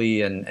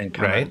aesthetically and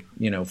kind of,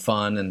 you know,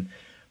 fun.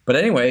 But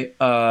anyway,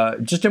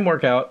 just didn't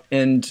work out.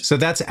 And so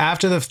that's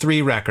after the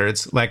 3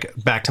 records, like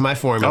back to my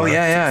formula. Oh,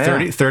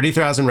 yeah.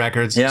 30,000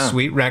 records,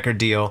 sweet record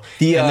deal.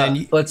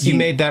 And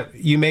then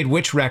you made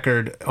which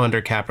record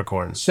under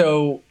Capricorn?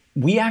 So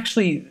we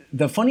actually,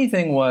 the funny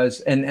thing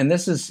was, and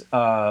this is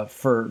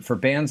for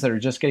bands that are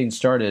just getting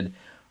started,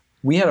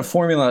 we had a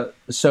formula.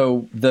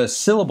 So the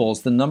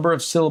syllables, the number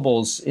of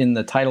syllables in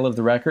the title of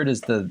the record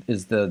is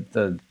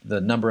the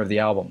number of the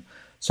album.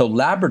 So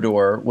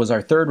Labrador was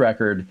our 3rd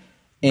record,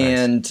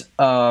 and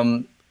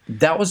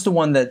that was the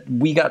one that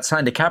we got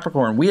signed to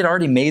Capricorn. We had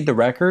already made the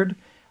record.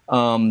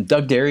 Doug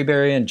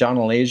Derryberry and John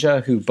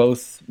Alasia, who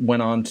both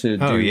went on to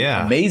do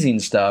amazing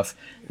stuff,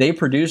 they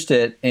produced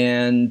it,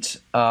 and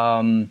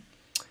so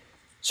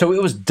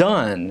it was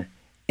done.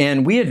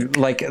 And we had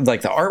like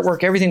the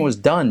artwork, everything was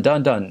done.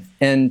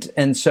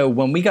 And so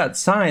when we got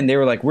signed, they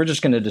were like, we're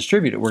just going to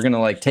distribute it. We're going to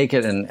like take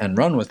it and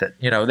run with it.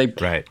 You know, they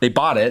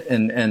bought it,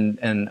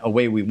 and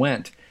away we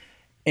went.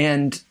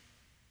 And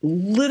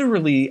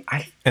literally,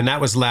 and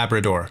that was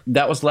Labrador.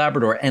 That was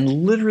Labrador.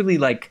 And literally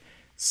like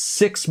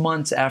 6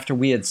 months after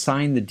we had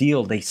signed the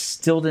deal, they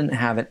still didn't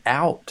have it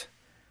out.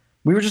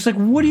 We were just like,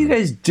 what are you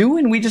guys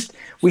doing?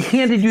 We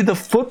handed you the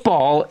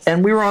football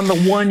and we were on the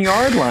 1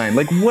 yard line.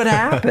 Like, what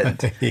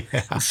happened?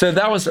 So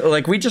that was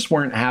like, we just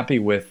weren't happy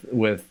with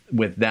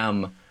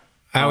them.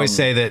 I always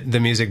say that the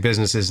music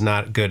business is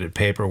not good at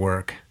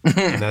paperwork.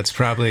 And that's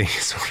probably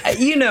sort of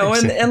you know,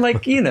 and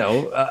like, you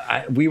know,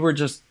 we were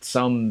just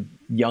some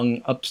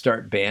young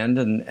upstart band,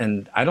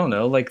 and I don't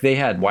know, like they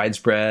had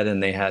Widespread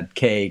and they had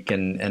Cake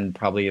and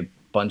probably a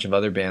bunch of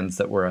other bands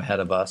that were ahead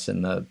of us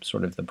in the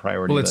sort of the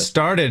priority list.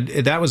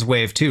 That was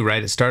Wave 2,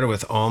 right? It started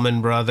with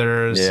Allman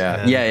Brothers.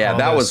 Yeah.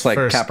 That was like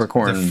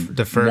Capricorn.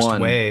 The first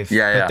wave.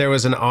 Yeah. But there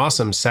was an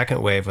awesome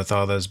second wave with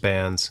all those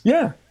bands.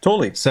 Yeah,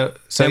 totally. So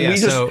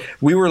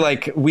we were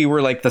like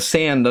the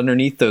sand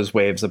underneath those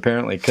waves,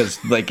 apparently,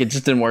 because like it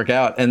just didn't work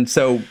out. And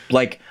so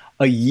like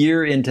a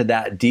year into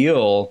that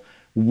deal,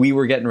 we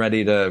were getting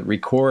ready to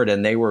record,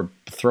 and they were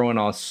throwing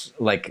us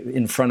like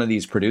in front of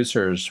these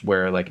producers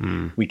where like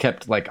we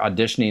kept like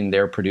auditioning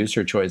their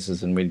producer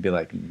choices, and we'd be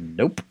like,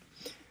 nope.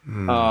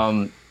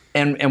 And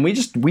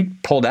we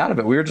pulled out of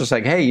it. We were just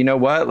like, hey, you know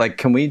what? Like,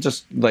 can we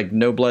just like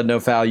no blood,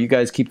 no foul? You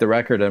guys keep the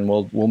record, and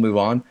we'll move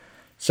on.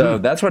 So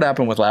that's what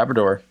happened with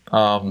Labrador.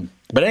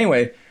 But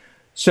anyway,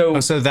 so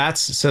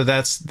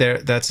that's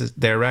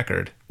their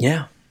record.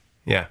 Yeah.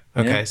 Yeah.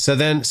 Okay. Yeah. So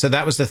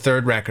that was the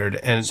 3rd record,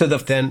 and so the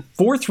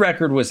 4th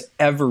record was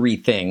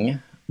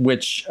Everything,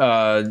 which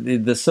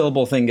the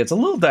syllable thing gets a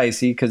little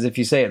dicey because if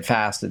you say it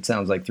fast, it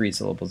sounds like 3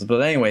 syllables.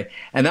 But anyway,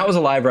 and that was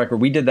a live record.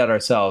 We did that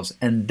ourselves,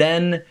 and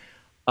then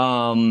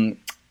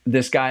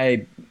this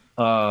guy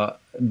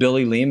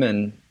Billy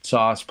Lehman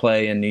saw us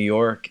play in New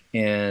York,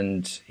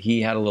 and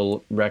he had a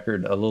little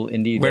record, a little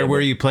indie. Where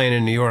were you playing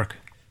in New York?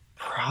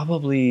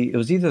 Probably it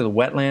was either the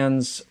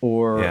Wetlands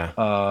or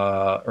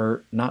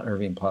not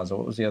Irving Plaza.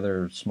 What was the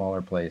other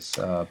smaller place?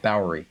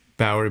 Bowery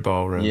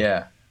Ballroom.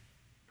 Yeah.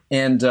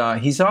 And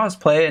he saw us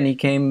play, and he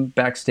came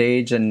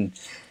backstage, and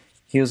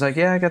he was like,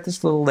 yeah, I got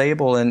this little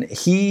label. And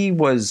he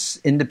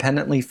was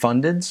independently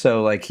funded.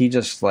 So like, he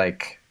was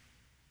like,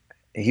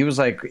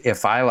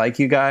 if I like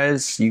you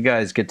guys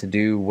get to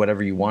do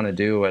whatever you want to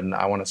do, and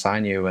I want to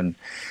sign you. And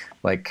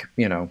like,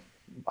 you know,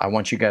 I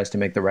want you guys to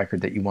make the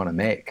record that you want to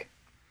make.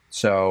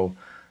 So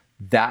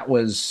that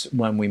was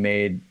when we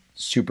made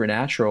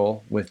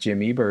Supernatural with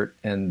Jim Ebert,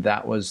 and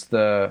that was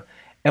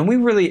we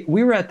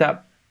were at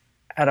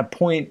a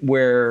point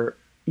where,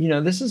 you know,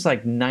 this is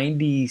like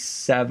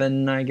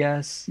 97, I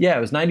guess. Yeah,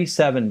 it was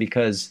 97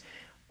 because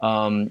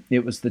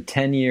it was the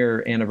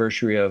 10-year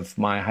anniversary of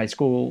my high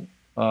school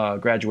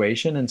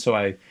graduation, and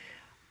so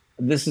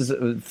this is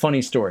a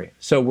funny story.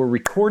 So we're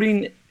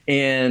recording,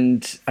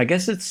 and I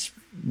guess it's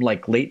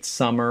like late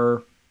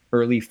summer,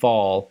 early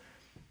fall,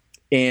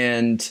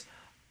 and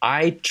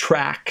I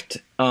tracked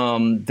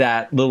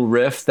that little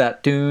riff,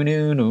 that doo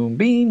doo doo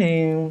be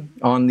doo,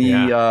 on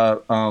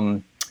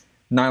the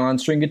nylon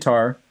string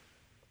guitar,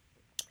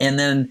 and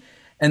then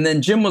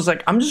Jim was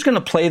like, I'm just gonna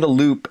play the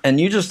loop,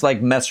 and you just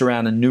like mess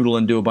around and noodle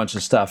and do a bunch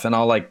of stuff, and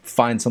I'll like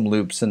find some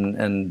loops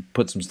and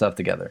put some stuff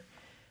together.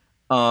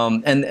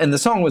 And the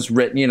song was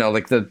written,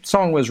 like the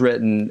song was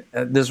written.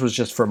 This was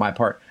just for my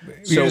part.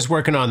 You're just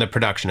working on the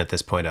production at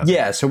this point.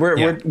 Yeah. So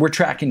we're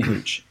tracking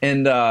Hooch,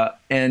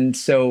 and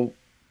so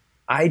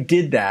I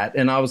did that,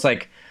 and I was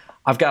like,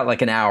 I've got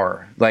like an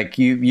hour. Like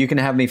you can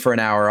have me for an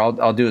hour.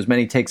 I'll do as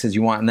many takes as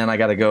you want, and then I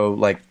got to go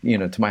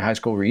to my high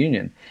school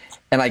reunion.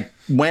 And I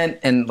went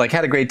and like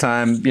had a great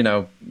time.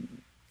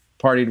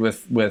 Partied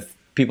with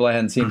people I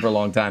hadn't seen for a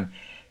long time.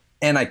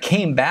 And I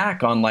came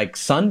back on like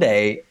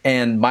Sunday,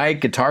 and my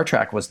guitar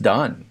track was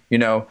done.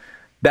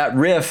 That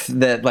riff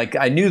that like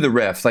I knew the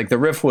riff. Like the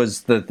riff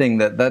was the thing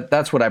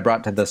that's what I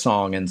brought to the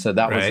song, and so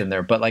that was in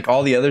there. But like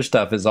all the other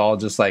stuff is all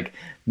just like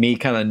me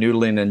kind of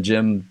noodling, and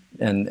Jim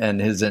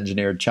and his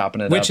engineer chopping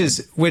it which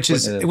up. Which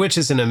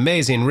is an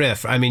amazing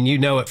riff. I mean,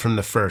 it from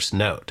the first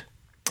note.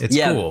 It's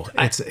cool.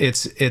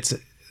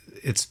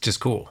 It's just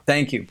cool.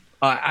 Thank you.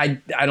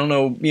 I don't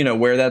know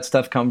where that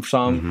stuff comes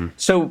from. Mm-hmm.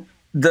 So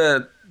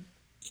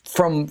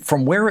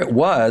from where it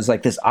was,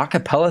 like this a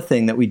cappella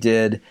thing that we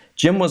did,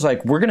 Jim was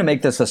like, we're going to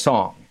make this a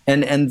song.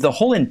 And the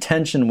whole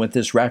intention with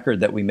this record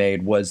that we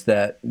made was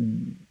that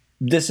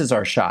this is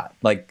our shot.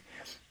 Like,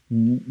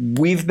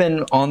 we've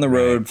been on the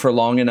road for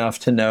long enough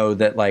to know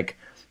that, like,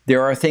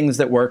 there are things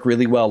that work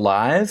really well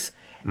live.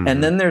 Mm-hmm.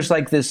 And then there's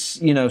like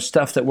this,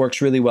 stuff that works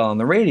really well on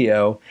the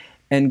radio.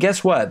 And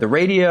guess what? The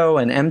radio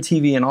and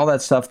MTV and all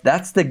that stuff,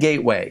 that's the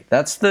gateway.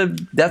 That's the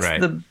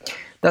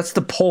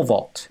pole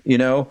vault,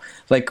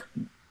 Like,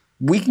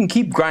 we can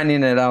keep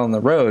grinding it out on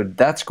the road.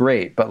 That's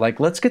great. But like,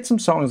 let's get some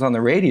songs on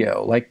the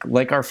radio.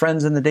 Like our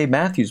friends in the Dave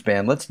Matthews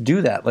Band. Let's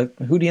do that. Like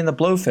Hootie and the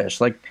Blowfish.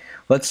 Like,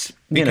 let's,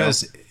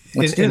 because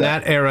in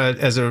that era,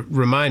 as a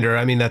reminder,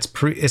 I mean, that's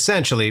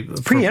essentially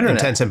pre-internet. For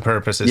intents and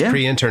purposes,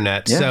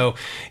 pre-internet. Yeah. So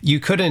you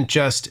couldn't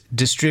just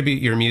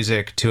distribute your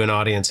music to an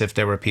audience if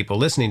there were people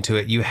listening to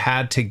it. You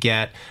had to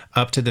get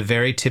up to the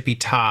very tippy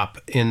top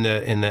in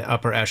the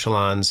upper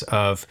echelons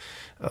of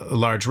a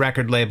large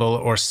record label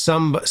or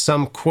some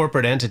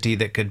corporate entity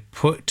that could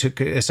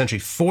essentially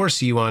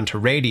force you onto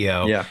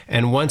radio. Yeah.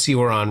 And once you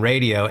were on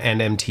radio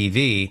and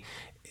MTV,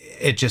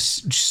 it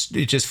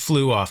just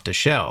flew off the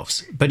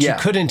shelves. But you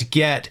couldn't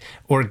get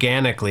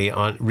organically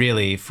on,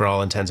 really, for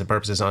all intents and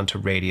purposes, onto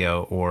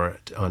radio or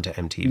onto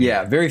MTV.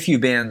 Yeah, very few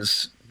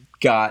bands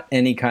got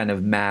any kind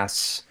of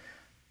mass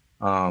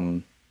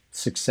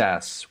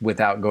success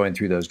without going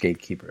through those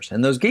gatekeepers.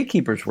 And those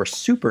gatekeepers were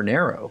super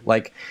narrow.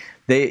 Like,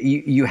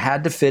 you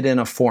had to fit in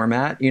a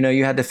format.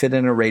 You had to fit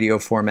in a radio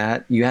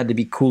format. You had to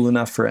be cool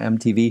enough for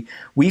MTV.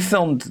 We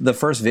filmed the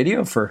first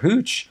video for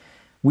Hooch.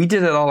 We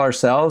did it all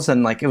ourselves,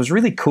 and like, it was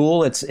really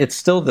cool. It's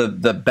still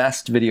the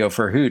best video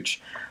for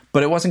Hooch,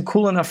 but it wasn't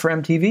cool enough for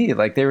MTV.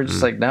 Like, they were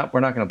just like, no, we're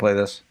not going to play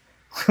this.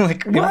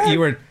 Like, what? You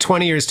were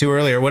 20 years too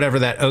early, or whatever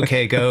that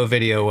OK Go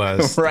video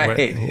was. Right.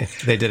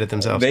 They did it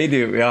themselves. They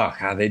do. Oh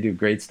God, they do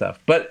great stuff.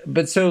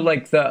 But so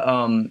like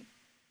the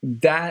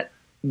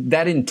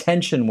that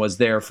intention was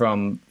there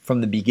from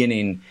the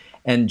beginning,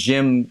 and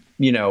Jim,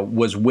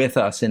 was with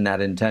us in that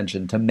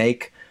intention to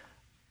make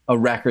a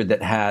record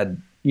that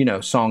had,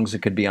 songs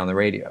that could be on the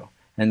radio.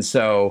 And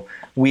so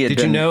we had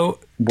Did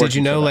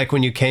you know like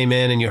when you came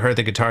in and you heard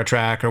the guitar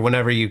track, or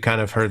whenever you kind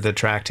of heard the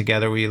track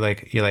together, were you're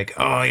like,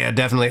 oh yeah,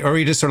 definitely, or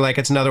you just sort of like,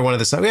 it's another one of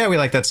the songs. Yeah, we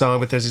like that song,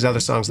 but there's these other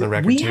songs on the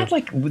record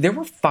too. There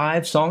were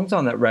 5 songs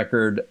on that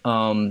record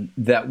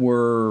that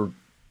were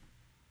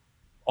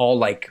all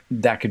like,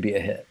 that could be a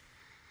hit.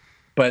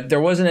 But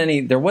there wasn't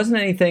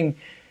anything,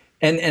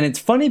 and it's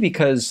funny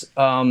because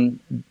on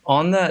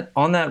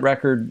that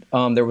record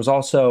there was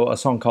also a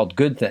song called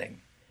Good Thing,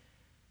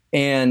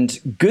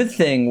 and Good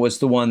Thing was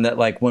the one that,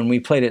 like, when we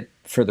played it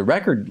for the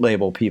record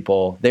label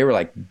people, they were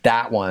like,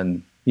 that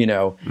one,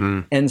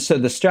 and so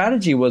the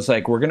strategy was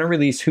like, we're gonna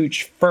release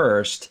Hooch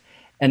first,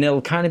 and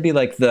it'll kind of be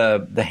like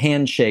the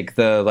handshake,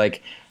 the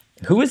like,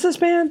 who is this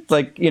band?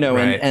 Like,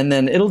 right. and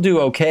then it'll do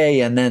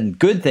okay, and then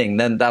Good Thing,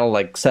 then that'll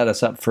like set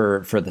us up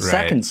for the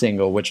second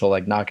single, which will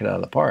like knock it out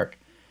of the park.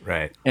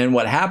 Right. And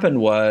what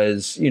happened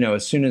was,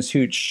 as soon as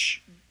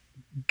Hooch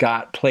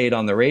got played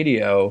on the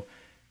radio,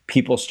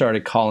 people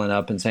started calling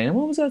up and saying,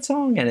 what was that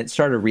song? And it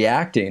started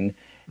reacting.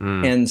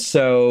 And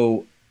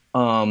so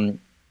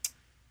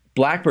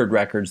Blackbird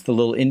Records, the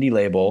little indie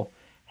label,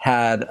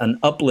 had an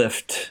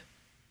uplift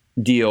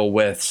deal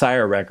with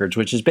Sire Records,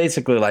 which is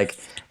basically like,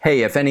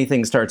 hey, if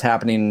anything starts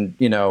happening,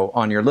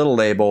 on your little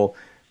label,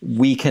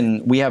 we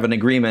have an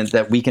agreement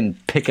that we can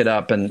pick it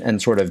up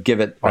and sort of give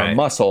it our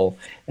muscle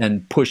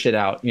and push it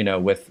out,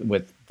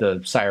 with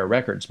the Sire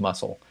Records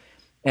muscle.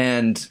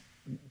 And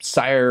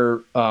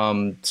Sire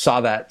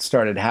saw that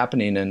started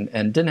happening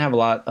and didn't have a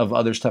lot of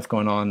other stuff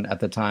going on at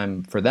the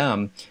time for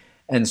them.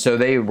 And so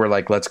they were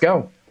like, let's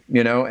go,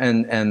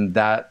 and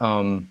that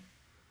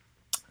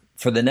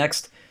for the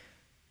next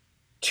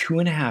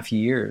 2.5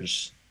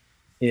 years,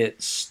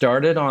 it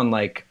started on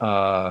like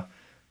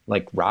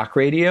rock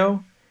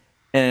radio.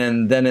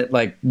 And then it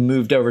like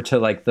moved over to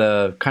like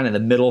the kind of the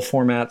middle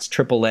formats,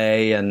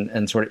 AAA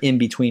and sort of in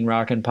between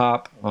rock and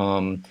pop.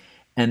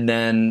 And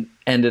then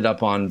ended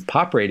up on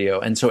pop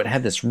radio. And so it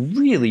had this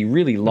really,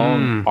 really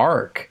long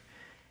arc.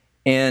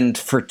 And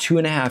for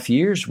 2.5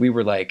 years, we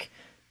were like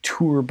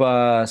tour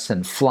bus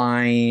and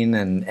flying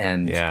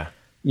and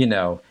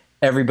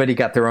everybody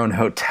got their own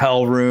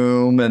hotel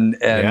room. And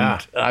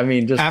I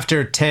mean, just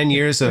after 10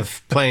 years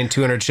of playing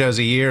 200 shows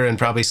a year and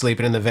probably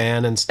sleeping in the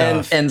van and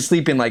stuff. And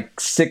sleeping like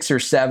 6 or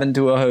 7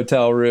 to a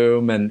hotel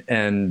room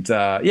and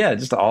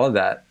just all of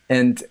that.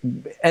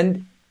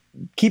 And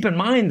keep in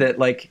mind that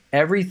like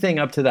everything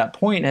up to that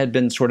point had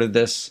been sort of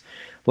this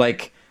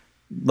like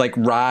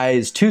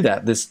rise to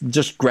that, this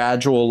just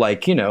gradual,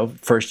 like,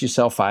 first you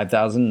sell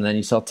 5,000 and then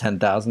you sell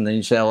 10,000, then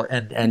you sell,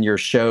 and your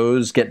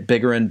shows get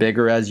bigger and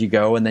bigger as you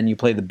go. And then you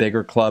play the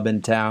bigger club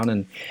in town,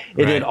 and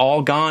it had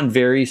all gone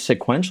very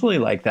sequentially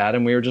like that.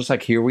 And we were just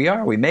like, here we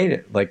are, we made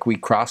it. Like we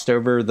crossed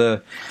over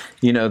the,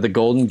 the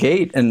Golden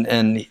Gate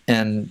and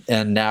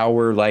now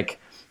we're like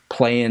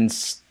playing,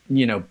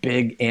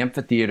 big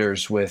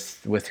amphitheaters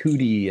with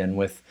Hootie and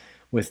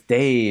with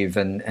Dave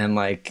and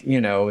like,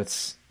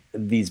 it's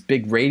these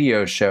big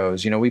radio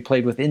shows. We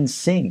played with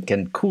NSYNC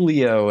and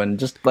Coolio and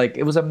just like,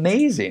 it was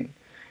amazing.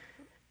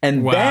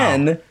 And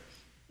then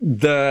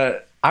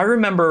I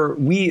remember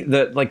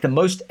the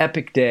most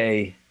epic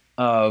day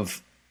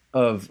of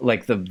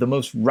like the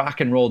most rock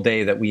and roll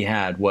day that we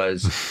had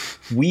was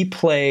we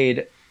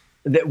played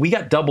that we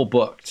got double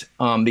booked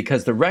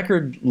because the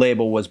record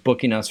label was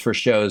booking us for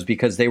shows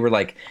because they were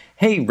like,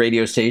 hey,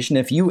 radio station,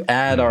 if you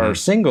add our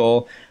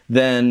single,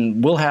 then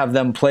we'll have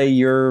them play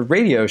your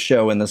radio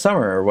show in the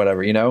summer or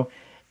whatever,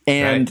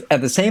 And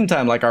at the same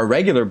time, like our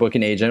regular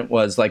booking agent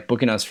was like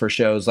booking us for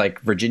shows like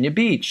Virginia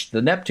Beach,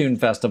 the Neptune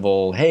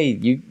Festival. Hey,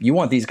 you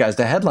want these guys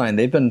to headline.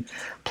 They've been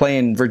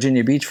playing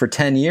Virginia Beach for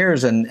 10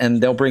 years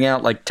and they'll bring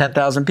out like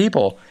 10,000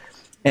 people.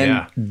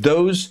 And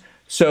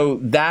so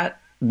that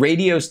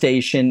radio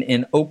station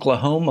in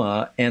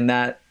Oklahoma and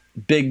that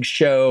big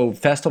show,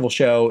 festival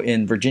show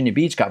in Virginia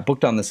Beach got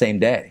booked on the same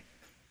day.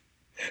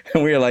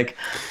 And we were like,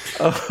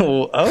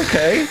 oh,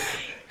 okay.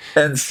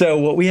 And so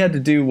what we had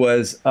to do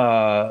was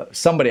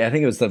somebody, I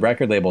think it was the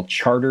record label,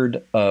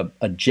 chartered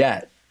a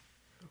jet.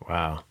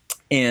 Wow.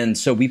 And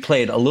so we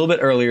played a little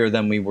bit earlier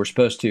than we were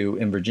supposed to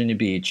in Virginia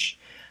Beach,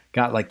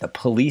 got like the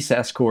police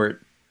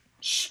escort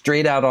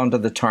straight out onto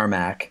the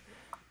tarmac,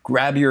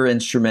 grab your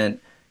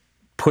instrument,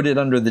 put it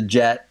under the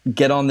jet,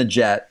 get on the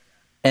jet.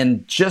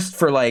 And just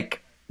for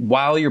like,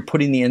 while you're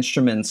putting the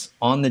instruments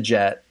on the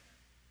jet,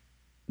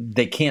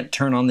 they can't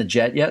turn on the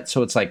jet yet.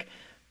 So it's like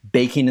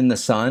baking in the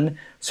sun.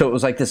 So it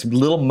was like this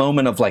little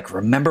moment of like,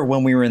 remember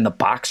when we were in the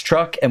box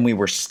truck and we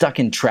were stuck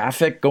in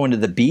traffic going to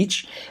the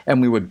beach and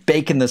we would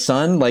bake in the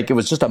sun? Like it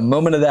was just a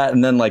moment of that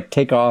and then like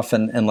take off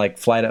and like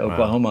fly to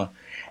Oklahoma.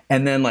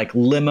 And then like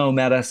limo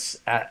met us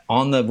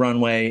on the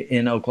runway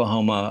in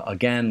Oklahoma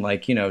again,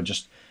 like,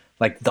 just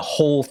like the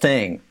whole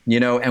thing,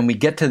 and we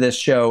get to this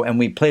show and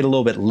we played a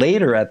little bit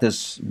later at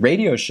this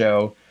radio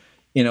show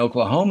in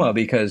Oklahoma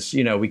because,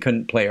 we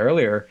couldn't play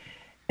earlier.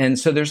 And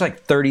so there's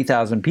like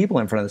 30,000 people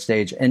in front of the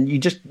stage and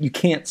you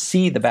can't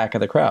see the back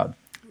of the crowd.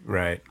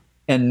 Right.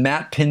 And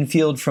Matt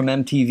Pinfield from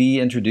MTV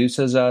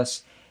introduces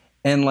us.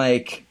 And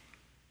like,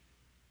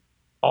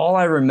 all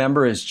I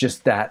remember is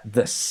just that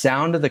the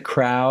sound of the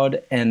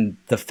crowd and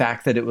the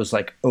fact that it was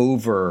like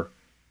over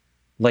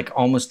like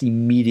almost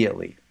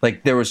immediately.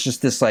 Like there was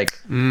just this like,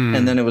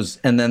 and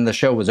then the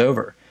show was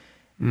over.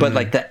 But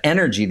like the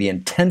energy, the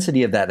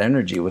intensity of that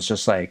energy was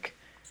just like,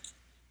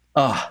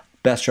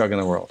 best drug in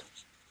the world.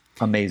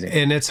 Amazing.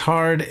 And it's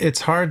hard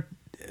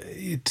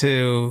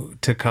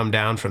to come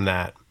down from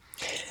that.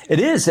 It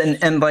is.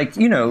 And like,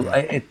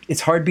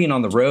 it's hard being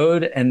on the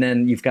road and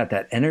then you've got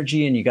that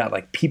energy and you got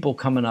like people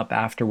coming up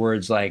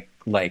afterwards, like,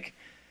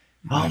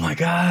 oh my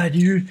God,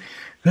 you're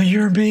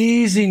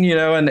amazing,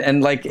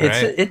 and like,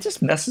 it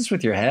just messes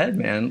with your head,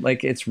 man.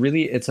 Like it's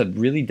a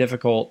really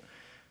difficult,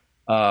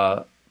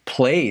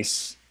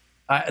 place.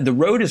 The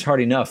road is hard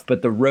enough,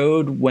 but the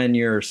road when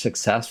you're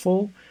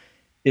successful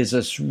is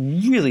a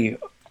really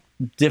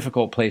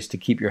difficult place to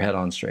keep your head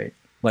on straight.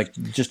 Like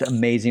just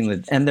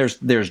amazing. And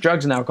there's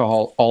drugs and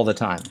alcohol all the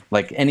time.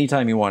 Like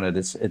anytime you want it,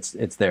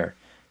 it's there.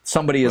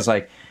 Somebody is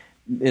like,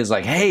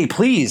 hey,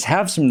 please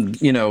have some,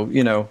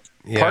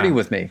 party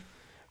with me.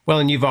 Well,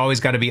 and you've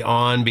always got to be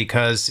on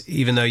because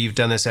even though you've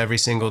done this every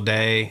single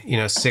day,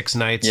 6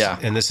 nights,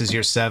 and this is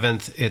your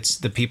 7th, it's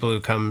the people who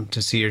come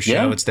to see your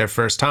show. It's their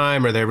first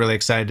time or they're really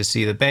excited to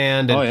see the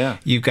band. And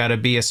you've got to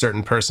be a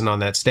certain person on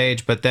that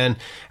stage. But then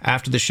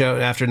after the show,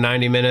 after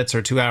 90 minutes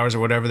or 2 hours or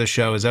whatever, the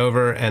show is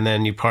over and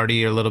then you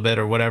party a little bit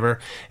or whatever,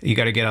 you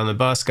got to get on the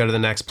bus, go to the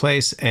next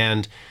place.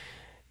 And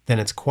then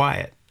it's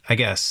quiet, I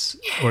guess,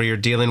 or you're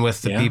dealing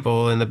with the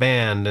people in the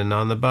band and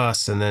on the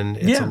bus, and then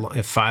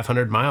if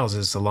 500 miles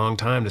is a long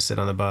time to sit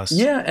on the bus.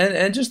 Yeah,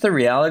 and just the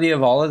reality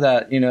of all of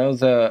that, you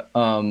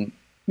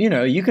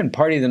can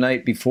party the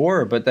night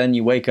before, but then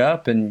you wake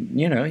up and,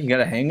 you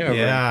got a hangover.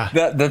 Yeah.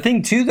 The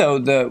thing too,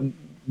 though,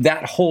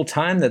 that whole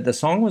time that the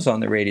song was on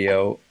the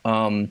radio,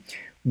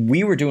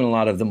 we were doing a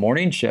lot of the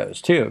morning shows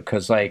too,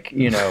 because that's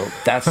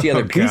the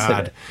other piece of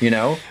it. You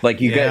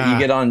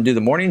get on and do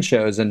the morning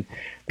shows, and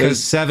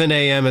because 7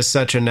 a.m. is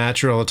such a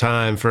natural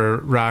time for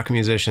rock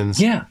musicians.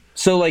 Yeah,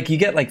 so you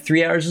get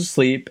 3 hours of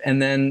sleep, and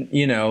then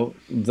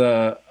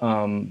the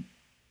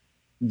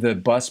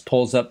bus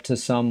pulls up to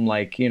some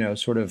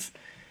sort of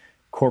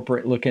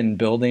corporate looking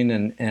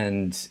building,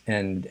 and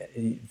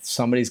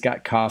somebody's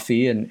got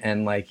coffee,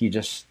 and you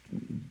just.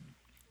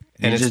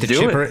 And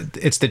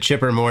it's the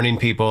chipper morning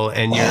people,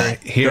 and you're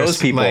here. Those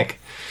people.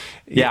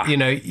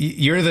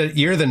 You're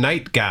the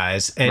night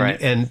guys,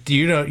 and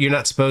you're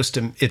not supposed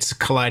to. It's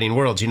colliding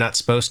worlds. You're not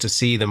supposed to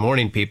see the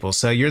morning people.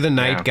 So you're the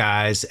night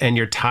guys, and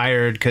you're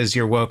tired because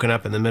you're woken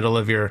up in the middle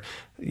of your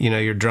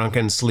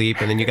drunken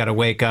sleep, and then you got to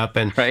wake up,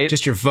 and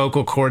just your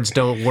vocal cords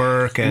don't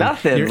work, and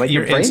nothing. Your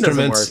brain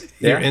instruments, doesn't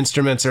work. your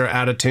instruments are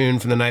out of tune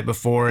from the night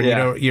before,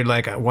 and you're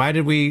like, why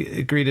did we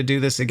agree to do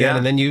this again?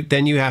 And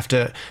then you have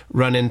to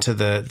run into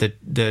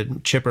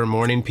the chipper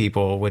morning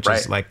people, which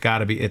is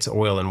gotta be, it's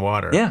oil and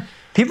water. Yeah.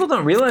 People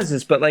don't realize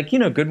this, but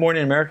Good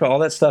Morning America, all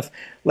that stuff,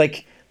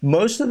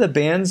 most of the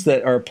bands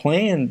that are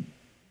playing,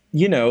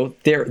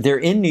 they're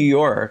in New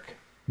York.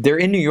 They're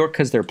in New York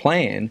because they're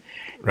playing.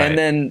 Right. And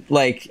then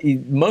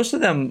most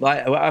of them,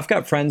 I've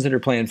got friends that are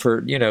playing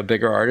for,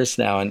 bigger artists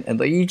now, and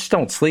you just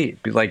don't sleep.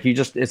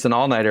 It's an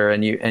all-nighter,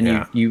 and you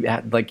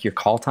your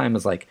call time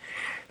is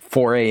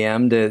 4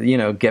 a.m.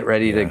 to, get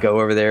ready to go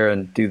over there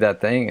and do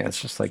that thing. And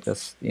it's just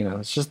this,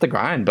 it's just the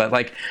grind.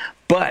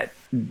 But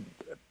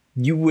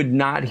you would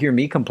not hear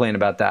me complain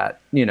about that,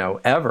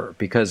 ever,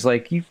 because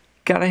you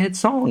got a hit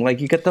song,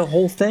 you get the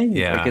whole thing.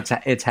 Yeah.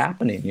 It's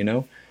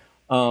happening,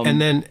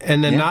 and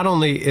then not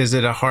only is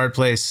it a hard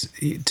place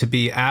to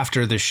be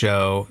after the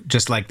show,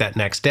 just that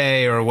next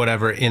day or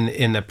whatever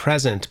in the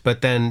present,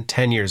 but then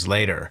 10 years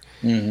later,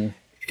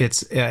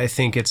 I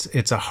think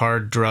it's a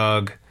hard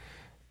drug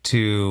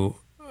to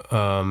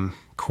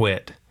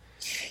quit.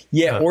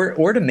 Yeah,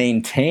 or to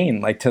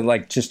maintain,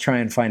 to just try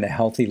and find a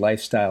healthy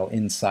lifestyle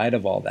inside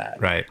of all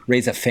that. Right.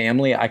 Raise a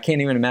family. I can't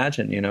even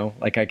imagine,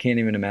 I can't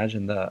even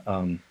imagine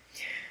the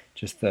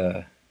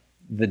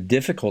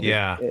difficulty.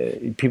 Yeah.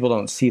 People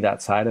don't see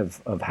that side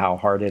of how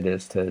hard it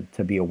is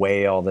to be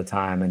away all the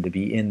time and to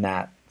be in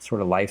that sort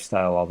of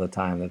lifestyle all the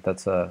time.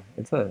 It's a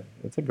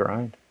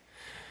grind.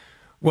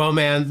 Well,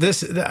 man,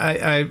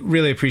 I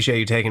really appreciate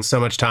you taking so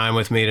much time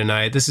with me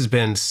tonight. This has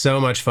been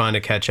so much fun to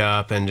catch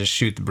up and just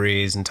shoot the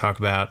breeze and talk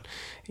about,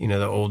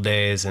 the old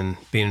days and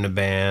being in a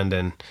band,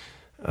 and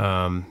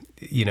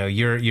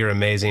your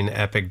amazing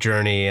epic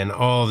journey and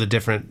all the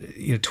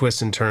different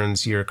twists and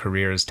turns your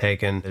career has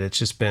taken. It's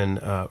just been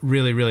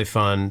really, really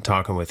fun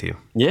talking with you.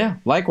 Yeah,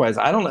 likewise.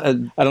 I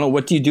don't know.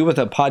 What do you do with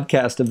a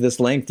podcast of this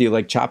length? Do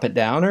you chop it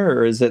down,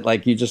 or is it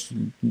you just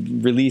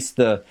release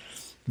the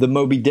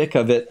Moby Dick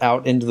of it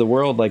out into the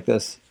world like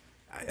this?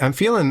 I'm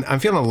feeling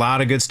a lot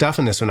of good stuff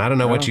in this one. I don't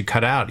know what you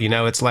cut out.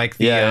 It's like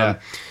the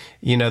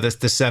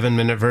the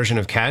 7-minute version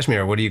of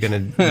Kashmir. What are you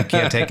gonna? You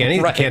can't take any.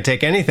 You can't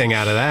take anything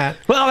out of that.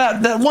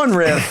 Well, that one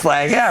riff, we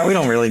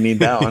don't really need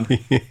that one.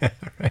 Yeah,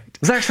 right.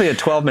 It was actually a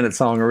 12-minute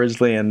song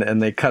originally,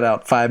 and they cut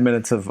out 5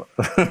 minutes of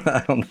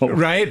I don't know.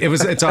 Right.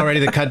 It's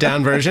already the cut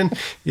down version.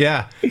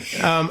 Yeah.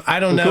 I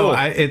don't know.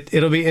 Cool.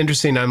 It'll be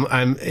interesting.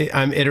 I'm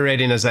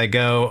iterating as I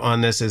go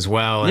on this as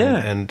well,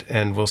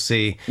 and we'll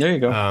see. There you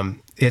go.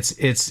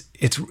 It's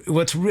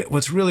what's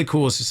really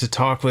cool is just to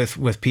talk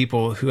with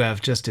people who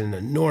have just an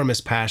enormous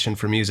passion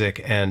for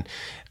music, and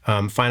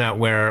find out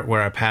where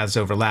our paths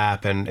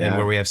overlap and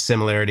where we have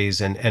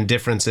similarities and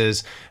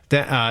differences.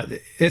 That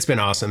it's been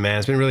awesome, man.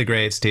 It's been really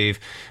great, Steve.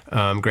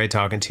 Great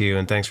talking to you,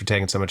 and thanks for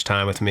taking so much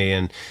time with me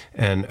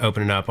and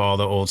opening up all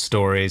the old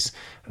stories.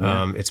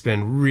 It's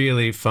been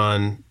really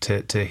fun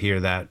to hear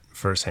that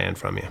firsthand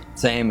from you.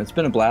 Same. It's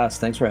been a blast.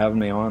 Thanks for having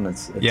me on.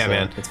 It's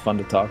man. It's fun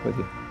to talk with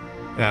you.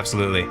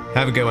 Absolutely.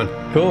 Have a good one.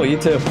 Cool. You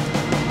too.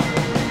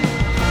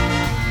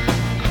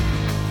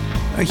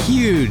 A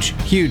huge,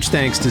 huge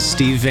thanks to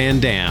Steve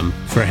Van Dam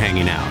for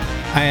hanging out.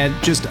 I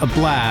had just a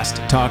blast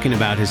talking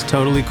about his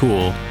totally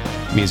cool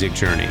music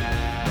journey.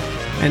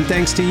 And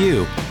thanks to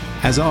you,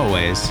 as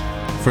always,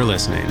 for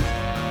listening.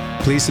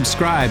 Please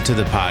subscribe to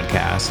the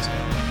podcast,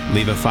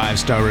 leave a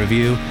 5-star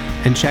review,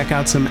 and check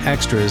out some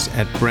extras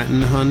at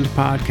Brenton Hund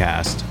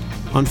Podcast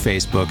on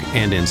Facebook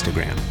and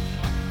Instagram.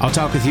 I'll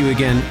talk with you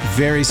again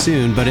very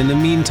soon, but in the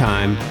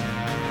meantime,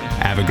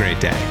 have a great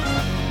day.